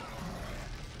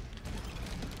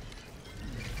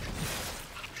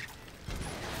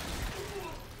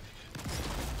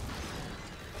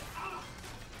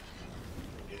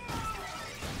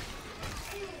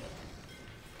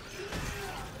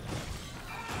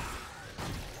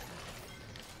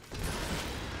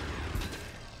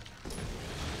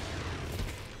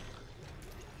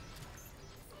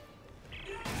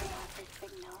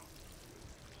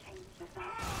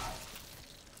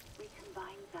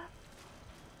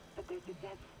 There's a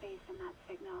dead space in that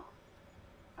signal.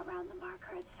 Around the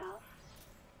marker itself,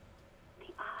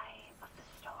 the eye of the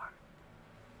storm.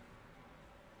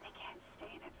 They can't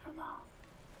stay in it for long.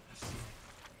 I've seen it.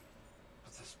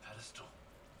 What's this pedestal?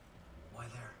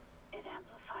 Why there? It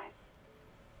amplifies.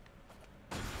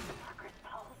 The marker's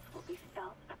pulse will be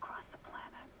felt across the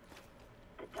planet.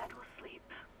 The dead will sleep.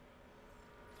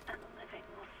 And the living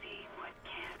will see what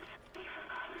can't be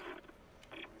forgotten.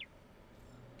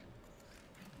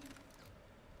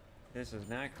 This is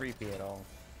not creepy at all.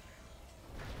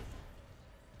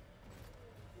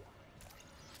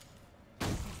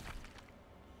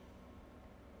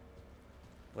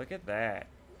 Look at that.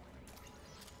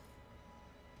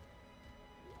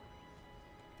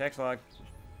 Text log.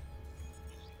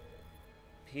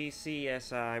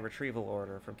 PCSI retrieval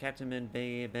order from Captain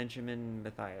Benjamin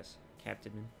Matthias.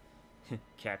 Captain.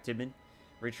 Captain.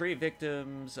 Retrieve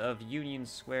victims of Union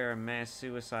Square mass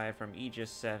suicide from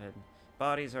Aegis 7.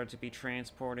 Bodies are to be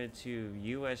transported to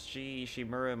USG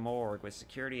Shimura Morgue with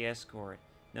security escort.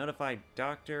 Notify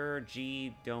Dr.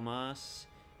 G. Domas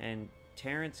and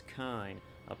Terrence Kine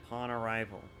upon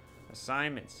arrival.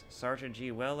 Assignments: Sergeant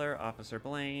G. Weller, Officer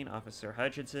Blaine, Officer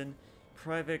Hutchinson,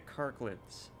 Private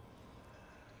Kirklands.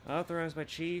 Authorized by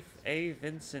Chief A.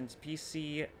 Vincent,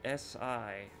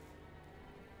 PCSI.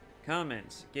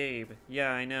 Comments: Gabe,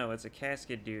 yeah, I know, it's a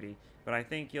casket duty, but I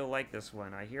think you'll like this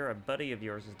one. I hear a buddy of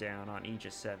yours is down on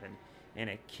Aegis 7, and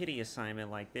a kitty assignment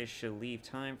like this should leave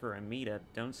time for a meetup.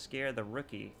 Don't scare the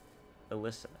rookie.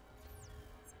 Alyssa.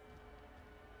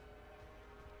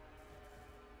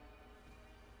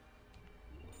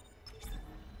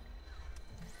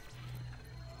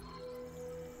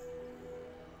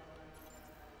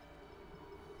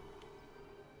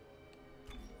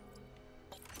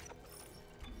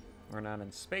 We're not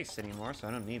in space anymore, so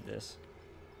I don't need this.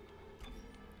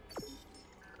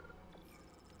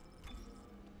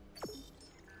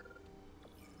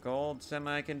 Gold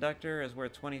semiconductor is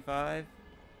worth 25.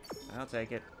 I'll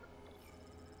take it.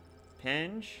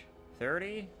 Penge?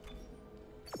 30?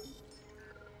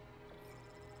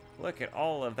 Look at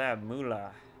all of that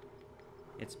moolah.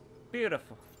 It's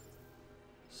beautiful.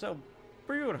 So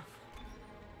beautiful.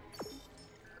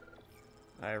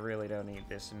 I really don't need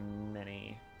this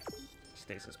many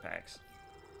stasis packs.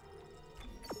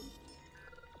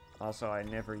 Also, I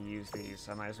never use these.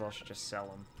 I might as well should just sell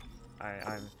them.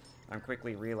 I'm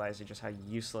quickly realizing just how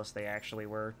useless they actually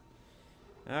were.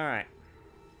 Alright.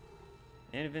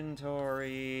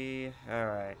 Inventory.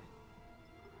 Alright.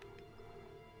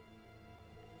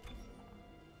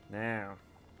 Now,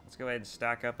 let's go ahead and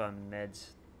stock up on meds.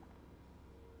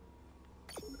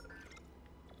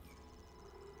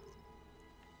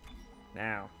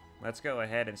 Now, let's go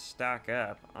ahead and stock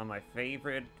up on my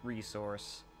favorite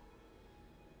resource.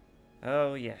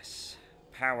 Oh yes,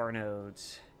 power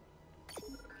nodes.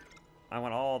 I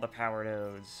want all the power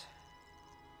nodes.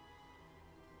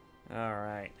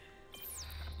 Alright.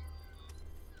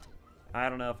 I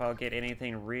don't know if I'll get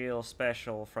anything real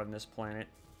special from this planet,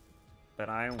 but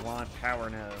I want power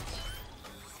nodes.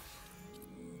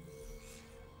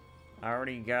 I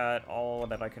already got all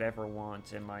that I could ever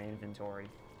want in my inventory.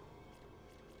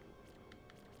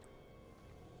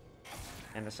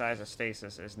 And the size of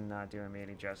stasis is not doing me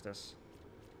any justice.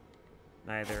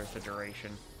 Neither is the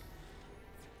duration.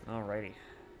 Alrighty.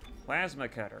 Plasma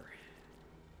cutter.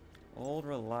 Old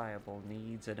reliable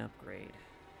needs an upgrade.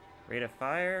 Rate of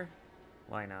fire?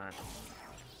 Why not?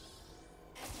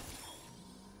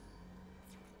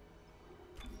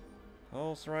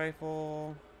 Pulse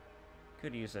rifle.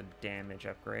 Could use a damage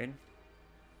upgrade.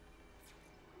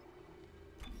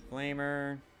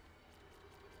 Flamer.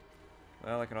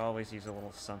 Well, I could always use a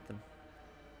little something.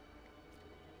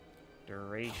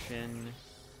 Duration.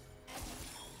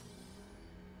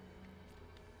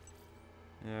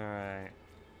 Alright.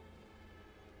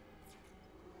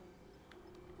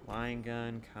 Line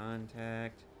gun,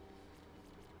 contact.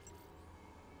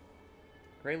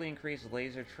 Greatly increased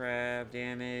laser trap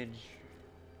damage.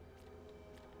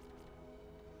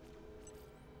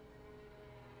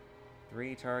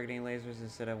 Three targeting lasers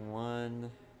instead of one.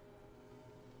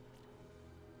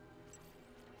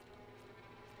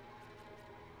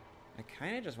 I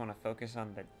kind of just want to focus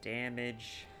on the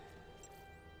damage.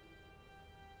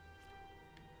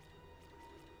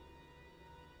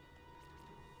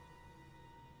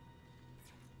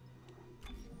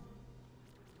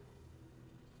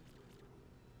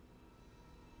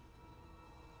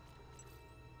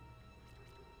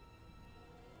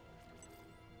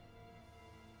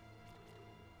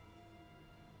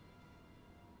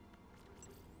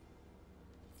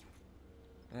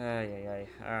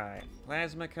 Alright.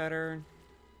 Plasma cutter.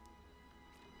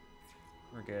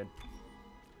 We're good.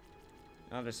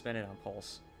 I'll just spend it on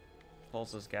Pulse.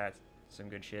 Pulse has got some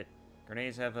good shit.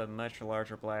 Grenades have a much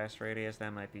larger blast radius.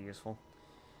 That might be useful.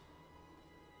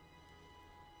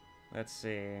 Let's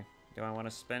see. Do I want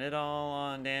to spend it all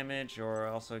on damage or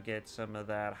also get some of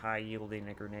that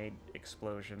high-yielding grenade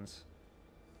explosions?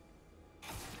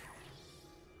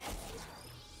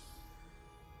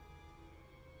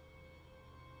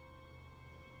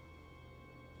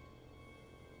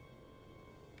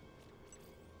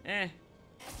 It's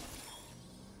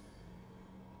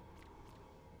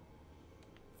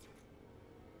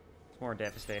more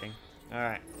devastating.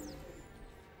 Alright.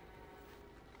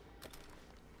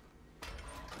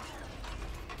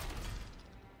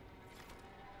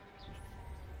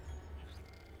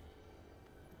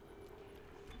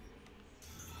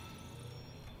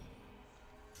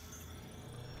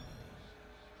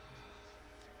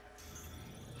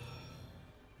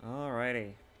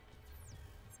 Alrighty.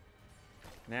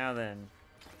 Now then,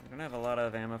 we don't have a lot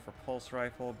of ammo for pulse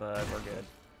rifle, but we're good.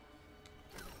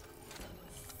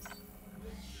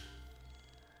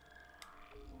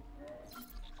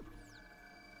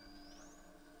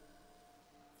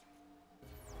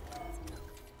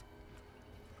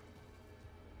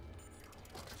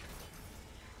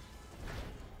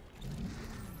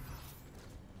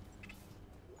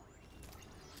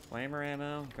 Flamer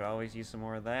ammo, could always use some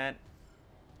more of that.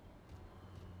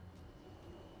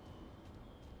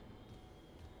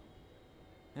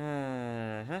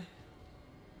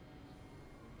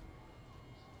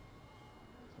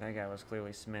 That guy was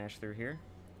clearly smashed through here.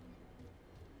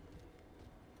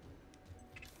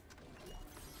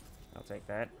 I'll take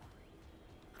that.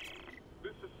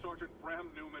 This is Sergeant Bram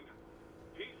Newman.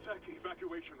 PSEC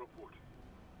evacuation report.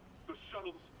 The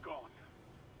shuttle's gone.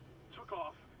 Took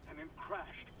off and then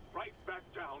crashed right back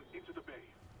down into the bay.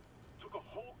 Took a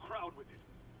whole crowd with it.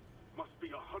 Must be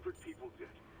 100 people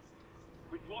dead.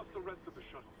 We've lost the rest of the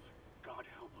shuttles. God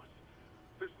help us.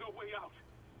 There's no way out.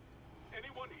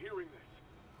 Anyone hearing this,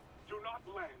 do not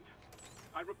land.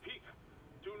 I repeat,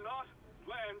 do not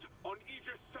land on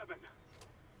Aegis 7.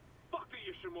 Fuck the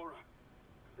Ishimura.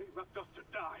 They left us to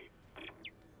die.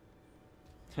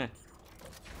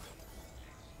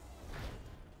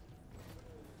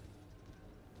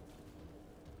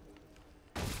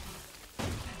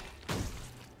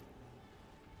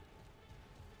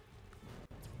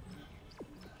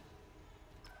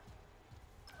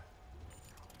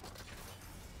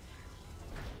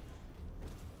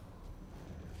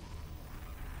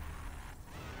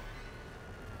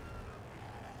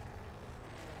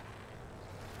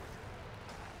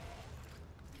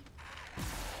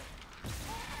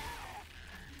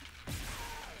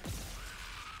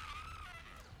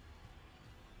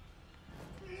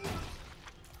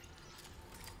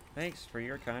 Thanks for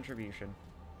your contribution.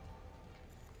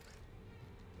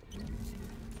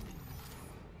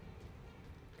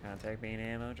 Contact beam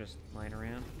ammo, just lying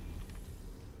around.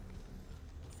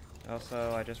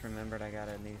 Also, I just remembered I got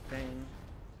a new thing.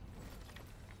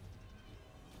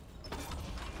 You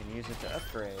can use it to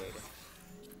upgrade.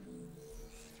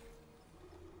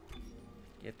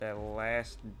 Get that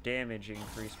last damage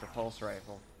increase for pulse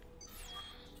rifle.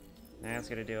 That's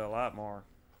gonna do a lot more.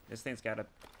 This thing's got a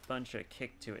bunch of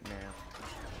kick to it now.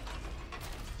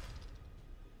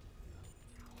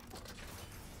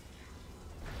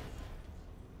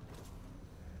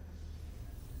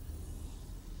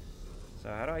 So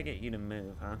how do I get you to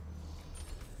move, huh?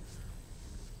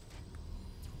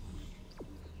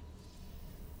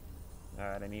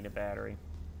 Alright, I need a battery.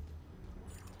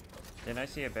 Didn't I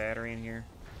see a battery in here?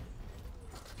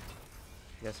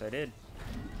 Yes, I did.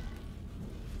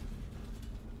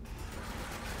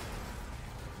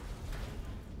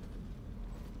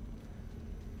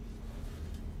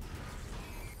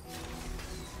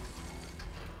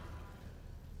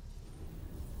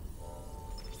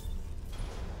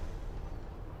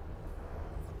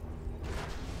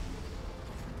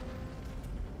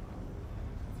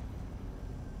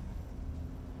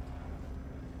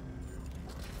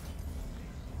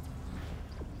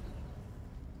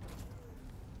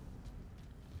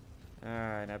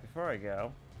 Alright, now before I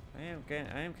go, I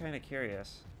am kind of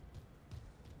curious.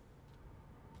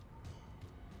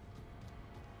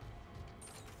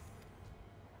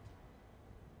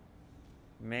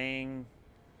 Main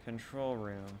control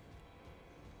room.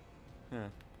 Huh.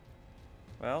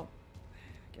 Well,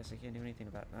 I guess I can't do anything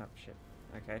about... Oh, shit.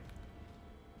 Okay.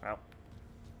 Well,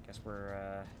 guess we're,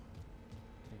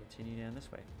 gonna continue down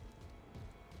this way.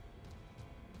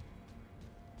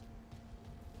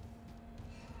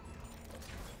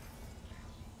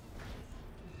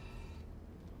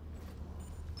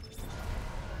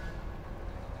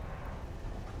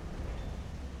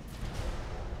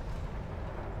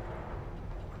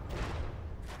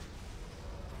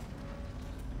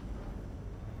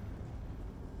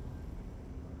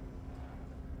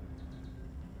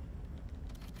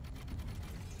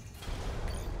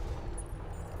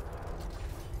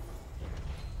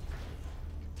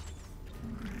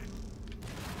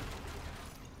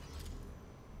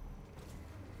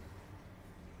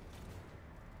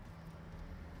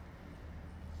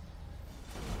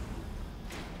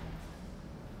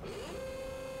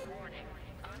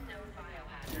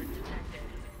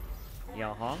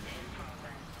 Yeah-huh.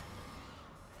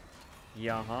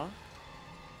 Yeah-huh.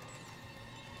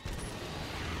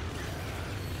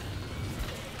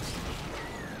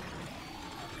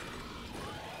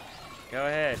 Go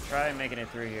ahead, try making it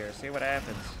through here. See what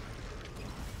happens.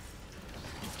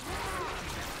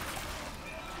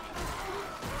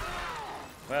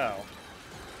 Well,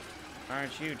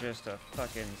 aren't you just a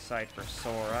fucking sight for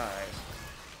sore eyes?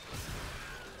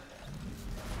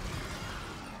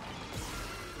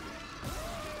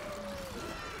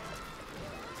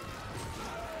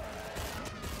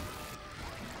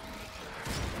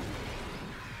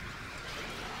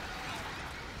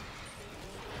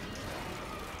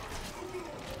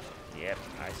 Yep,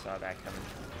 I saw that coming.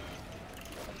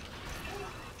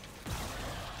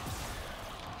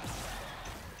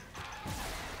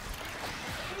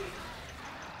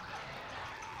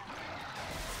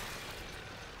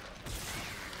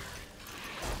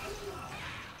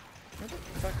 Where the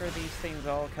fuck are these things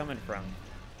all coming from?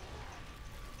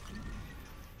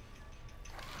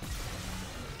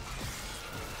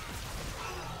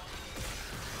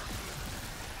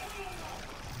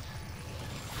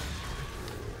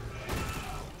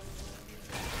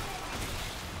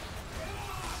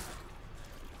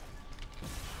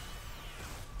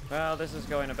 Well, this is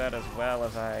going about as well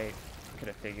as I could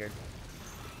have figured.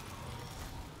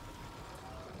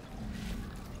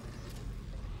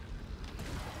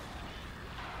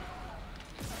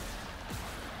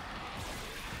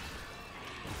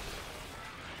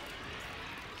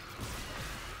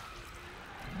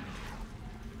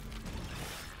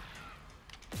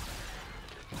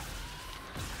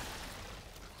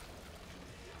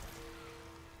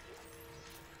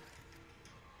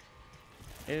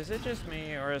 Is it just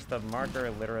me, or is the marker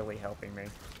literally helping me?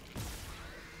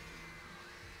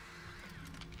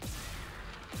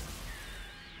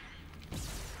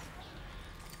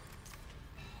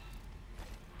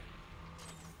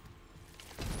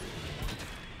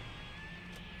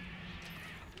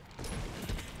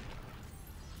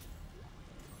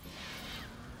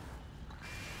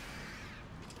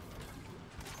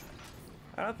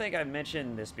 I don't think I've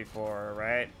mentioned this before,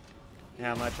 right?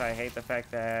 How much I hate the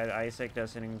fact that Isaac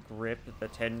doesn't grip the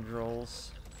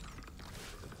tendrils.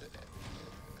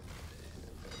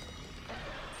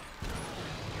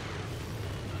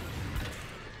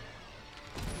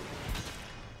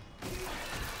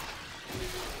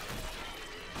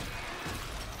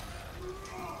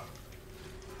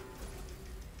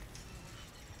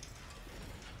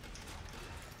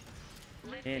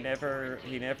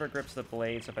 He never grips the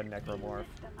blades of a necromorph.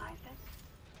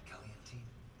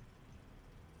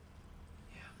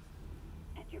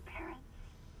 And your parents?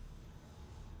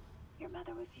 Your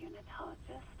mother was a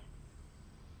unitologist.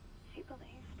 She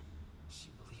believed. She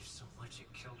believed so much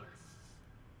it killed her.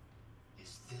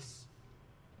 Is this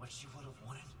what she would have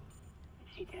wanted?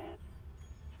 She did.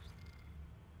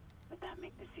 Would that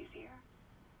make this easier?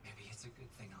 Maybe it's a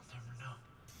good thing. I'll never know.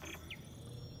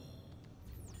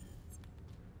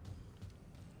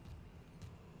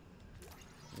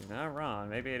 You're not wrong.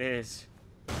 Maybe it is.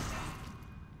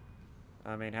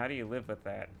 I mean, how do you live with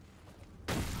that?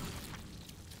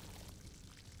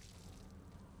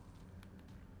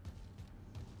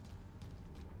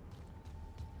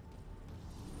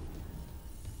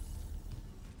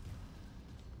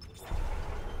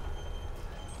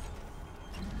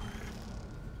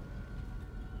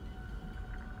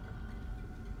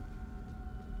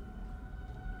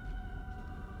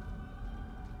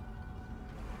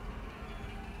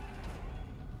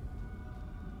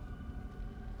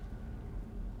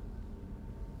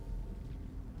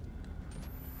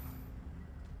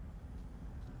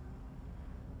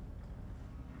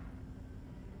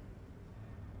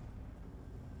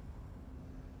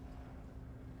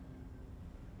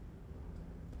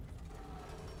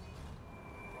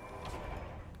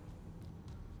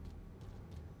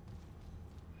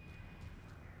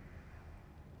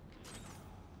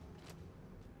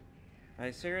 I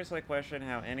seriously question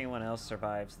how anyone else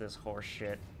survives this horse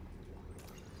shit,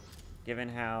 given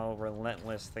how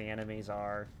relentless the enemies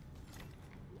are.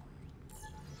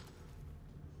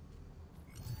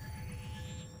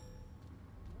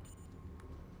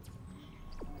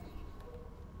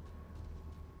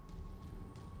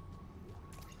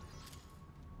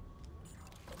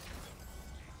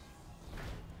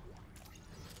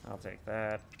 I'll take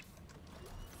that.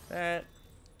 That.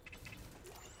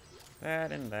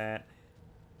 That and that.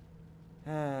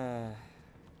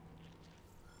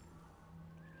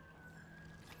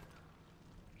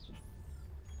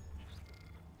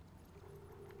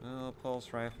 Oh,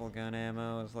 pulse rifle gun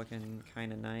ammo is looking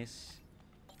kind of nice.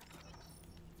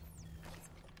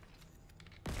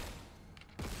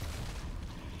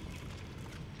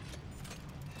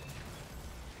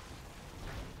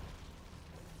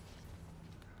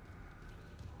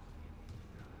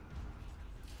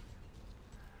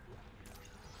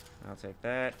 I'll take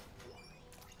that.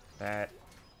 That.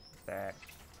 That.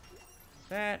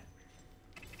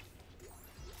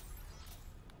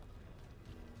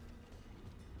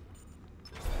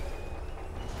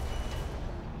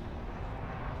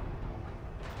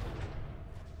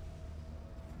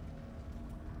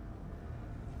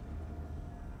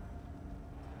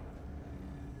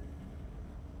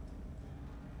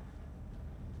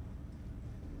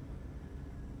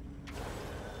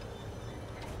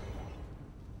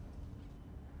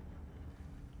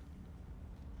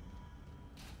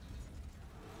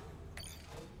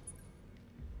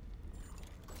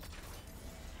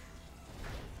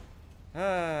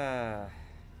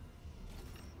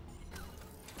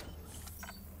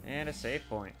 And a save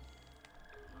point.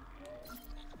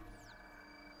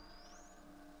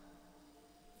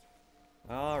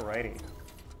 Alrighty.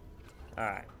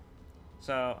 Alright.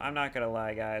 So, I'm not gonna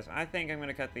lie, guys. I think I'm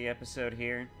gonna cut the episode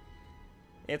here.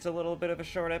 It's a little bit of a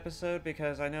short episode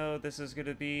because I know this is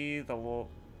gonna be the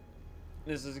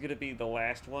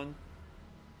last one.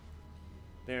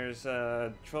 There's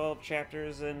 12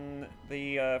 chapters in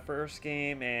the first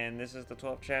game, and this is the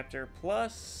 12th chapter.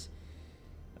 Plus,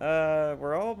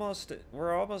 we're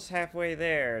almost halfway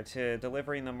there to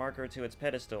delivering the marker to its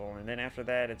pedestal, and then after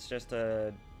that, it's just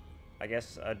I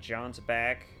guess a jaunt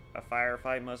back, a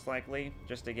firefight most likely,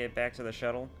 just to get back to the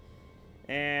shuttle.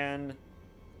 And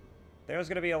there's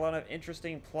going to be a lot of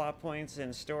interesting plot points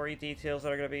and story details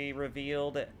that are going to be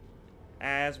revealed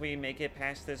as we make it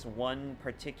past this one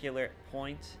particular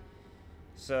point.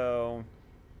 So,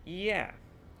 yeah.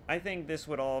 I think this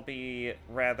would all be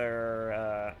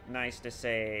rather nice to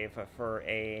save for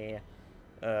a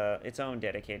its own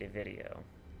dedicated video.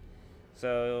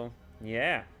 So,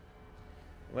 yeah.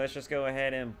 Let's just go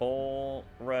ahead and bull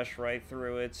rush right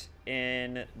through it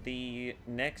in the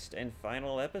next and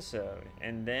final episode.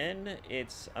 And then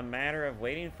it's a matter of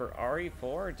waiting for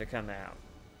RE4 to come out.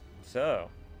 So,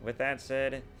 with that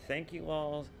said, thank you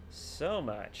all so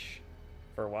much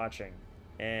for watching.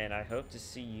 And I hope to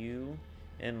see you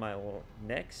in my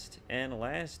next and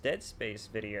last Dead Space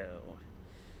video.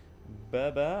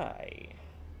 Bye-bye.